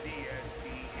 C.S.P.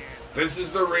 and This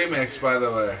is the remix, by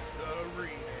the way. the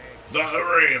remix. The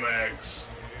remix.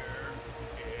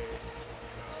 Here it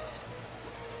comes.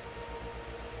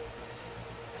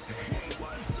 Hey,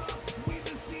 what's up? We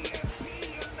the C.S.P.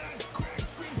 and that's Crack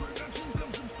Screen Productions.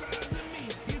 Come subscribe to me.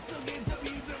 You still get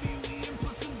WWE and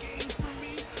plus some games for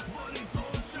me. But it's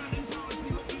all shining polished. We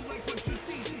hope you like what you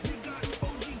see. You got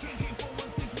OG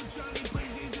KK416 with Johnny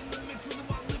Blazes in the mix with the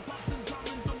Motley Pops and Tom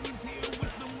is always here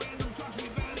with the random talks.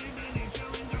 We've added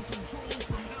NHL and got some trolls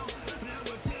from hell. Now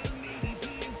we're 1080p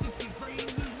and 60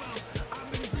 frames as well. I've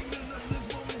been dreaming of this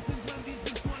moment since when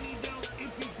D620 dealt.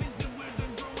 If you think that we're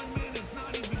done growing, man, it's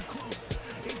not even close.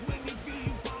 It's when you feel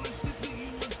you polished it that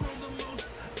you must grow the most.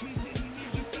 Me sitting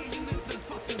here just stating it, that's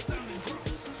fucking sounding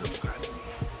gross. Subscribe to me.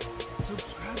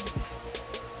 Subscribe to me.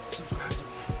 Subscribe to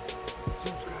me.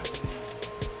 Subscribe to me.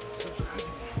 Subscribe to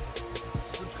me.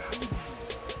 Subscribe to me.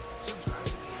 Subscribe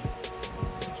to me.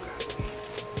 Subscribe to me.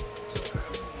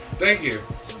 Subscribe to me. Thank you.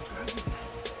 Subscribe to me.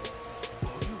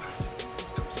 All you have to do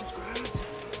is come subscribe to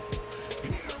me.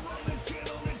 Here on this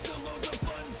channel, there's still loads of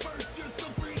fun. First, you're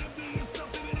still free to be yourself,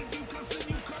 even if you cuss and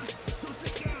you curse. So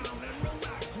sit down and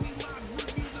relax. We live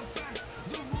review the facts.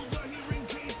 The rules are here in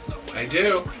case someone I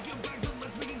do. break your back, but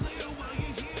let's make it clear while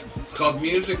you're here. It's called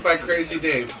Music by Crazy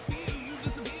Dave. You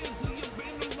disappear until your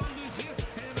band no longer here.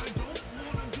 And I don't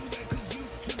wanna do that 'cause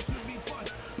YouTube should be fun.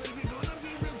 But if you're gonna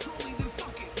be real trolly, then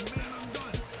fuck it, man, I'm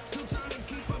done. Still trying to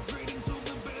keep upgrading so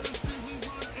the better streams we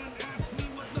run. And ask me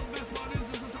what the best part is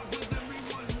to talk with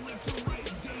everyone. Left to right,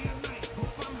 day and night.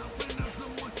 Hope I'm helping out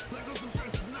someone. Let go some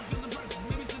stress, not feel depressed.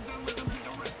 Maybe sit down, let them take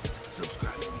a rest.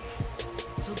 Subscribe to me.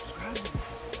 Subscribe to me.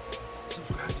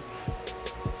 Subscribe to me.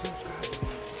 Subscribe to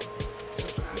me.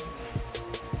 Subscribe to me.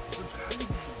 Subscribe to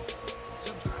me.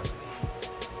 Subscribe to me.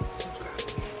 Subscribe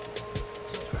to me.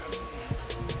 Subscribe to me.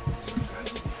 Subscribe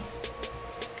to me.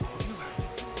 All you have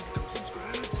to do is come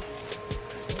subscribe to me.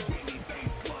 Jamie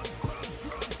Face loves grubs,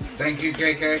 drugs, and Thank you,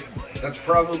 KK. That's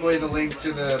probably the link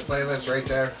to the playlist right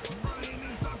there. Brian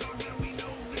is the dog, and we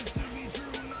know this to be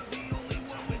true. Not the only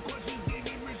one with questions.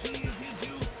 David Rishi is here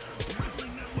too.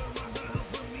 Wrestling Network loves the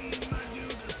help of me and my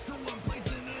dude. So I'm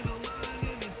placing in a line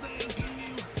and it's thanking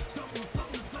you. Something,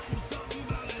 something, something, something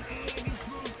about an Eddie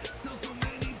Smooth. Still so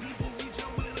many people reach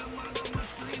out when I'm live on my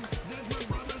stream. There's my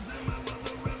brothers and my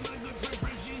mother and my good friend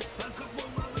Frenchie. A couple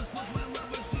others plus my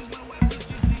lover, she's my wife, but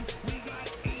you see. We got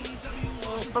AEW.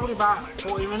 Well, it's probably about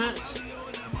 40 minutes.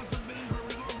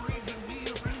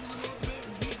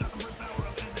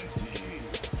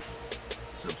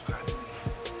 Subscribe to me.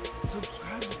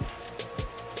 Subscribe to me.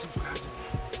 Subscribe to me.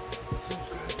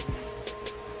 Subscribe to me.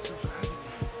 Subscribe to me.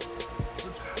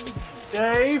 Subscribe to me.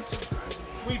 Dave, Subscribe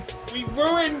to me. we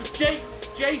ruined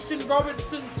Jason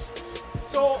Robinson's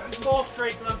score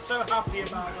streak, and I'm so happy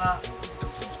about that. Come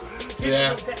subscribe. Kicked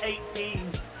Yeah. up to 18.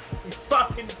 We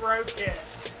fucking broke it.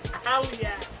 Hell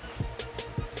yeah.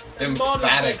 And Marner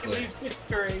Emphatically. leaves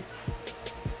history.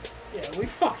 Yeah,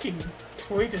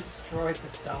 we destroyed the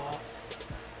Stars.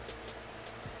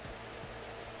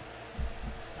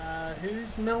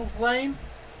 Who's Mills Lane?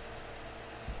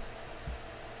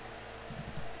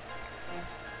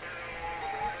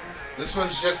 This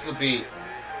one's just the beat.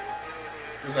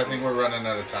 Because I think we're running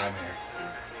out of time here.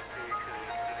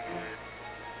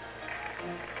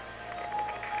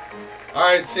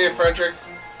 Alright, see you, Frederick.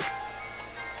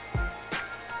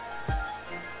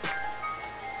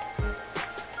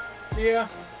 Yeah.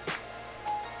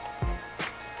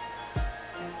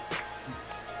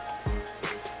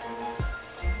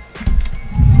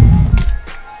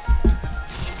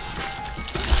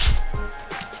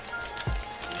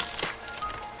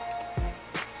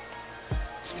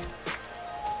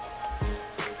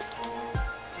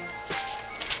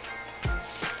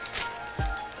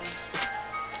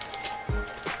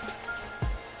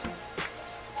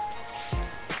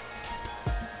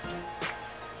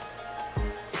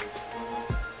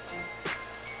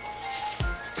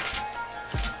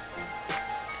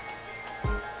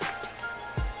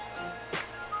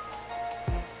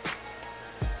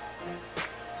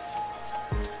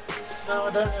 No,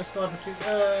 I don't know celebrity.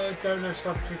 Don't know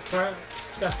celebrity threat.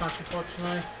 Deathmatch,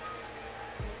 unfortunately.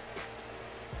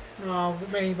 No,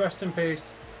 may rest in peace.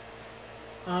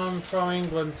 I'm from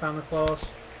England, Santa Claus.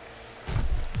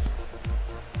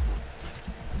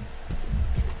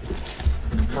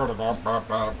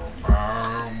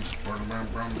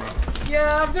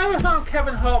 Yeah, I've never found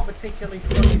Kevin Hart particularly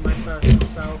funny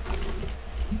myself.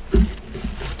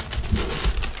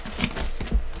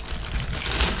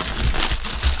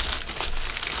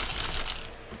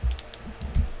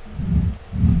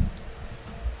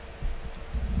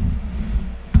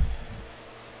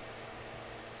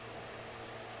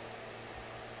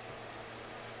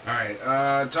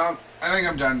 Alright, Tom, I think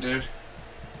I'm done, dude.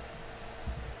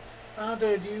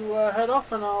 Dude, you head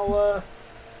off and I'll,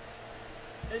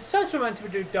 it says we're meant to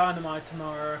do Dynamite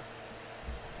tomorrow.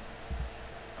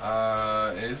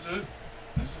 Is it?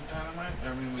 Is it Dynamite?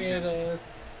 I mean, we It is.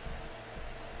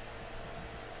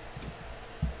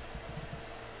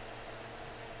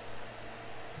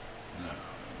 No,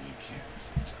 we can't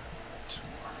do Dynamite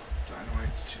tomorrow.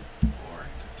 Dynamite's too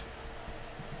boring to do.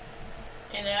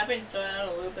 And I've been throwing out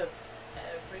a little bit of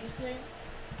everything.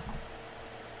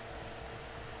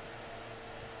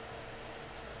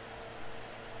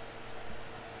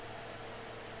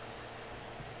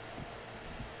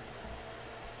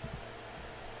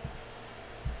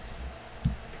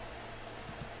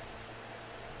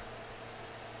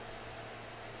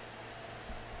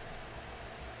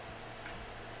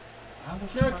 How the No,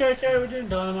 fuck? okay, we're doing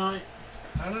Dynamite.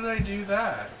 How did I do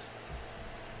that?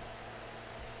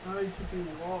 How did you do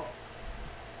what?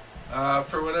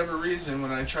 For whatever reason,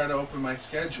 when I try to open my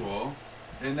schedule,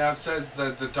 it now says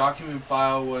that the document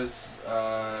file was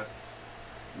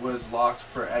locked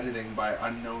for editing by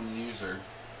unknown user.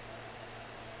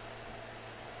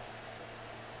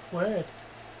 Weird.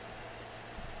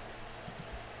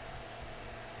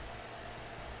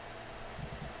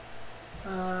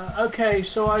 Okay,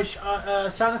 so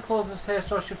Santa Claus is here,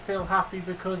 so I should feel happy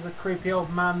because the creepy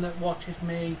old man that watches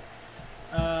me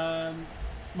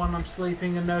when I'm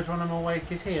sleeping and knows when I'm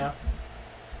awake is here.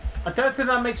 I don't think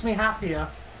that makes me happier.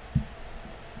 Would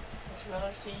you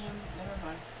rather see him? Never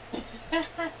mind.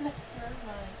 Never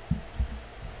mind.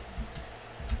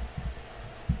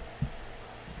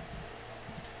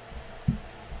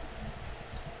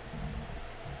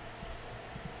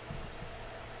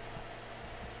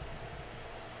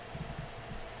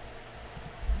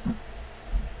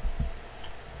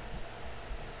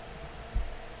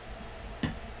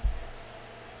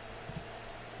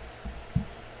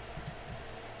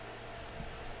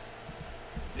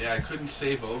 Yeah, I couldn't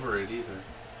save over it either.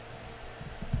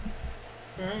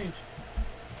 Strange.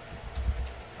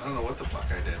 I don't know what the fuck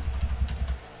I did.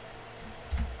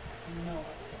 No idea.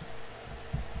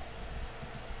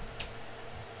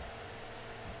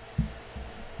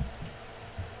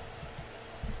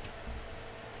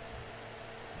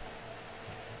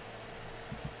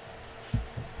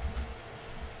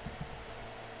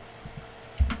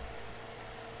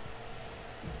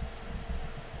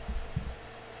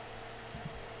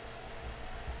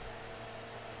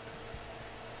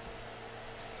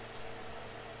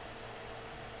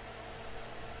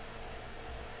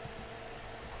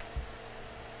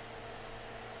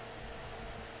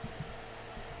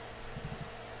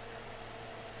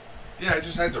 Yeah, I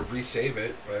just had to resave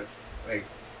it, but like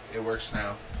it works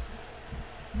now.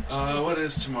 What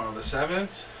is tomorrow? The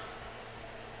 7th?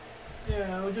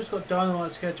 Yeah, we just got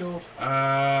Dynamite scheduled.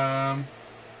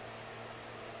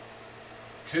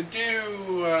 Could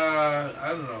do I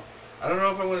don't know. I don't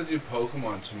know if I want to do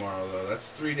Pokemon tomorrow though.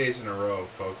 That's 3 days in a row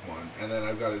of Pokemon, and then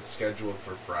I've got it scheduled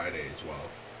for Friday as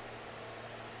well.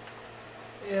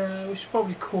 Yeah, we should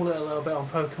probably call it a little bit on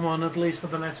Pokemon at least for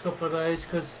the next couple of days,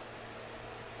 because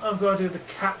I've got to do the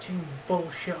catching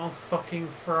bullshit on fucking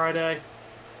Friday.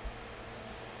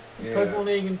 Yeah. Pokemon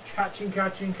League and catching. The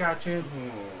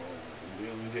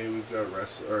only day we've got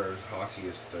hockey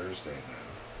is Thursday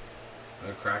now.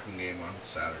 A Kraken game on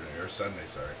Saturday or Sunday,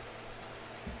 sorry.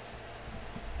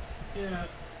 Yeah,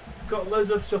 got loads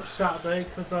of stuff Saturday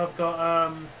because I've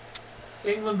got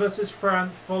England versus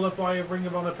France, followed by a Ring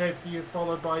of Honor pay-per-view,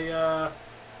 followed by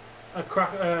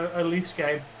a Leafs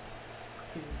game.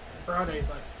 Friday's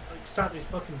like Saturday's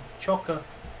fucking chocker.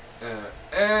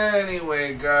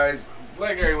 Anyway, guys,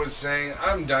 like I was saying,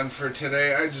 I'm done for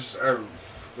today.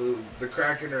 The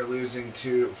Kraken are losing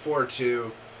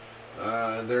 4-2.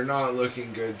 They're not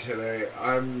looking good today.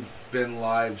 I've been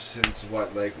live since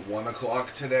 1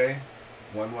 o'clock today,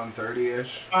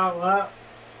 1:30ish. About that.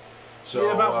 So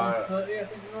yeah, about 1:30, I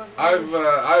think we went.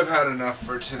 I've had enough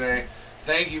for today.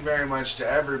 Thank you very much to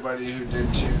everybody who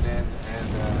did tune in and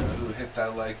who hit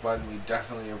that like button. We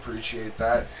definitely appreciate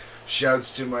that.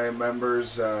 Shouts to my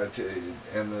members and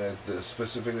the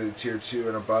specifically the tier 2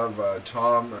 and above,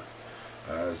 Tom,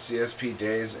 C.S.P.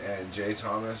 Days, and Jay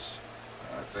Thomas.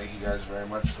 Thank you guys very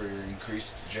much for your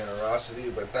increased generosity.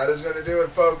 But that is going to do it,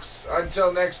 folks.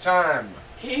 Until next time.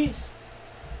 Peace.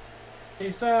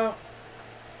 Peace out.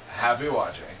 Happy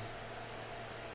watching.